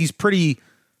 I think he's pretty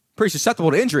susceptible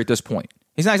to injury at this point.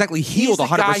 He's not exactly healed 100%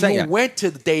 yet. He's the guy who went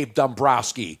to Dave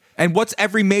Dombrowski. And what's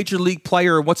every major league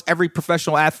player, what's every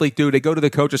professional athlete do? They go to the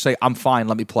coach and say, I'm fine,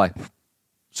 let me play.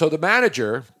 So the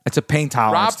manager, it's a pain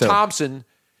tolerance Rob Thompson,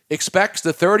 expects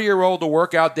the 30-year-old to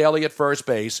work out daily at first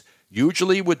base,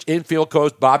 usually with infield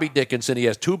coach Bobby Dickinson. He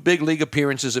has 2 big league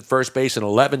appearances at first base in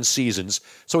 11 seasons.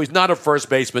 So he's not a first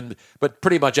baseman, but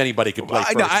pretty much anybody can play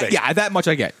first base. Yeah, that much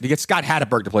I get. You get Scott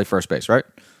Hatteberg to play first base, right?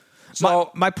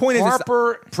 So my point is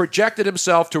Harper projected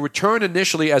himself to return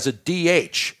initially as a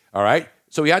DH, all right?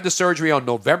 So he had the surgery on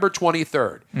November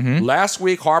 23rd. Mm-hmm. Last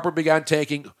week, Harper began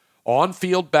taking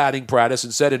on-field batting practice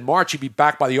and said in March he'd be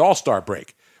back by the All-Star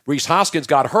break. Rhys Hoskins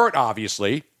got hurt,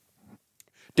 obviously.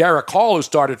 Derek Hall, who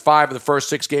started 5 of the first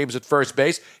 6 games at first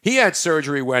base, he had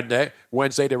surgery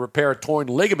Wednesday to repair a torn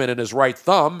ligament in his right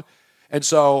thumb. And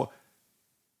so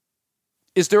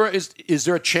is there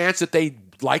a chance that they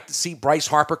like to see Bryce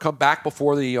Harper come back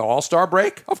before the All-Star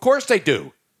break? Of course they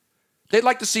do. They'd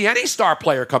like to see any star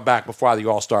player come back before the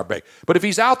All-Star break. But if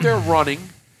he's out there running,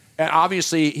 and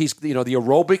obviously he's the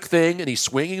aerobic thing, and he's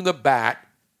swinging the bat,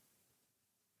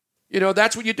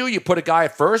 that's what you do. You put a guy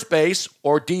at first base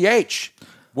or DH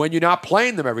when you're not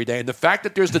playing them every day. And the fact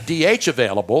that there's the DH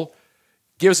available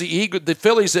gives the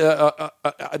Phillies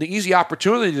an easy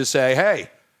opportunity to say,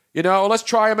 hey, let's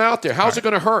try him out there. How's it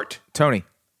going to hurt? Tony,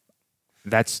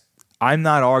 I'm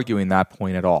not arguing that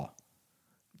point at all.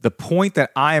 The point that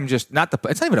I am it's not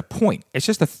even a point. It's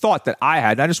just a thought that I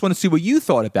had. And I just want to see what you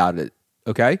thought about it.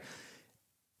 Okay.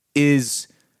 Is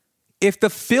if the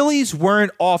Phillies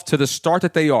weren't off to the start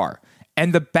that they are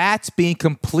and the bats being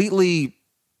completely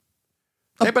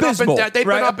abysmal. They've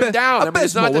been up and down. I mean,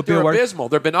 it's not that they're abysmal.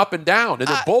 They've been up and down. And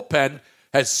their bullpen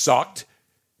has sucked.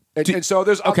 And so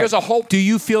there's a hope. Do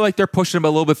you feel like they're pushing him a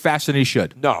little bit faster than he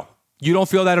should? No. You don't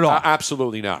feel that at all?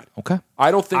 Absolutely not. Okay.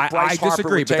 I don't think Bryce Harper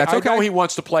disagree, but that's okay. I know he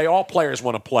wants to play. All players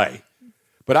want to play.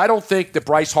 But I don't think that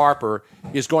Bryce Harper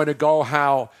is going to go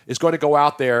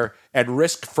out there and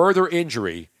risk further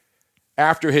injury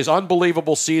after his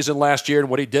unbelievable season last year and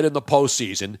what he did in the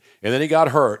postseason, and then he got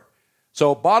hurt.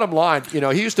 So bottom line, he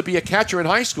used to be a catcher in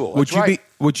high school.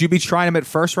 Would you be trying him at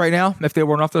first right now if they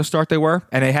weren't off to the start they were?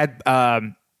 And they had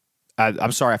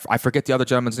I'm sorry, I forget the other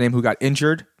gentleman's name who got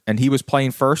injured, and he was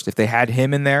playing first. If they had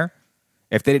him in there,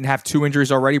 if they didn't have 2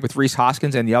 injuries already with Rhys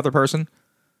Hoskins and the other person,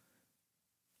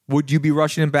 would you be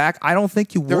rushing him back? I don't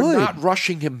think you would. They're not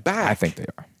rushing him back. I think they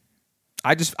are.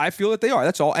 I feel that they are.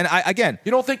 That's all. And again,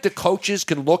 you don't think the coaches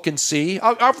can look and see?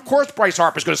 Of course, Bryce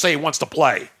Harper's going to say he wants to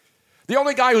play. The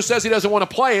only guy who says he doesn't want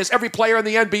to play is every player in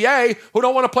the NBA who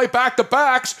don't want to play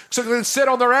back-to-backs so they can sit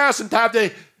on their ass and have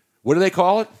the... What do they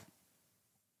call it?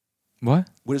 What?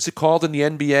 What is it called in the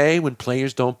NBA when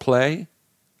players don't play?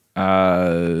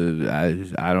 I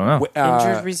don't know.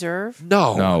 Injured reserve?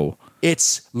 No.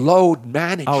 It's load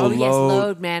management.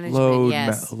 Load management.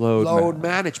 Yes. Load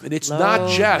management. It's not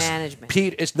just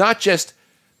Pete. It's not just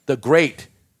the great.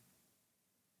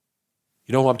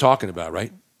 You know who I'm talking about,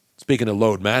 right? Speaking of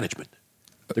load management,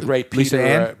 the great Peter. Lisa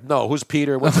Ann? No, who's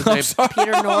Peter? What's his name?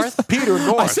 Peter North. Peter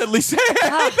North. I said Lisa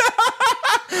Ann.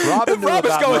 Robin knew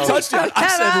Robert's about going load. touchdown. I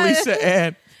said Lisa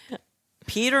Ann.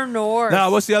 Peter North.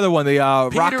 No, what's the other one? The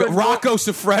Rocco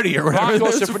Siffredi or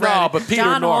whatever. No, but Peter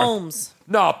John North. Holmes.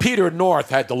 No, Peter North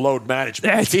had the load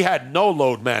management. He had no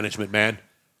load management, man.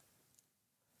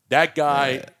 That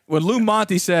guy. When Lou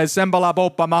Monte says "Sembala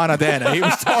Bopa Manadena," he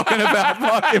was talking about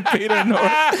fucking Peter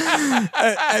North.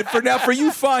 And for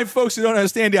you fine folks who don't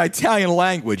understand the Italian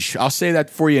language, I'll say that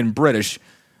for you in British.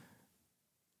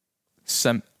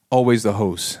 Always the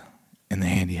hose in the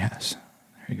hand he has.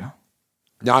 There you go.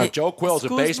 Now, Joe Quill's a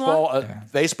baseball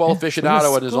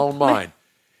aficionado in his own mind.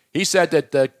 He said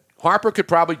that Harper could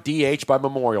probably DH by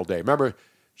Memorial Day. Remember,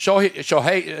 Shohei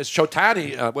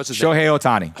Ohtani.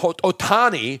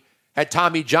 Ohtani had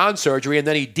Tommy John surgery, and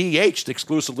then he DH'd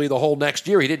exclusively the whole next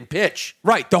year. He didn't pitch.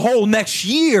 Right, the whole next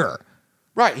year.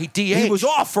 Right, he DH'd. He was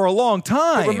off for a long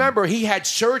time. But remember, he had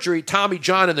surgery, Tommy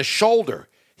John, in the shoulder.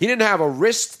 He didn't have a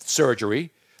wrist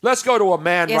surgery. Let's go to a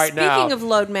man right now. Speaking of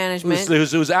load management.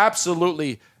 Who's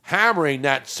absolutely hammering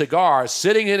that cigar,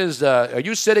 sitting in his... are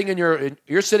you sitting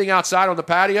you're sitting outside on the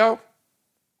patio?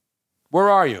 Where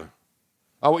are you?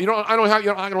 Oh, I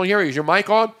don't hear you. Is your mic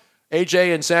on?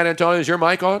 AJ in San Antonio, is your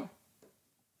mic on?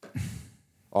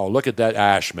 Oh, look at that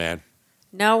ash, man.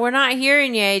 No, we're not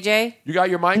hearing you, AJ. You got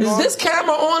your mic on? Is this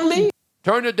camera on me?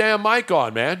 Turn the damn mic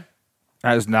on, man.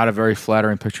 That is not a very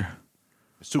flattering picture.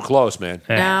 It's too close, man.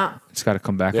 No. It's got to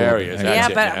come back. There he is. Yeah,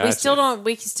 That's but it, we still don't.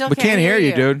 We We can't hear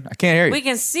you, dude. I can't hear you. We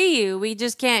can see you. We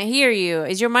just can't hear you.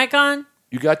 Is your mic on?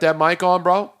 You got that mic on,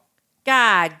 bro?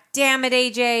 God damn it,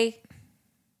 AJ.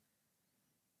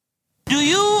 Do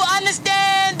you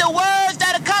understand the words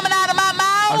that are coming out of my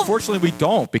mouth? Unfortunately, we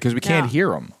don't because we can't hear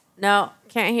them. No,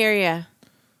 can't hear you.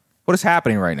 What is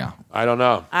happening right now? I don't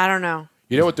know. I don't know.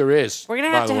 You know what there is? We're going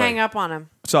to have to hang up on him.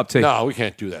 What's up, T? No, we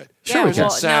can't do that. Sure we can.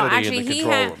 Insanity in the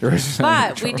control room.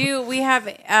 But we have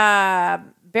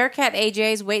Bearcat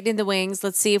AJ's waiting in the wings.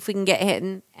 Let's see if we can get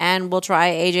hitting, and we'll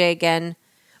try AJ again.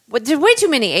 There's way too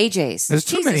many AJs. There's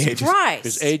too many AJs. Christ.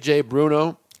 There's AJ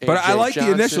Bruno. But I like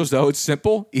Johnson, the initials, though. It's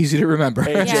simple, easy to remember.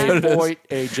 AJ Boyd,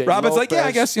 AJ Robin's Lopez, like, yeah,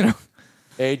 I guess,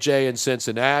 AJ in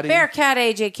Cincinnati. Bearcat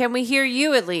AJ, can we hear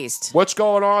you at least? What's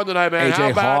going on tonight, man? AJ How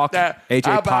about Hawk, that? AJ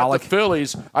How about Pollock. the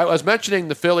Phillies? I was mentioning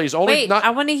the Phillies. Only Wait,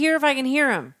 I want to hear if I can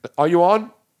hear him. Are you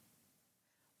on?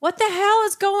 What the hell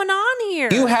is going on here?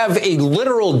 You have a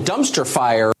literal dumpster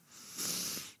fire.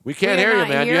 We can't hear you,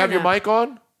 man. Do you have your mic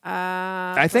on?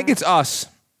 I think it's us.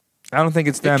 I don't think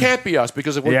it's them. It can't be us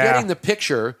because if we're getting the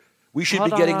picture, we should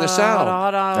be getting the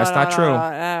sound. That's not true.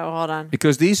 Hold on.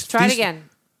 Because Try it again.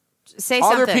 Say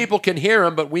other something. people can hear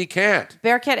him, but we can't.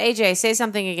 Bearcat AJ, say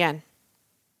something again.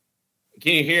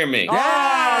 Can you hear me? You're right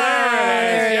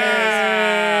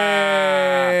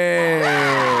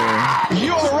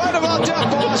about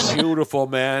that, boss. Beautiful,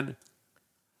 man.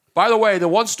 By the way, the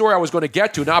one story I was going to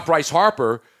get to, not Bryce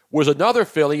Harper, was another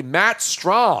Philly, Matt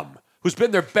Strom, who's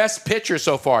been their best pitcher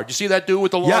so far. Do you see that dude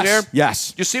with the long hair?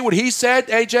 Yes. You see what he said,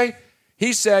 AJ?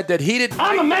 He said that he didn't...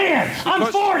 I'm a man.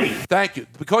 I'm 40. Thank you.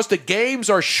 Because the games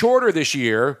are shorter this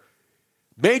year,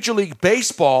 Major League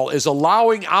Baseball is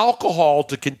allowing alcohol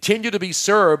to continue to be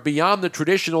served beyond the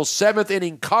traditional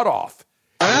seventh-inning cutoff.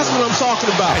 And that's what I'm talking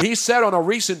about. And he said on a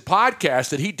recent podcast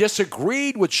that he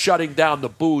disagreed with shutting down the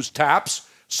booze taps,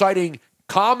 citing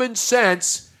common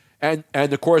sense. And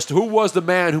of course, who was the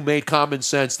man who made common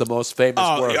sense the most famous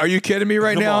word? Are you kidding me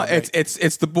right Come now? on,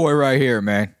 It's the boy right here,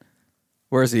 man.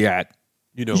 Where's he at?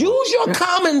 You know, use your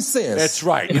common sense. That's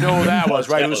right. You know who that was,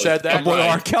 right? Who said that? Boy,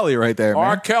 R. Kelly right there, man.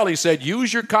 R. Kelly said,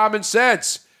 use your common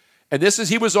sense. And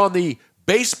he was on the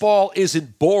Baseball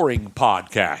Isn't Boring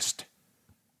podcast.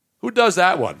 Who does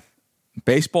that one?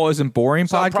 Baseball Isn't Boring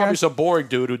podcast? Probably some boring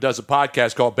dude who does a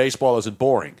podcast called Baseball Isn't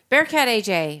Boring. Bearcat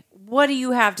AJ, what do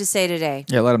you have to say today?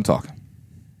 Yeah, let him talk.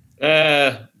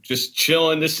 Just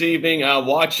chilling this evening,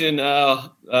 watching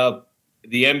the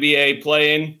NBA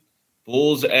playing.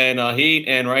 Bulls and Heat,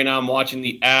 and right now I'm watching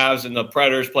the Avs and the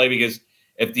Predators play because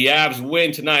if the Avs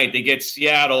win tonight, they get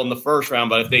Seattle in the first round,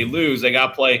 but if they lose, they got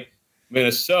to play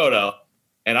Minnesota.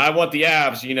 And I want the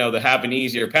Avs, to have an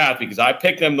easier path because I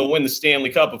picked them to win the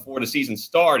Stanley Cup before the season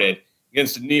started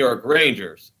against the New York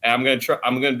Rangers. And I'm going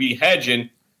to be hedging,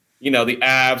 the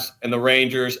Avs and the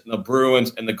Rangers and the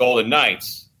Bruins and the Golden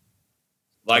Knights.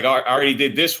 Like I already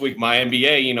did this week, my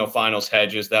NBA, finals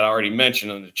hedges that I already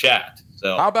mentioned in the chat.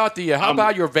 So how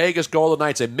about your Vegas Golden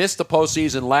Knights? They missed the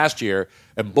postseason last year,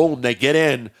 and boom, they get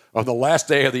in on the last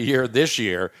day of the year this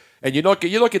year. And you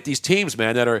look at these teams,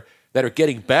 man, that are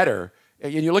getting better.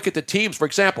 And you look at the teams. For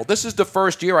example, this is the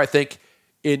first year I think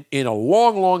in a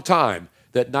long, long time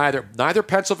that neither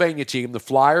Pennsylvania team, the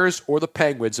Flyers or the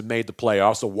Penguins, have made the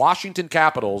playoffs. The Washington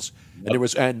Capitals, and there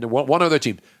was one other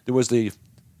team. There was the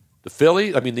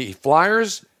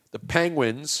Flyers, the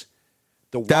Penguins,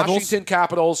 the Devils? Washington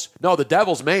Capitals. No, the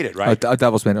Devils made it, right?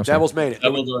 Devils made it. Devils made it.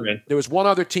 Devils are in. There was one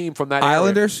other team from that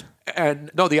Islanders? area.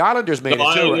 And no, the Islanders made it too.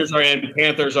 The Islanders are in.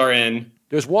 Panthers are in.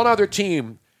 There's one other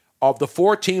team of the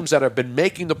 4 teams that have been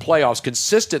making the playoffs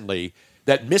consistently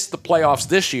that missed the playoffs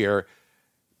this year.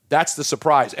 That's the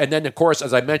surprise. And then, of course,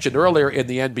 as I mentioned earlier in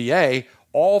the NBA,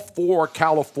 all 4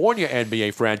 California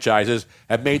NBA franchises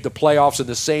have made the playoffs in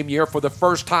the same year for the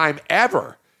first time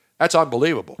ever. That's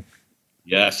unbelievable.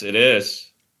 Yes, it is.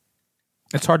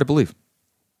 It's hard to believe.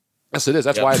 Yes, it is.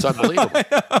 That's why it's unbelievable.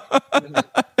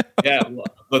 Yeah,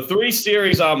 the 3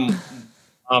 series I'm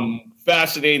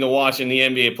fascinated to watch in the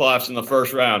NBA playoffs in the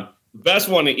first round. The best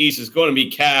one in the East is going to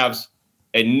be Cavs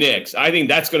and Knicks. I think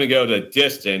that's going to go the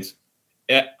distance.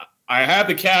 I have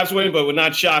the Cavs win, but it would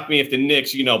not shock me if the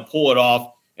Knicks, pull it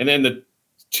off. And then the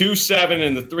 2-7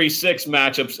 and the 3-6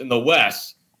 matchups in the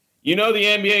West. The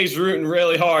NBA is rooting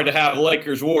really hard to have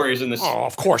Lakers Warriors in the Oh,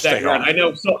 of course they are. I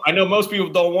know most people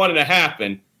don't want it to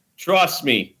happen. Trust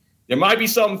me. There might be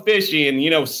something fishy,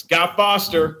 and Scott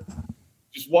Foster,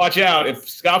 just watch out. If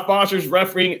Scott Foster's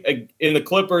refereeing in the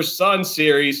Clippers-Suns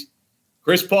series,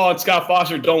 Chris Paul and Scott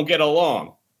Foster don't get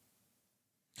along.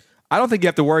 I don't think you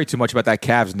have to worry too much about that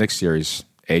Cavs-Knicks series,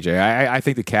 AJ. I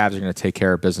think the Cavs are going to take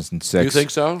care of business in 6. You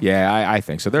think so? Yeah, I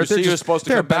think so. They're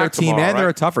a better team, tomorrow, and they're a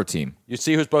right? tougher team. You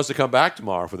see who's supposed to come back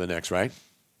tomorrow for the Knicks, right?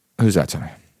 Who's that, Tony?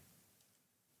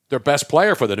 Their best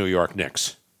player for the New York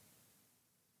Knicks.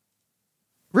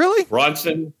 Really?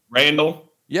 Brunson, Randall.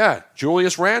 Yeah,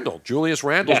 Julius Randle. Julius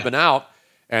Randle's been out,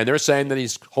 and they're saying that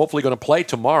he's hopefully going to play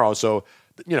tomorrow. So,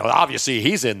 obviously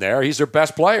he's in there. He's their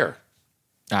best player.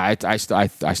 I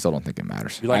still don't think it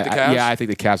matters. You like the Cavs? I think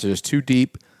the Cavs are just too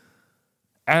deep.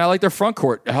 And I like their front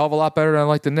court a hell of a lot better than I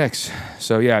like the Knicks.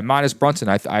 So, yeah, minus Brunson,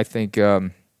 I think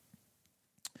Donovan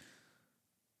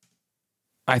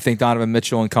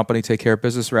Mitchell and company take care of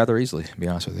business rather easily, to be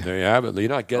honest with you. There you have it. You're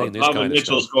not getting this Donovan kind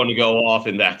Mitchell's of stuff. going to go off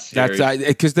in that series. That's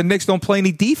because the Knicks don't play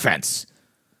any defense.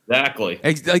 Exactly.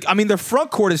 Their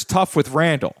front court is tough with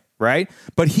Randall, right?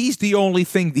 But he's the only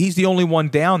one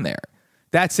down there.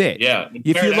 That's it. Yeah,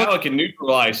 Jared Allen can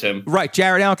neutralize him. Right,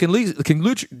 Jared Allen can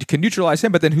neutralize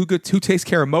him, but then who takes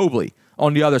care of Mobley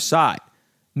on the other side?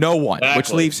 No one, Exactly.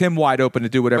 which leaves him wide open to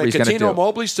do whatever he's going to do. Cuttino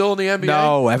Mobley still in the NBA?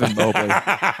 No, Evan Mobley.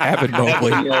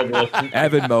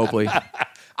 Evan Mobley.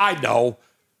 I know.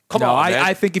 Come on, man.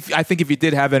 I think if you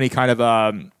did have any kind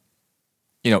of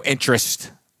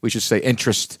interest, we should say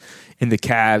interest in the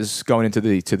Cavs going into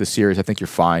the series, I think you're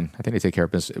fine. I think they take care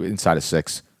of business inside of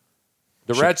 6.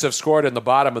 The Reds have scored in the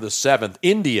bottom of the 7th.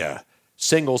 India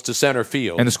singles to center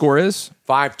field. And the score is?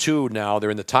 5-2 now. They're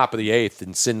in the top of the 8th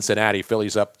in Cincinnati.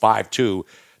 Phillies up 5-2.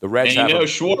 The Reds and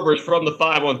Schwarber's from the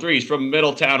 513. He's from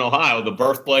Middletown, Ohio, the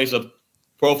birthplace of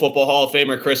Pro Football Hall of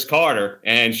Famer Chris Carter.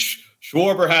 And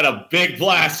Schwarber had a big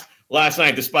blast last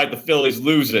night despite the Phillies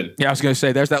losing. Yeah, I was going to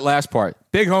say, there's that last part.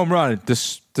 Big home run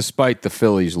despite the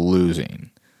Phillies losing.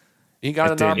 He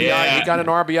got an RBI. Yeah. He got an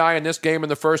RBI in this game in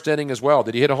the first inning as well.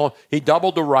 Did he hit a home? He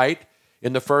doubled to right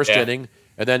in the first inning,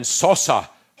 and then Sosa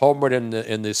homered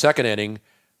in the second inning,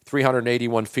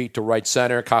 381 feet to right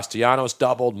center. Castellanos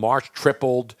doubled. March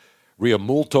tripled.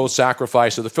 Riamulto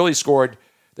sacrificed. So the Phillies scored.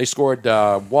 They scored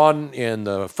 1 in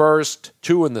the first,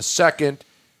 2 in the second,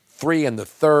 3 in the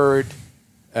third,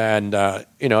 and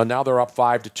now they're up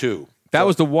 5-2. That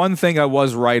was the one thing I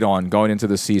was right on going into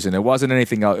the season. It wasn't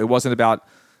anything else. It wasn't about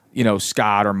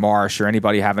Scott or Marsh or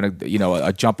anybody having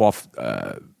a jump off,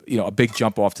 a big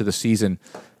jump off to the season.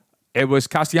 It was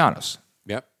Castellanos.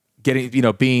 Yep.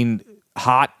 Getting, being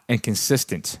hot and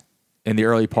consistent in the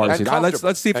early part of the season.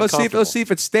 Let's see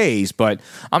if it stays. But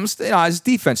his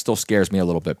defense still scares me a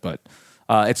little bit. But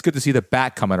it's good to see the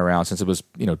bat coming around since it was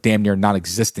damn near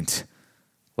non-existent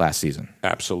last season.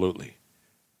 Absolutely.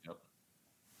 Yep.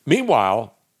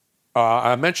 Meanwhile,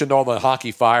 I mentioned all the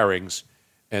hockey firings.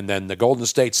 And then the Golden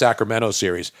State-Sacramento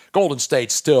series. Golden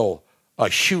State's still a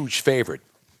huge favorite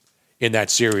in that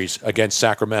series against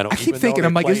Sacramento. I keep thinking,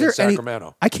 I'm like, is there any?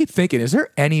 I keep thinking, is there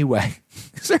any way?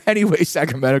 Is there any way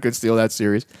Sacramento could steal that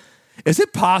series? Is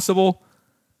it possible?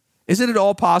 Isn't it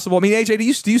all possible? I mean, AJ,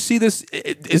 do you see this?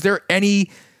 Is there any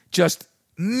just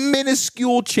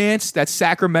minuscule chance that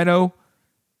Sacramento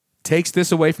takes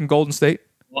this away from Golden State?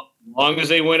 As long as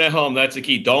they win at home, that's the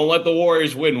key. Don't let the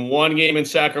Warriors win one game in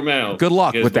Sacramento. Good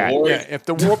luck with that. If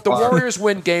the Warriors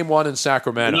win Game 1 in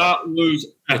Sacramento, not lose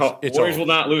at home. Warriors will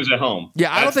not lose at home.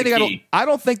 Yeah, I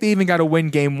don't think they even got to win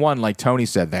Game 1 like Tony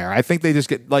said there. I think they just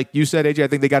get, like you said, AJ. I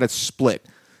think they got to split.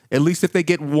 At least if they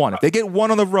get one. If they get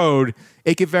one on the road,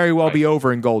 it could very well be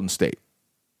over in Golden State.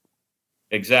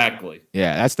 Exactly.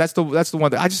 Yeah, that's the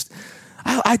one that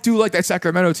I do like that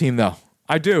Sacramento team though.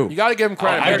 I do. You got to give them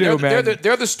credit. I do, man.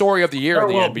 They're the story of the year in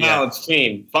the NBA. Balanced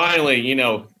team. Finally,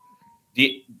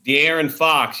 De'Aaron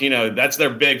Fox, that's their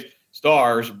big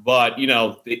stars. But,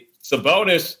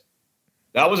 Sabonis,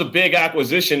 that was a big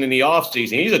acquisition in the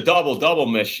offseason. He's a double-double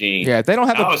machine. Yeah, they don't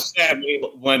have I was sad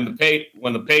when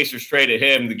the Pacers traded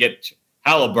him to get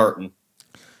Halliburton.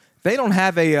 They don't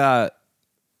have a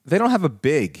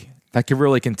big that can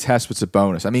really contest with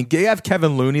Sabonis. I mean, they have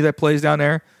Kevin Looney that plays down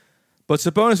there. But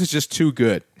Sabonis is just too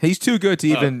good. He's too good to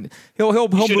even. He'll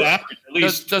should average at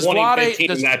least does 20,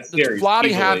 15 in that series. Does Vlade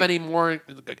easily. have any more?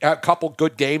 A couple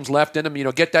good games left in him.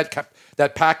 Get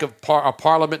that pack of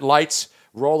Parliament Lights,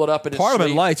 roll it up in his Parliament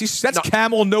sleeve. Lights. That's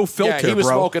Camel, no filter. Yeah, he was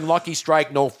bro. smoking Lucky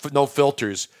Strike, no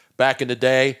filters back in the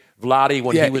day. Vlade,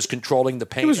 when he was controlling the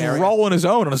paint, he was area. rolling his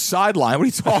own on a sideline. What are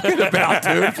you talking about,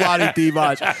 dude? Vlade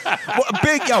Divac.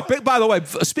 Well, big. By the way,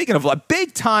 speaking of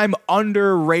big time,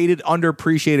 underrated,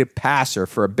 underappreciated passer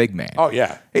for a big man. Oh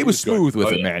yeah, he was smooth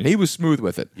with it, man. He was smooth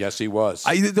with it. Yes, he was.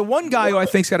 The one guy who I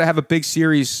think's got to have a big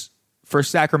series for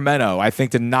Sacramento, I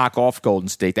think, to knock off Golden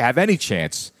State to have any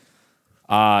chance,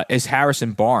 is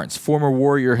Harrison Barnes, former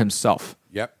Warrior himself.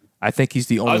 Yep, I think he's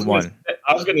the only one.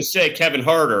 I was going to say Kevin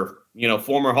Huerter.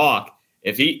 Former Hawk.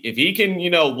 If he can,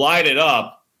 light it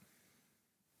up,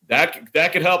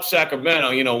 that could help Sacramento,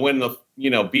 win the,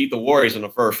 beat the Warriors in the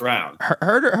first round.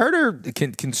 Huerter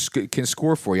can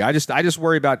score for you. I just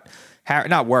worry about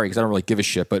not worry because I don't really give a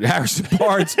shit. But Harrison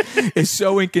Barnes is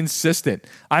so inconsistent.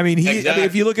 I mean,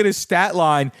 if you look at his stat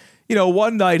line,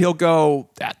 one night he'll go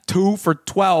 2 for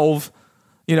 12.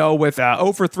 With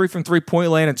 0 for 3 from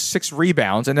 3-point land and 6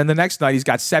 rebounds, and then the next night he's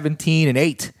got 17 and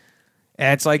 8.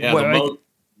 And it's like, you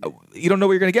don't know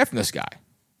what you're going to get from this guy.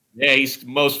 Yeah, he's the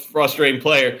most frustrating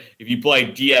player if you play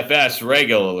DFS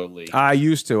regularly. I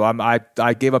used to.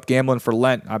 I gave up gambling for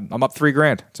Lent. I'm up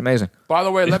 $3,000. It's amazing. By the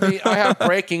way, I have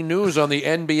breaking news on the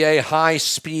NBA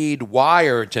high-speed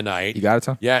wire tonight. You got it,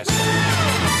 Tom? Yes.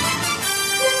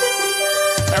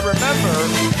 And remember,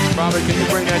 Robin, can you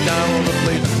bring that down a little bit,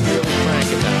 please? Really crank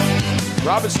it down.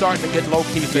 Robin's starting to get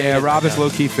low-key faded. Yeah, Robin's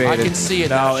low-key faded. I can see it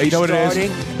now. now. You know what starting.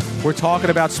 it is? We're talking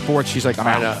about sports. She's like, I'm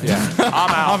out. Yeah.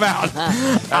 I'm out.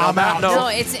 I'm out. No,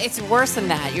 it's worse than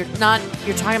that. You're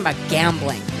talking about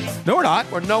gambling. No, we're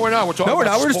not. We're not. We're talking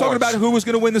about We're just talking sports. about who was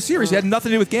going to win the series. It had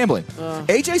nothing to do with gambling.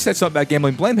 AJ said something about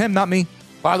gambling. Blame him, not me.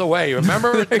 By the way,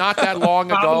 remember not that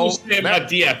long ago? I was saying about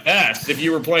DFS. If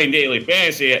you were playing daily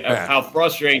fantasy, how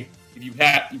frustrating if you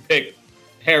pick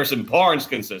Harrison Barnes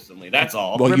consistently. That's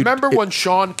all. Well, remember when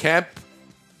Sean Kemp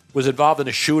was involved in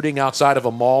a shooting outside of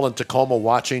a mall in Tacoma,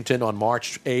 Washington on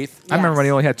March 8th? I remember when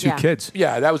he only had 2 kids.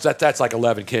 Yeah, that's like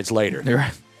 11 kids later. You're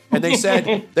right. And they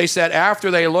said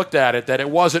after they looked at it that he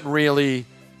wasn't really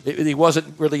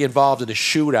involved in a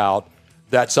shootout,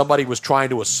 that somebody was trying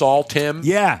to assault him.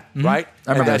 Yeah. Mm-hmm. Right?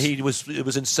 I remember and that it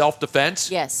was in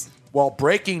self-defense. Yes. Well,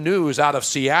 breaking news out of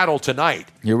Seattle tonight.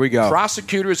 Here we go.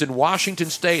 Prosecutors in Washington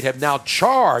State have now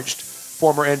charged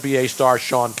former NBA star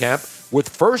Sean Kemp with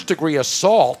first-degree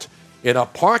assault in a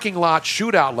parking lot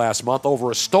shootout last month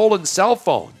over a stolen cell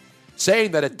phone,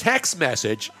 saying that a text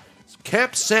message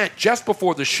Kemp sent just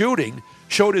before the shooting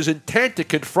showed his intent to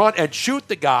confront and shoot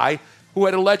the guy who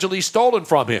had allegedly stolen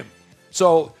from him.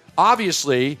 So,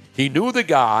 obviously, he knew the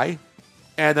guy,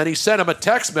 and then he sent him a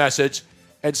text message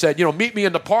and said, meet me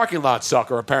in the parking lot,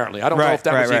 sucker, apparently. I don't know if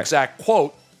that was the exact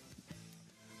quote.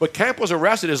 But Kemp was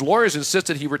arrested. His lawyers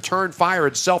insisted he returned fire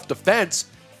in self-defense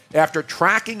after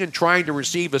tracking and trying to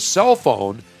receive a cell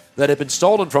phone that had been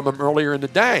stolen from him earlier in the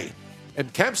day.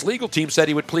 And Kemp's legal team said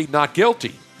he would plead not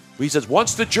guilty. He says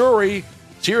once the jury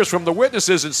hears from the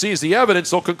witnesses and sees the evidence,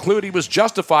 they'll conclude he was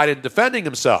justified in defending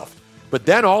himself. But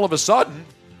then all of a sudden,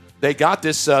 they got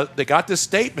this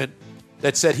statement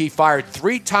that said he fired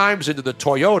 3 times into the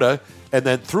Toyota and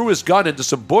then threw his gun into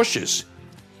some bushes.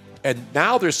 And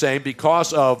now they're saying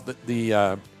because of he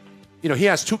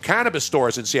has 2 cannabis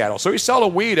stores in Seattle, so he's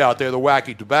selling weed out there, the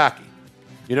wacky tobacco.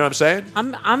 You know what I'm saying?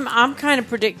 I'm kind of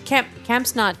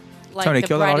Kemp's not like Tony, the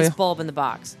kill that audio. brightest bulb in the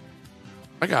box.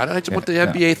 I got it. I just want the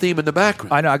NBA theme in the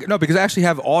background. I know. No, because I actually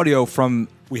have audio from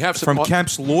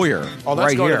Kemp's lawyer. Oh,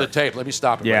 let's right go here. to the tape. Let me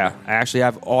stop it. Yeah, right I actually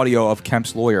have audio of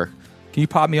Kemp's lawyer. Can you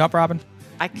pop me up, Robin?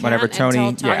 I can't Whenever Tony.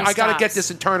 until Tony I got to stops. get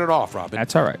this and turn it off, Robin.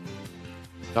 That's all right.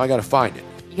 Now I got to find it.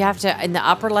 You have to, in the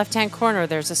upper left-hand corner,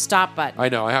 there's a stop button. I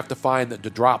know. I have to find the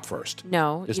drop first.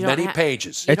 No, There's you don't many ha-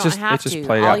 pages. You don't have to.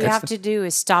 All you have to do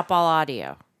is stop all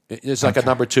audio. It's like a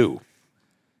number 2,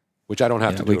 which I don't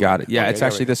have to do. We got it. Yeah, Okay, it's there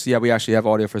actually we go. this. Yeah, we actually have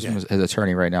audio for his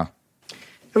attorney right now.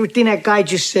 Everything that guy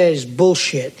just says is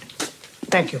bullshit.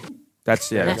 Thank you. That's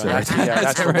That's that's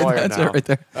the lawyer That's now. it right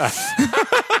there.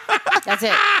 That's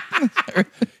it.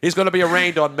 He's going to be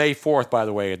arraigned on May 4th, by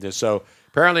the way, in this. So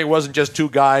apparently it wasn't just 2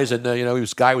 guys, and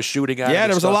guy was shooting at him. Yeah, and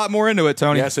there was a stuff. lot more into it,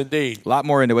 Tony. Yes, indeed. A lot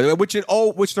more into it, which there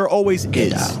always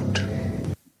is.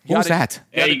 What was that?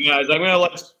 Hey, you guys, I'm going to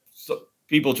let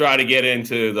people try to get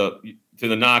into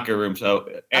the knocker room, so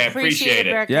I appreciate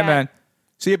it. Yeah, man.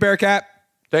 See you, Bearcat.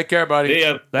 Take care, buddy. See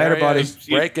ya. Later, buddy.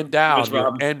 Breaking down Yes, your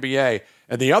Rob. NBA.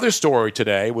 And the other story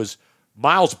today was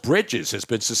Miles Bridges has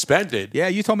been suspended. Yeah,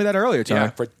 you told me that earlier,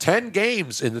 Tony. For 10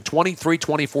 games in the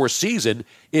 23-24 season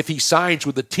if he signs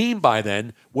with the team by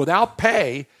then without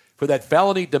pay for that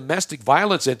felony domestic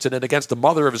violence incident against the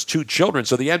mother of his 2 children.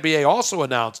 So the NBA also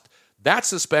announced that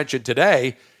suspension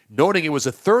today, noting it was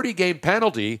a 30-game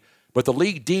penalty, but the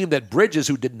league deemed that Bridges,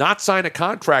 who did not sign a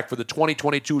contract for the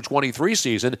 2022-23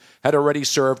 season, had already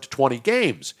served 20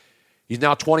 games. He's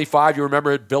now 25. You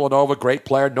remember at Villanova, great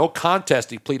player. No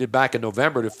contest. He pleaded back in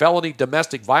November to felony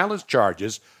domestic violence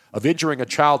charges of injuring a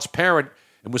child's parent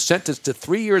and was sentenced to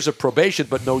 3 years of probation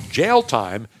but no jail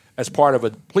time as part of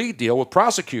a plea deal with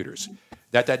prosecutors.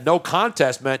 That no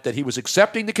contest meant that he was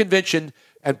accepting the conviction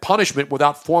and punishment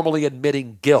without formally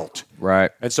admitting guilt.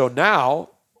 Right. And so now,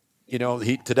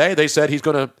 today they said he's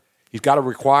got to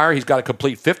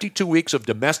complete 52 weeks of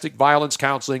domestic violence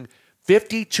counseling,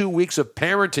 52 weeks of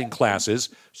parenting classes,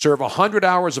 serve 100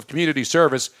 hours of community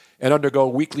service, and undergo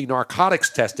weekly narcotics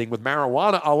testing with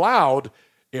marijuana allowed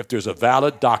if there's a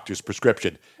valid doctor's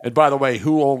prescription. And by the way,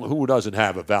 who doesn't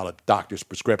have a valid doctor's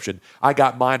prescription? I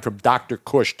got mine from Dr.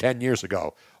 Cush 10 years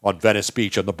ago on Venice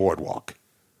Beach on the boardwalk.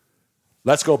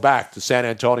 Let's go back to San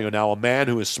Antonio now. A man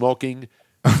who is smoking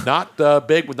not Maui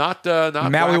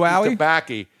Wowie?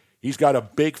 tobacco. He's got a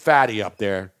big fatty up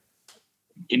there.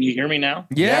 Can you hear me now?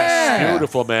 Yeah. Yes.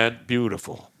 Beautiful, man.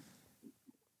 Beautiful.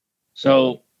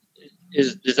 So,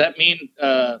 does that mean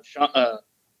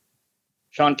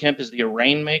Sean Kemp is the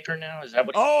rainmaker now? Is that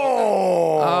what?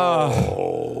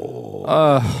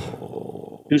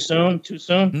 Too soon? Too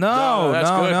soon? No, that's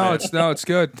good, man. it's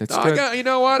good. It's good. You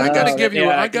know what? I got to give you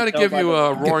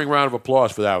a roaring round of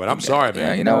applause for that one. I'm sorry, man.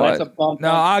 Yeah, you know what?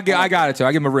 No, I got it too.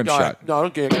 I give him a rim shot. No,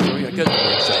 don't get the rim shot.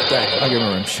 Thank you. I'll give him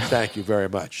a rim shot. Thank you very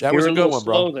much. That You was were a good little one,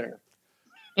 bro. slow there.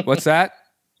 What's that?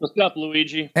 What's up,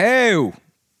 Luigi? Hey,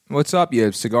 what's up,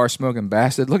 you cigar smoking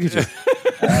bastard? Look at you.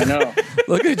 I know.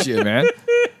 Look at you, man.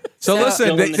 So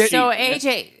listen. So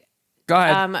AJ. Go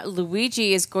ahead.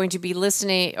 Luigi is going to be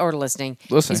listening. Listening.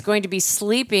 He's going to be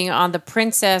sleeping on the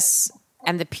Princess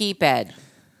and the Pea bed.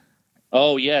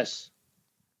 Oh, yes.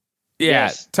 Yeah.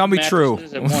 Yes. Tell me true.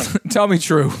 Mattresses at once. Tell me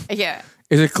true. Yeah.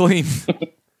 Is it clean?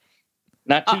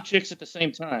 Not 2 chicks at the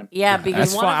same time. Yeah, because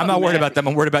That's one fine. of I'm them- not worried about them.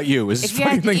 I'm worried about you. Is this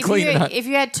fucking thing clean or not? If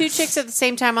you had 2 chicks at the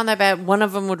same time on that bed, one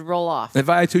of them would roll off. If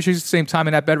I had 2 chicks at the same time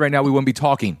in that bed right now, we wouldn't be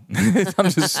talking.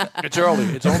 It's early.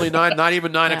 It's only not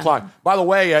even 9 o'clock. By the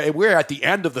way, we're at the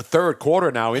end of the third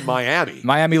quarter now in Miami.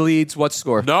 Miami leads. What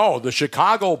score? No, the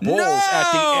Chicago Bulls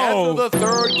at the end of the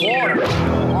third quarter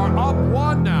are up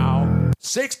 1 now,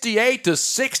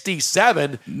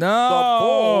 68-67. No. The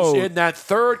Bulls in that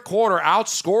third quarter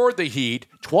outscored the Heat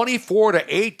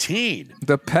 24-18.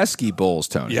 The pesky Bulls,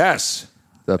 Tony. Yes.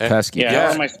 The pesky. Yeah,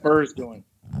 how are my Spurs doing?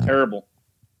 Terrible.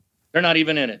 They're not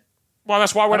even in it. Well,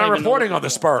 that's why we're I don't not even know reporting what on the they're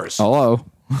Spurs. Hello.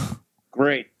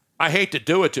 Great. I hate to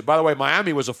do it. By the way,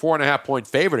 Miami was a 4.5-point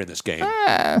favorite in this game.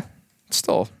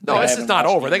 Still. No, this is not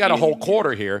over. They got a whole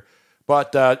quarter here.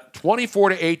 But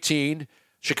 24-18.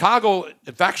 Chicago,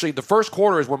 actually, the first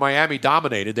quarter is where Miami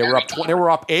dominated. They were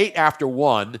up 8 after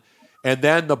 1. And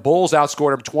then the Bulls outscored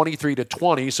them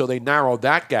 23-20, so they narrowed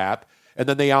that gap. And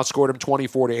then they outscored them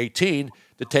 24-18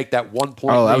 to take that 1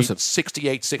 point lead,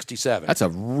 68-67. That's a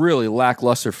really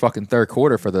lackluster fucking third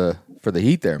quarter for the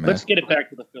Heat there, man. Let's get it back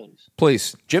to the Phillies.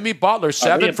 Please. Jimmy Butler,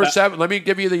 7 for 7. Let me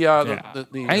give you the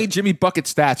I need Jimmy Bucket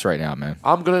stats right now, man.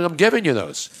 I'm giving you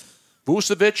those.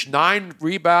 Vucevic, 9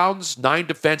 rebounds, 9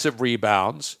 defensive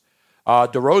rebounds.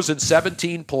 DeRozan,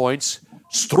 17 points.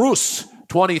 Strus,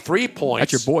 23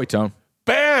 points. That's your boy, Tone.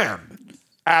 Bam!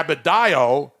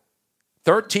 Abadayo,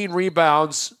 13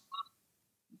 rebounds.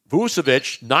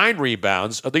 Vucevic, 9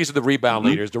 rebounds. These are the rebound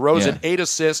leaders. DeRozan, 8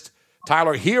 assists.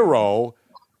 Tyler Hero,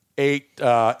 8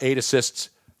 assists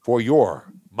for your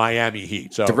Miami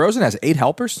Heat. So DeRozan has 8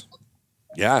 helpers?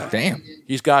 Yeah. Damn.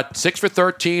 He's got 6 for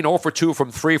 13, 0 for 2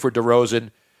 from 3 for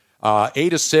DeRozan,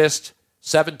 8 assists,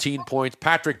 17 points.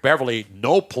 Patrick Beverly,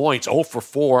 no points, 0 for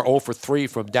 4, 0 for 3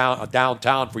 from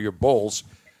downtown for your Bulls.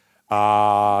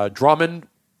 Drummond.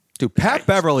 Dude, Pat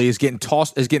Beverly is getting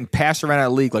passed around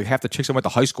that league like half the chicks I went to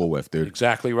high school with, dude.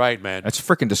 Exactly right, man. That's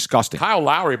freaking disgusting. Kyle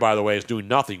Lowry, by the way, is doing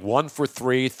nothing. 1 for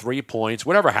 3, 3 points.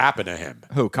 Whatever happened to him?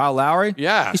 Who, Kyle Lowry?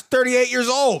 Yeah. He's 38 years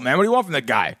old, man. What do you want from that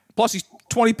guy? Plus, he's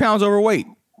 20 pounds overweight.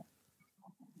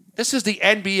 This is the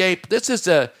NBA. This is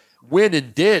a win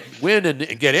and get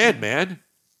in, man.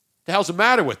 The hell's the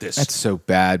matter with this? That's so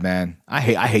bad, man. I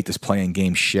hate this playing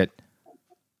game shit.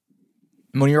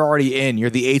 When you're already in, you're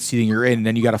the 8th seed and you're in, and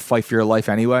then you got to fight for your life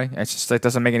anyway. It's just it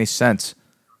doesn't make any sense.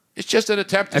 It's just an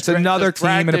attempt. It's another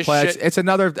team in the playoffs. It's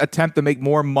another attempt to make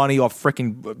more money off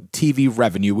freaking TV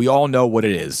revenue. We all know what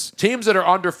it is. Teams that are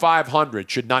under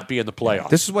 500 should not be in the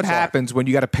playoffs. This is what happens when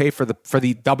you got to pay for the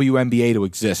WNBA to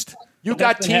exist. You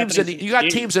got teams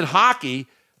in hockey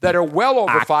that are well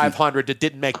over 500 that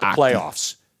didn't make the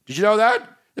playoffs. Did you know that?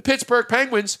 The Pittsburgh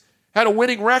Penguins had a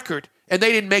winning record and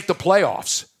they didn't make the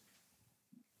playoffs.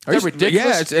 Are you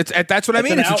ridiculous? Yeah, that's what I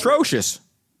mean. It's atrocious.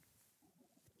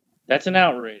 That's an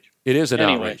outrage. It is an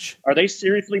outrage. Are they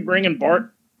seriously bringing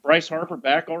Bryce Harper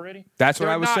back already? That's what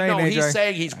I was saying, AJ. He's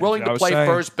saying he's willing to play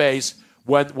first base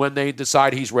when they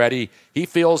decide he's ready. He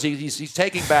feels he's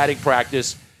taking batting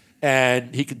practice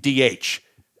and he could DH.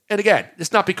 And again,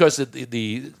 it's not because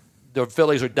the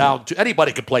Phillies are down to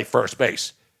anybody can play first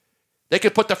base. They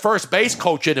could put the first base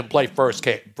coach in and play first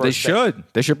base. They should.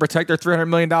 They should protect their $300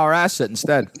 million asset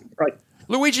instead. Right.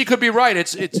 Luigi could be right. The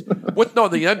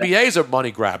NBA is a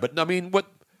money grab. But I mean, what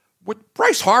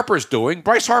Bryce Harper's doing?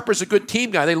 Bryce Harper's a good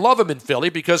team guy. They love him in Philly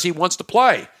because he wants to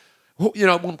play. You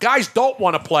know, when guys don't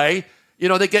want to play, you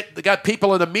know, they got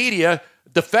people in the media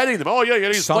defending them. Oh yeah,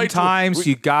 he's sometimes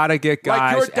you gotta get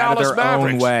guys out of their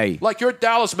own way. Like your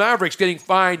Dallas Mavericks getting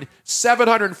fined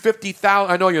 $750,000.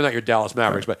 I know you're not your Dallas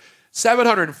Mavericks, but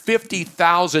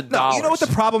 $750,000. No, you know what the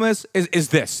problem is? Is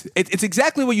this? It's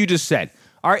exactly what you just said.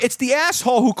 All right, it's the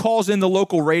asshole who calls in the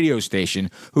local radio station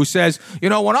who says, you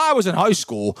know, when I was in high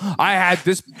school, I had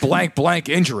this blank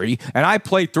injury, and I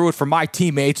played through it for my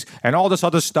teammates and all this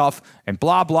other stuff, and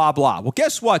blah, blah, blah. Well,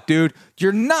 guess what, dude?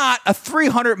 You're not a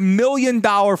 $300 million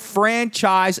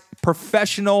franchise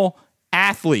professional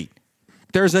athlete.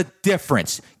 There's a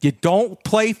difference. You don't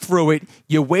play through it.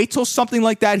 You wait till something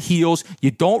like that heals. You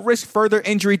don't risk further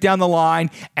injury down the line,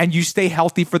 and you stay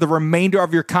healthy for the remainder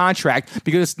of your contract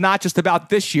because it's not just about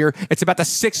this year. It's about the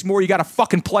 6 more you got to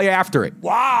fucking play after it.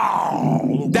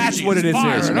 Wow. That's what it is,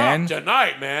 man.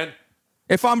 Tonight, man.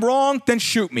 If I'm wrong, then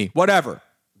shoot me. Whatever.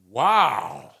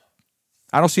 Wow.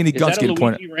 I don't see any guns getting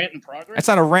pointed. Rant in progress? That's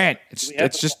not a rant.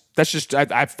 That's just.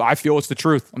 I feel it's the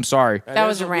truth. I'm sorry. That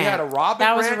was a rant. We had a Robin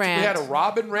rant. We had a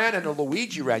Robin rant and a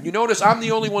Luigi rant. You notice I'm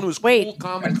the only one who's cool,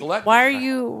 calm, and collected. Why are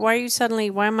you suddenly?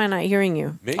 Why am I not hearing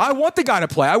you? Me? I want the guy to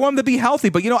play. I want him to be healthy.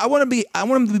 But you know, I want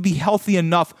him to be healthy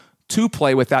enough to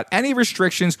play without any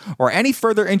restrictions or any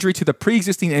further injury to the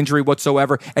pre-existing injury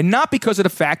whatsoever, and not because of the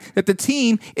fact that the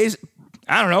team is,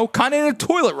 I don't know, kind of in a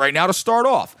toilet right now to start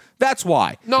off. That's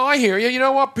why. No, I hear you. You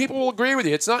know what? People will agree with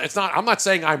you. It's not. I'm not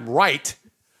saying I'm right.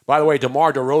 By the way,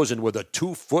 DeMar DeRozan with a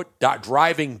 2-foot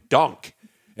driving dunk,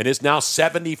 and is now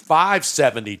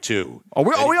 75-72. Are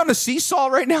we on the seesaw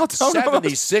right now?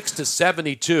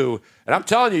 76-72. And I'm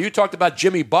telling you, you talked about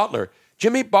Jimmy Butler.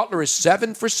 Jimmy Butler is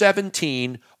 7 for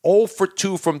 17, 0 for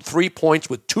 2 from 3 points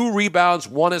with 2 rebounds,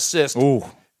 1 assist. Ooh,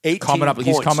 18 coming up.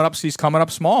 points. He's coming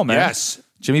up small, man. Yes,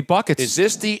 Jimmy buckets. Is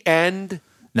this the end?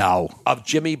 No. Of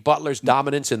Jimmy Butler's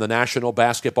dominance in the National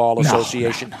Basketball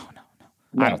Association? No.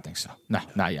 I don't think so. No,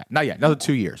 not yet. Another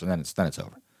 2 years, and then it's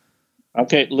over.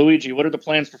 Okay, Luigi, what are the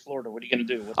plans for Florida? What are you going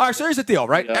to do? All right, so here's the deal,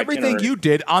 right? Everything you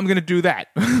did, I'm going to do that,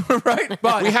 right?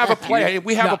 But we have a play.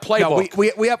 We have a playbook. We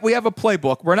have a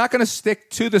playbook. We're not going to stick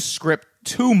to the script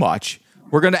too much.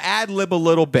 We're going to ad-lib a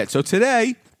little bit. So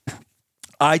today,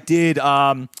 I did.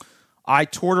 I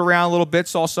toured around a little bit,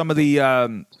 saw some of the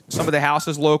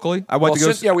houses locally.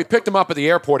 We picked them up at the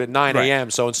airport at 9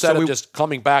 a.m. So instead of just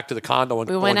coming back to the condo and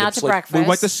we went out to breakfast. We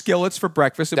went to Skillets for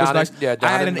breakfast. It was nice. I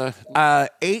had an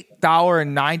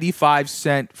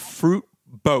 $8.95 fruit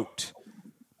boat,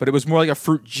 but it was more like a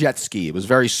fruit jet ski. It was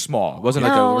very small. It wasn't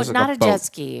not a jet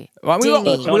ski. Well,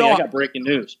 Tony, I got breaking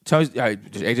news.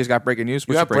 AJ's got breaking news.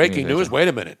 You got breaking news? Wait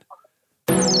a minute.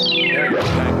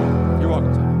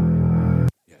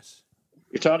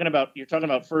 You're talking about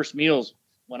first meals.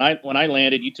 When I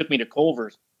landed, you took me to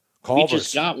Culver's. We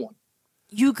just got one.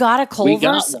 You got a Culver's? We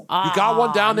got one. You got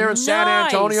one down there in San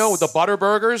Antonio with the butter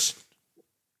burgers?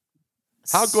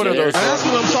 How good are those? That's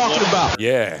what I'm talking about.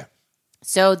 Yeah.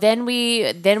 So then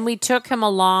we took him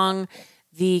along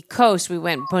the coast. We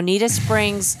went Bonita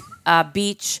Springs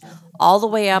Beach all the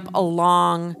way up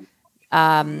along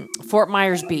Fort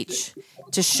Myers Beach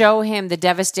to show him the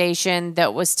devastation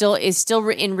that is still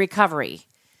in recovery.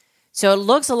 So it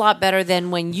looks a lot better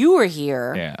than when you were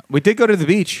here. Yeah, we did go to the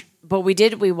beach. But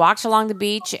we walked along the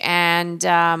beach, and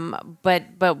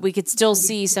but we could still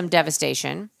see some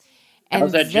devastation. And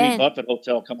how's that Jimmy Buffett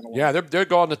hotel coming along? Yeah, they're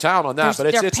going to town on that, but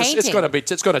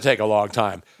it's going to take a long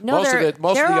time. No, most of the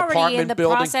already apartment in the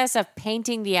buildings, process of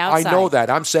painting the outside. I know that.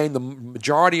 I'm saying the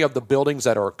majority of the buildings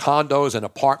that are condos and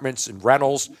apartments and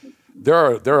rentals,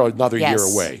 they're another year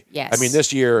away. Yes. I mean,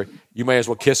 this year you may as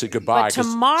well kiss it goodbye. But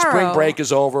tomorrow, spring break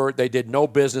is over. They did no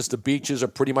business. The beaches are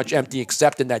pretty much empty,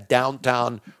 except in that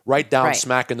downtown, right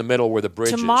smack in the middle where the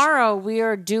bridge is. Tomorrow we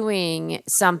are doing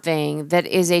something that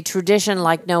is a tradition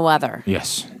like no other.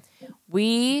 Yes.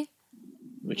 Luigi,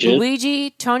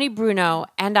 Tony Bruno,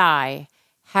 and I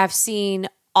have seen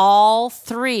all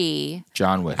three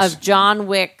of John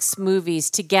Wick's movies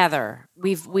together.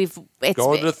 We've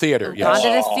go to the theater. Yes.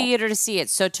 Gone to the theater to see it.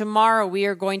 So tomorrow we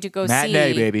are going to go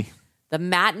matinee, see baby. The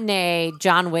matinee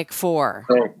John Wick 4.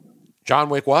 John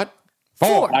Wick what?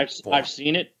 4. I've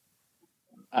seen it.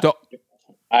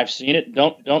 I've seen it.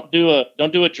 Don't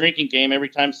do a drinking game every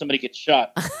time somebody gets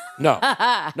shot. No.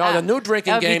 The new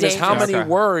drinking game is how many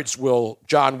words will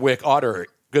John Wick utter?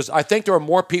 Because I think there are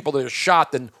more people that are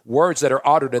shot than words that are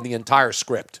uttered in the entire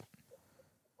script.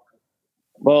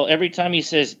 Well, every time he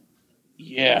says,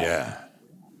 yeah,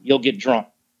 you'll get drunk.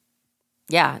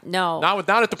 Yeah, no. Not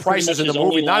at the prices in the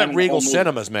movie, not at Regal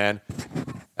Cinemas, man.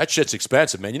 That shit's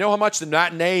expensive, man. You know how much the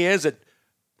matinee is at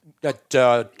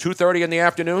 2:30 in the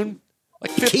afternoon?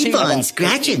 Like 15. Keep on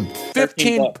scratching.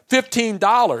 $15. $15.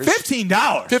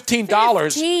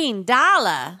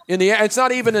 $15. In the it's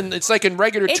not even in. It's like in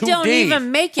regular 2D. It don't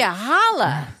even make you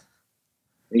holla.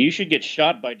 You should get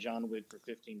shot by John Wick for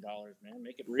 $15, man.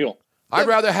 Make it real. I'd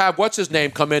rather have what's his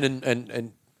name come in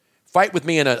and fight with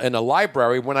me in a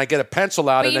library when I get a pencil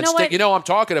out and then stick. What? You know what I'm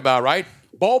talking about, right?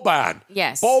 Boban.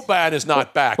 Yes. Boban is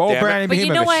not back. Boban. But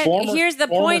you know what? Here's the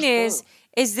point: is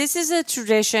this is a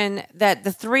tradition that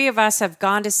the three of us have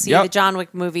gone to see the John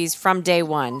Wick movies from day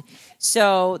one.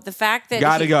 So the fact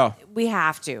that we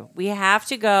have to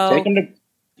go. Take him to.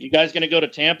 You guys going to go to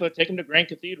Tampa? Take him to Grand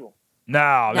Cathedral.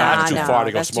 No, that's too far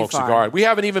to go smoke cigars. We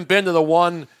haven't even been to the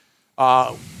one. We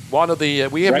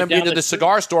haven't been to the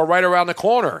cigar store right around the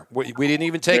corner. We didn't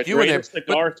even take you in there. The greatest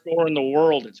cigar store in the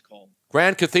world, it's called.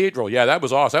 Grand Cathedral. Yeah, that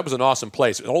was awesome. That was an awesome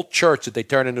place. An old church that they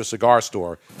turned into a cigar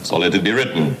store. So let it be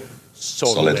written.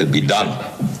 So let it be done.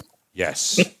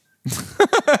 Yes.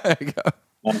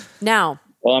 Now.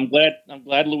 Well, I'm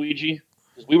glad, Luigi,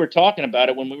 because we were talking about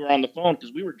it when we were on the phone,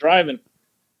 because we were driving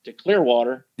to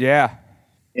Clearwater. Yeah.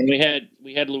 And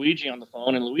we had Luigi on the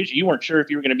phone, and Luigi, you weren't sure if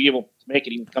you were going to be able to make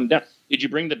it even come down. Did you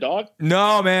bring the dog?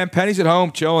 No, man. Penny's at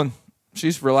home chilling.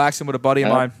 She's relaxing with a buddy of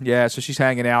mine. Yeah, so she's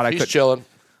hanging out. She's chilling.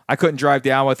 I couldn't drive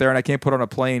down with her, and I can't put her on a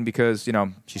plane because,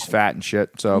 she's fat and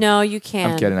shit. So no, you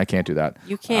can't. I'm kidding. I can't do that.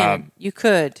 You can. You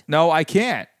could. No, I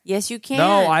can't. Yes, you can.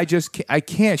 No, I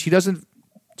can't.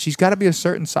 She's got to be a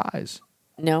certain size.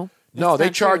 No. No, they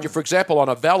charge you, for example, on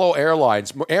a Velo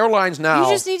Airlines now.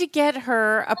 You just need to get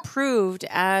her approved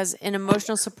as an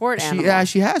emotional support animal. Yeah,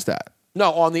 she has that.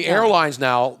 No, on the airlines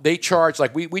now, they charge,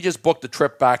 like we just booked a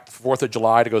trip back 4th of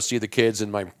July to go see the kids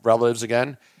and my relatives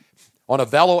again. On a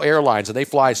Velo Airlines, and they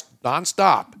fly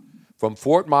nonstop from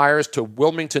Fort Myers to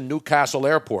Wilmington Newcastle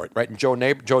Airport, right in Joe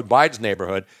Biden's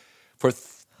neighborhood, for,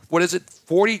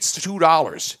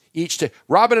 $42 each day.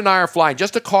 Robin and I are flying.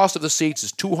 Just the cost of the seats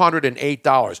is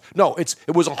 $208. No, it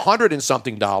was $100 and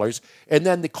something dollars, and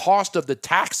then the cost of the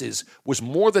taxes was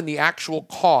more than the actual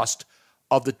cost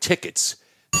of the tickets.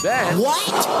 Then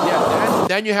what? Yeah,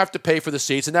 then you have to pay for the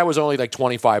seats, and that was only like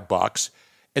 $25.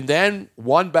 And then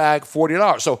one bag,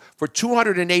 $40. So for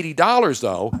 $280,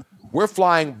 though, we're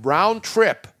flying round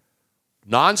trip,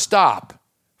 nonstop,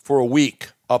 for a week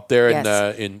up there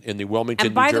in the Wilmington,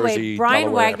 and by New Jersey, the way, Brian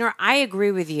Delaware. Wagner, I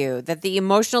agree with you that the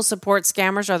emotional support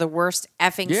scammers are the worst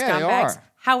effing Yeah, scumbags. they are.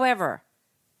 However,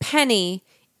 Penny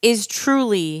is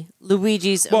truly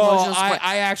Luigi's emotional support.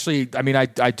 I actually,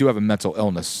 I do have a mental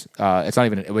illness. It's not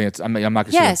even. I'm not going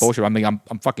to Yes. say bullshit. I'm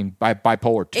fucking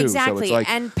bipolar too. Exactly. So it's like,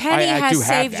 and Penny I has do have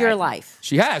saved that. your life.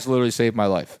 She has literally saved my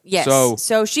life. Yes.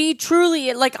 So she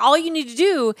truly, like, all you need to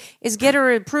do is get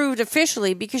her approved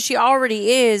officially because she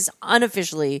already is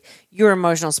unofficially your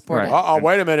emotional support. Right.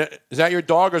 Wait a minute. Is that your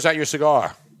dog or is that your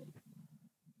cigar?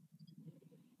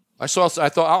 I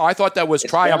thought that was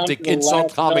Triumph, the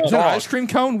insult comic Is it an dog. ice cream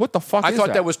cone? What the fuck? I is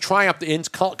thought that was Triumph,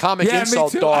 the comic Yeah, me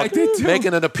insult too. dog, I did too.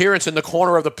 making an appearance in the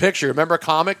corner of the picture. Remember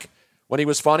Comic when he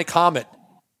was funny? Comet.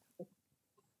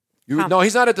 No,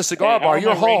 he's not at the cigar bar.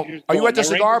 You're home. Are you at the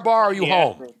cigar bar or are you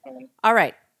home? All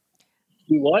right.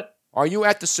 You what? Are you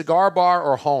at the cigar bar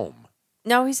or home?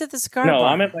 No, he's at the cigar No,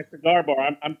 bar. I'm at my cigar bar.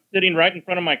 I'm sitting right in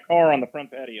front of my car on the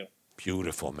front patio.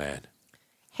 Beautiful, man.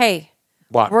 Hey.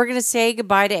 What? We're going to say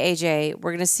goodbye to AJ.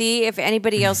 We're going to see if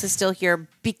anybody else is still here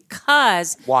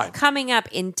because coming up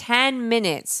in 10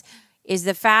 minutes is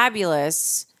the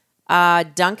fabulous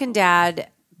Duncan Dad,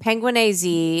 Penguin AZ,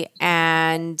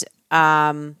 and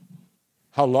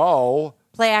Hello.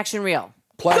 Play Action Reel.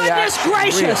 Goodness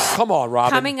gracious! Come on,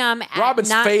 Robin. Coming at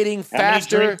Robin's fading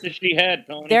faster. How many drinks did she had,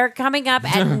 Tony? They're coming up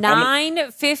at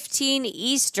 9:15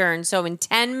 Eastern, so in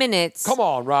 10 minutes. Come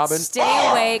on, Robin. Stay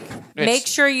awake. Make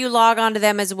sure you log on to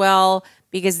them as well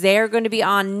because they're going to be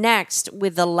on next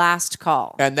with the last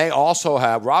call. And they also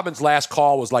have Robin's last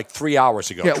call was like 3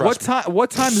 hours ago. Yeah. trust me. What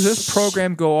time does this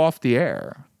program go off the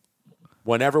air?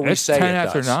 Whenever we It's say 10 it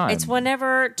after does. 9. It's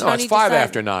whenever No, Tony it's 5 decides.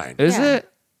 after 9. Is it?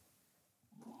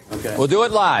 Okay. We'll do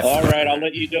it live. All right, I'll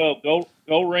let you go.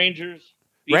 Go Rangers.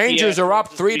 Beat the Rangers are up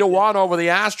Astros 3-1 over the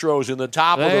Astros in the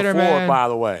top of Later, the fourth, man. by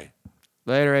the way.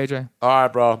 Later, AJ. All right,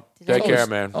 bro. Take care, Always-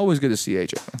 man. Always good to see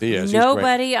AJ. He is. He's great.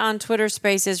 Nobody on Twitter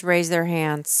Spaces raised their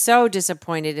hand. So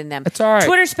disappointed in them. It's all right.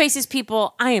 Twitter Spaces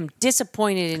people, I am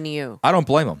disappointed in you. I don't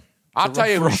blame him. I'll tell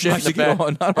you who's shit in the bed.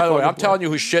 By the way, I'm telling you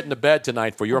who's shit in the bed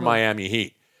tonight for your Miami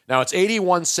Heat. Now, it's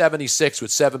 81-76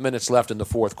 with 7 minutes left in the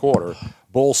fourth quarter.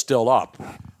 Bulls still up.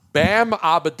 Bam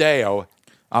Amadeo.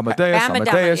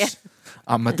 Amadeus.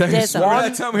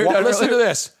 Listen to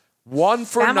this. 1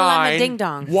 for Bama 9. ding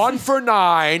dong. 1 for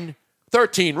 9.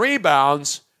 13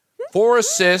 rebounds. 4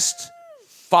 assists.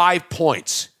 5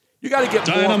 points. You got to get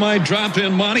more. Dynamite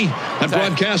drop-in money at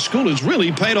broadcast school has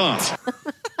really paid off.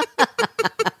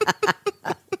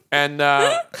 And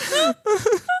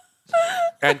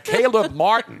Caleb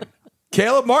Martin.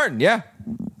 Caleb Martin, yeah.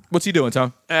 What's he doing,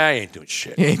 Tom? He ain't doing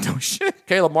shit. He ain't doing shit.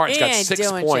 Caleb Martin's He got ain't 6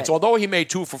 doing points. shit. Although he made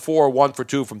 2 for 4, 1 for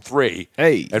 2 from 3,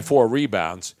 and 4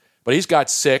 rebounds. But he's got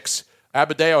 6.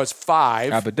 Abadeo has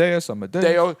 5. Amadeus.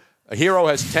 Deo, a hero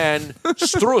has 10.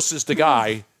 Struss is the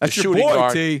guy, That's the your shooting boy,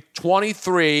 guard. T.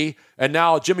 23. And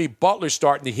now Jimmy Butler's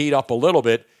starting to heat up a little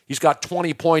bit. He's got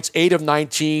 20 points, 8 of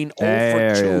 19, 0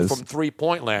 There for he 2 is. from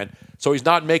three-point land. So he's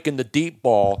not making the deep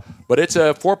ball, but it's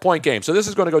a 4-point game. So this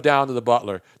is going to go down to the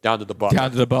Butler. Down to the Butler.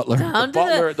 The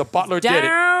Butler did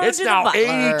it. It's now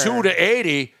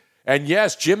 82-80. And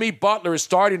yes, Jimmy Butler is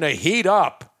starting to heat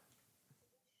up.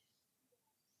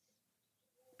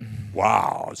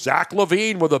 Wow. Zach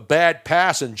LaVine with a bad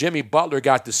pass, and Jimmy Butler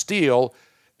got the steal.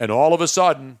 And all of a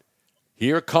sudden,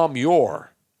 here come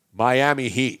your Miami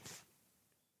Heat.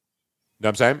 You know what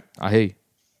I'm saying? I hate.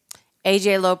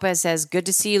 AJ Lopez says, good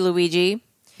to see you, Luigi.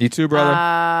 You too, brother.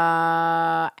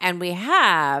 And we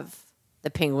have the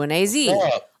Penguin AZ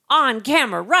on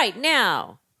camera right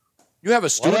now. You have a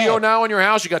studio now in your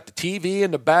house. You got the TV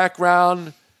in the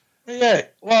background. Yeah.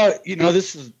 Well,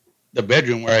 this is the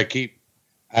bedroom where I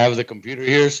have the computer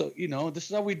here. So, this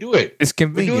is how we do it. It's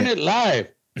convenient. We're doing it live.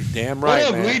 Damn right, What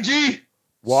up, man. Luigi?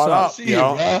 What up, See you,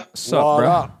 yo? bro. What's up, bro?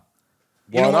 Up?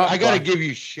 You know What what? up, I got to bro? give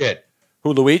you shit.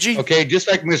 Who, Luigi? Okay, just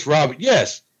like Miss Robin.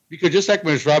 Yes, because just like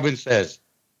Miss Robin says,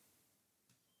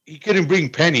 he couldn't bring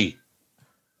Penny.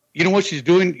 You know what she's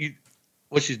doing?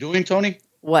 What she's doing, Tony?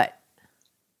 What?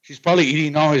 She's probably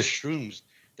eating all his shrooms.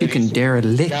 You can dare to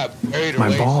lick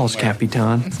my balls,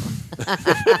 Capitan.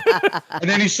 And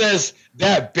then he says,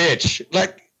 that bitch.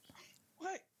 Like,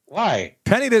 what? Why?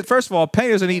 Penny, first of all, Penny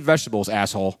doesn't eat vegetables,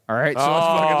 asshole. All right? So let's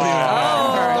fucking leave that out.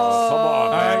 All right. Come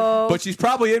on, man. All right? But she's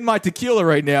probably in my tequila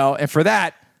right now, and for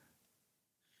that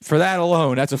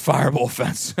alone, that's a fireable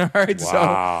offense. All right,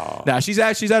 Wow. So she's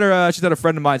at a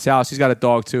friend of mine's house. She's got a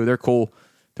dog too. They're cool.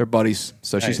 They're buddies.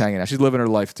 So she's hanging out. She's living her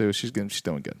life too. She's doing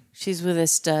good. She's with a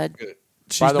stud.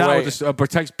 She's By the not way- with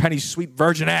protects Penny's sweet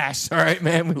virgin ass. All right,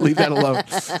 man, we leave that alone.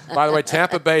 By the way,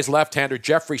 Tampa Bay's left-hander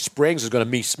Jeffrey Springs is going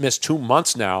to miss 2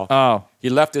 months now. Oh, He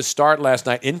left his start last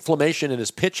night. Inflammation in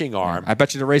his pitching arm. I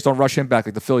bet you the Rays don't rush him back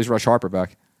like the Phillies rush Harper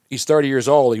back. He's 30 years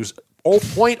old. He was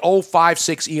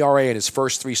 .056 ERA in his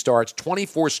first 3 starts,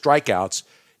 24 strikeouts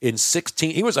in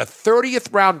 16. He was a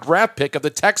 30th round draft pick of the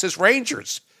Texas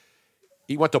Rangers.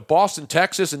 He went to Boston,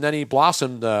 Texas, and then he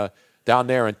blossomed down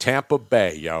there in Tampa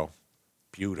Bay, yo.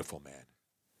 Beautiful, man.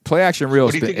 Play Action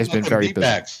Reel has been very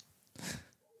busy.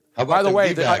 By the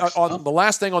way, on the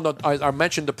last thing I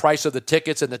mentioned the price of the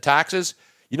tickets and the taxes.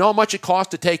 You know how much it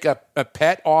costs to take a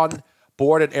pet on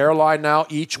board an airline now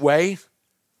each way?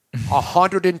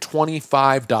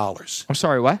 $125. I'm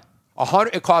sorry, what?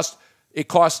 It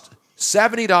cost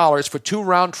 $70 for 2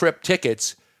 round trip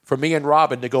tickets for me and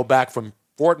Robin to go back from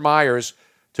Fort Myers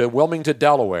to Wilmington,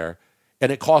 Delaware,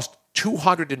 and it cost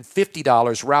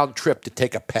 $250 round trip to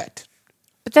take a pet.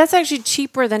 But that's actually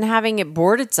cheaper than having it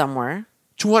boarded somewhere.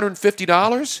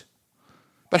 $250?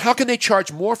 But how can they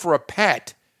charge more for a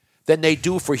pet than they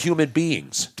do for human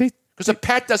beings? Because a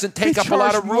pet doesn't take up a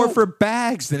lot of room. More for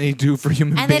bags than they do for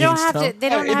human beings. And they don't have to. They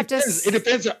don't have to. It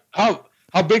depends on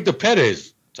how big the pet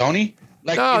is, Tony.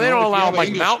 Like, no, they don't allow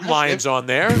like mountain lions on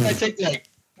there. I think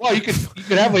you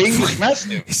could have an English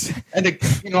Mastiff, and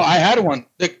I had one.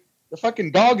 The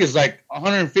fucking dog is like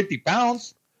 150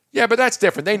 pounds. Yeah, but that's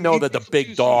different. They know that the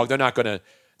big dog. They're not going to.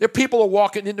 There are people who are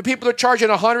walking. The people are charging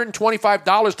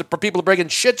 $125 for people to bring in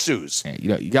Shih Tzus.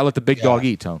 Yeah, you got to let the big dog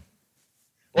eat, Tone.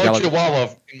 Or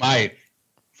Chihuahua,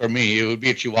 for me, it would be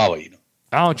a Chihuahua,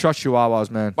 I don't trust Chihuahuas,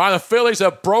 man. The Phillies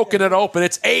have broken it open.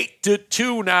 It's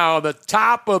 8-2 now. The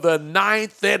top of the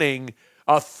 9th inning,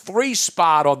 a 3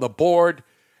 spot on the board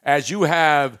as you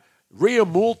have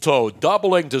Realmuto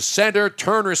doubling to center,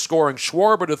 Turner scoring,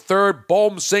 Schwarber to third,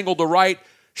 Bohm single to right.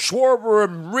 Schwarber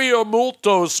and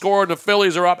Realmuto scoring. The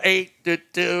Phillies are up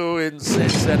 8-2 in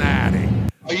Cincinnati.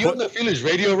 Are you on the Phillies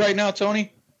radio right now,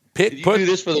 Tony? Did you do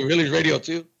this for the Phillies radio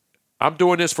too? I'm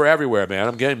doing this for everywhere, man.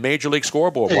 I'm getting Major League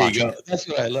Scoreboard watching. Go. That's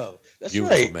what I love. That's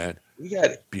beautiful, right, man. We got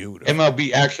it. Beautiful.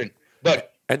 MLB action.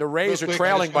 And the Rays are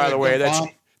trailing, by the way.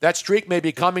 That streak may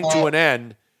be coming to an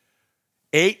end.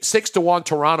 6-1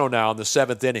 Toronto now in the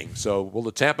 7th inning. So will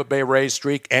the Tampa Bay Rays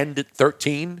streak end at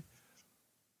 13?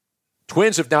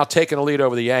 Twins have now taken a lead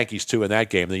over the Yankees, too, in that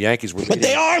game. The Yankees were But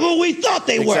they are who we thought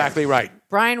they were. Exactly right.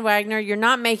 Brian Wagner, you're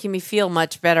not making me feel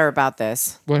much better about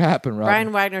this. What happened, Rob?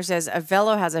 Brian Wagner says,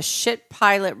 Avello has a shit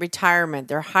pilot retirement.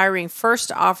 They're hiring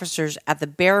first officers at the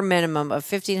bare minimum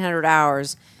of 1,500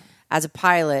 hours as a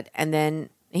pilot. And then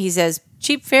he says,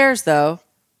 cheap fares, though.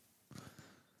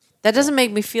 That doesn't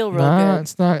make me feel real good.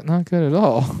 It's not good at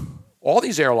all. All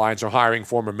these airlines are hiring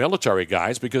former military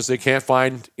guys because they can't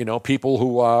find, people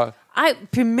who...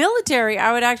 Military,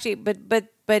 I would actually, but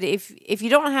if you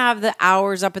don't have the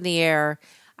hours up in the air,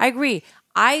 I agree.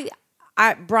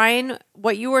 Brian,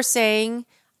 what you were saying,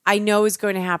 I know is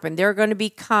going to happen. They're going to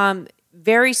become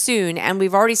very soon, and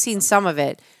we've already seen some of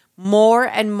it, more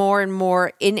and more and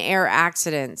more in-air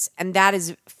accidents, and that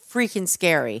is freaking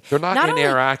scary. They're not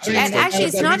in-air accidents. And actually,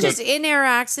 it's not just in-air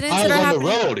accidents that are happening.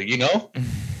 happening. On the road,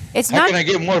 It's How not. can I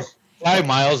get more fly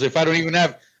miles if I don't even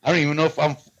know if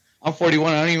I'm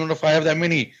 41. I don't even know if I have that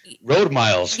many road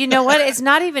miles. You know what? It's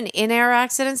not even in-air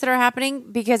accidents that are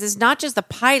happening because it's not just the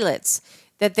pilots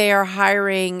that they are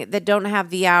hiring that don't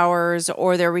have the hours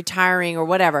or they're retiring or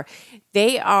whatever.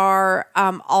 They are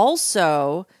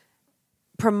also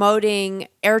promoting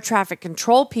air traffic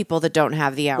control people that don't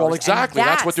have the hours. Well, exactly.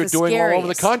 That's what they're doing all over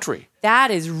the country.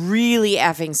 That is really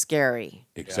effing scary.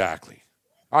 Exactly.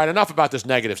 All right, enough about this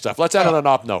negative stuff. Let's end on an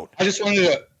up note. I just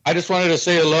wanted to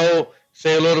say hello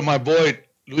to my boy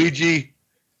Luigi,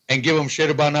 and give him shit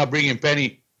about not bringing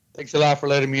Penny. Thanks a lot for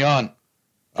letting me on.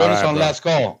 Join us on Last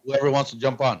Call. Whoever wants to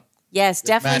jump on. Yes,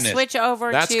 definitely switch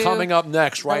over. That's to coming up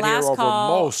next, right here over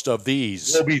call. most of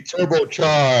these. We'll be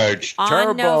turbocharged.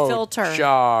 On No Filter.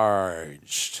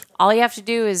 Turbocharged. All you have to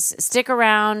do is stick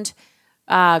around,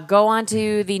 go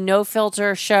onto the No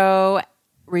Filter show,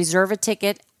 reserve a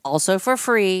ticket, also for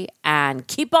free, and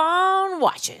keep on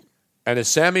watching. And as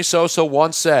Sammy Sosa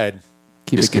once said,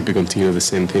 Just keep it continue the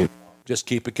same thing. Just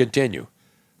keep it continue.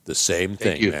 The same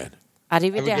thing, man. Have a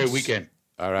great weekend.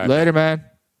 All right. Later, man.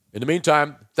 In the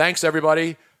meantime, thanks,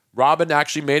 everybody. Robin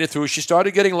actually made it through. She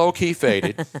started getting low-key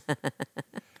faded.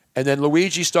 And then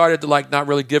Luigi started to not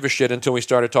really give a shit until we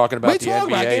started talking about the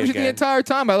NBA I gave you again. the entire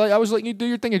time. I was letting you do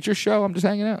your thing. It's your show. I'm just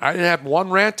hanging out. I didn't have one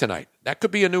rant tonight. That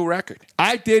could be a new record.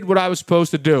 I did what I was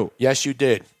supposed to do. Yes, you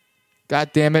did.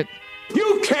 God damn it.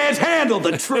 You can't handle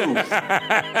the truth.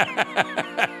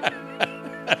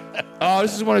 Oh,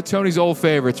 this is one of Tony's old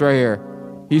favorites right here.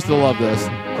 He used to love this.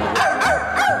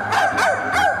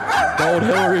 The old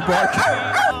Hillary bark.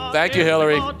 Thank you,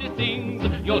 Hillary.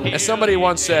 As somebody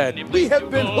once said, We have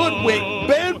been hoodwinked,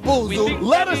 bamboozled,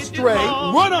 led astray,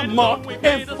 run amok,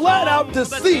 and flat out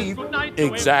deceived.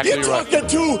 exactly You're right. talking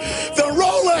to the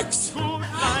Rolex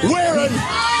wearing,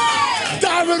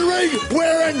 diamond ring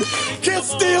wearing, kiss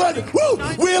stealing,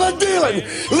 wheeling dealing,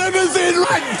 limousine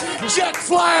riding, jet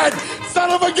flying,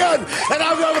 son of a gun, and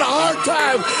I'm having a hard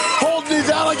time holding these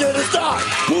alligators down.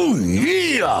 Ooh,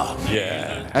 yeah.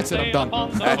 Yeah. That's it. I'm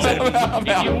done. That's it.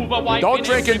 Don't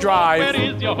drink and drive.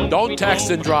 Don't text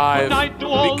and drive.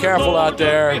 Be careful out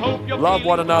there. Love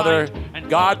one another.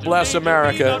 God bless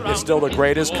America. It's still the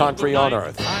greatest country on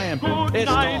earth. I am pissed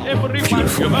off.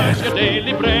 Beautiful man.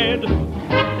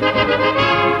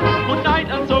 Good night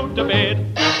and so to bed.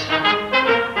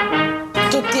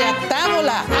 Tutti a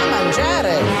tavola a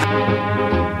mangiare.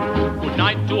 Good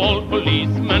night to all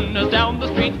policemen as down the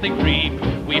streets they creep.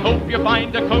 We hope you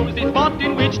find a cozy spot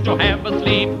in which to have a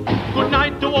sleep. Good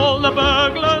night to all the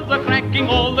burglars are cracking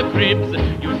all the cribs.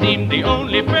 You seem the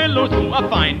only fellows who are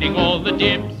finding all the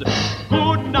dibs.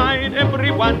 Good night,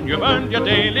 everyone, you've earned your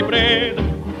daily bread.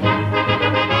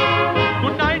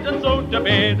 Good night and so to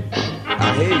bed.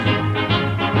 I hear you.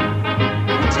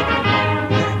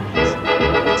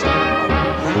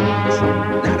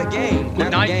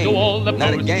 Good night to all the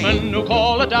postmen who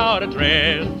call at our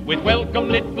address with welcome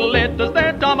little letters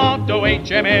that are marked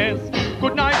HMS.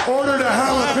 Good night. Order the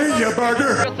jalapeno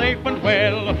burger. You're safe and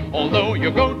well, although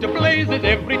you go to blazes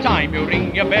every time you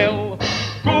ring your bell.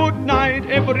 Good night,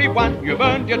 everyone, you've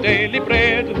earned your daily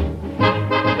bread.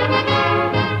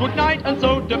 Good night and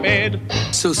so to bed.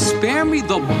 So spare me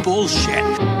the bullshit.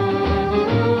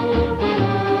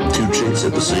 Two chicks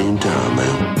at the same time,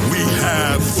 man. We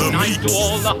have the Good night to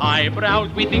all the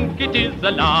highbrows, we think it is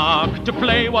a lark to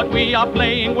play what we are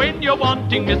playing when you're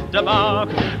wanting Mr. Bark.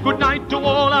 Good night to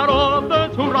all our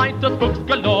authors who write us books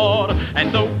galore.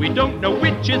 And though we don't know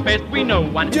which is best, we know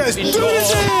one is be sure.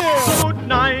 Good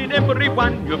night,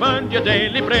 everyone, you've earned your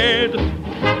daily bread.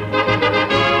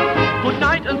 Good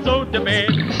night and so to bed.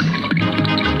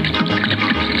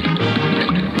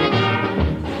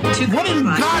 What in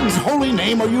God's holy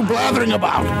name are you blathering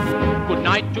about? Good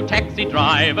night to taxi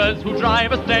drivers who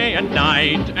drive us day and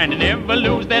night and never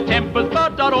lose their tempers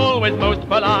but are always most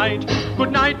polite.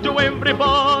 Good night to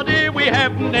everybody we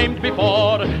haven't named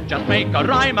before. Just make a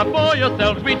rhyme up for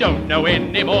yourselves, we don't know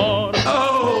anymore.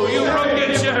 Oh, you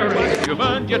rocket cherry. You've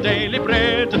earned your daily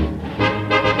bread.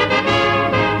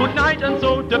 Good night and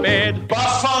so to bed.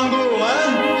 Bafangu,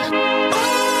 eh?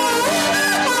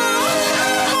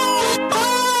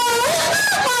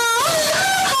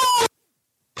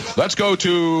 Let's go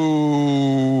to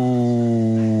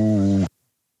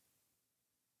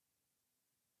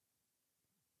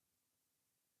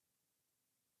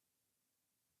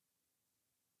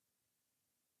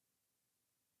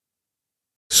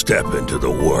Step into the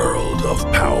world of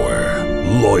power,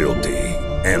 loyalty,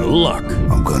 and luck.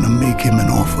 I'm gonna make him an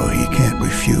offer he can't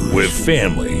refuse. With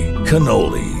family,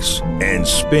 cannolis, and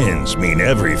spins mean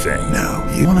everything. Now,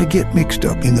 you wanna get mixed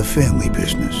up in the family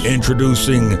business.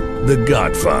 Introducing The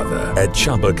Godfather at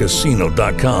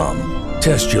ChumbaCasino.com.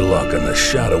 Test your luck in the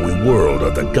shadowy world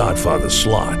of The Godfather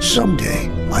slot. Someday,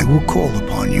 I will call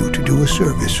upon you to do a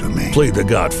service for me. Play The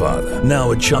Godfather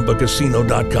now at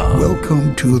ChumbaCasino.com.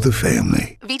 Welcome to the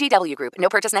family. VGW Group. No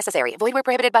purchase necessary. Void where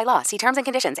prohibited by law. See terms and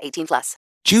conditions. 18+.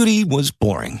 Judy was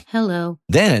boring. Hello.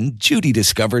 Then Judy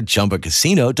discovered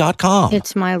ChumbaCasino.com.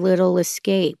 It's my little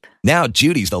escape. Now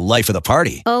Judy's the life of the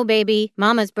party. Oh, baby,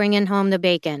 mama's bringing home the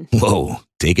bacon. Whoa,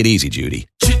 take it easy, Judy.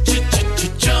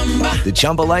 The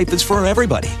Chumba life is for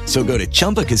everybody. So go to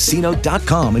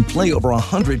ChumbaCasino.com and play over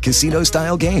 100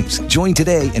 casino-style games. Join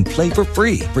today and play for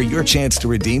free for your chance to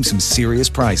redeem some serious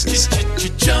prizes.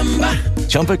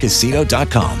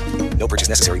 ChumbaCasino.com. No purchase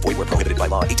necessary. Void where prohibited by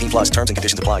law. 18+. Terms and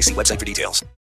conditions apply. See website for details.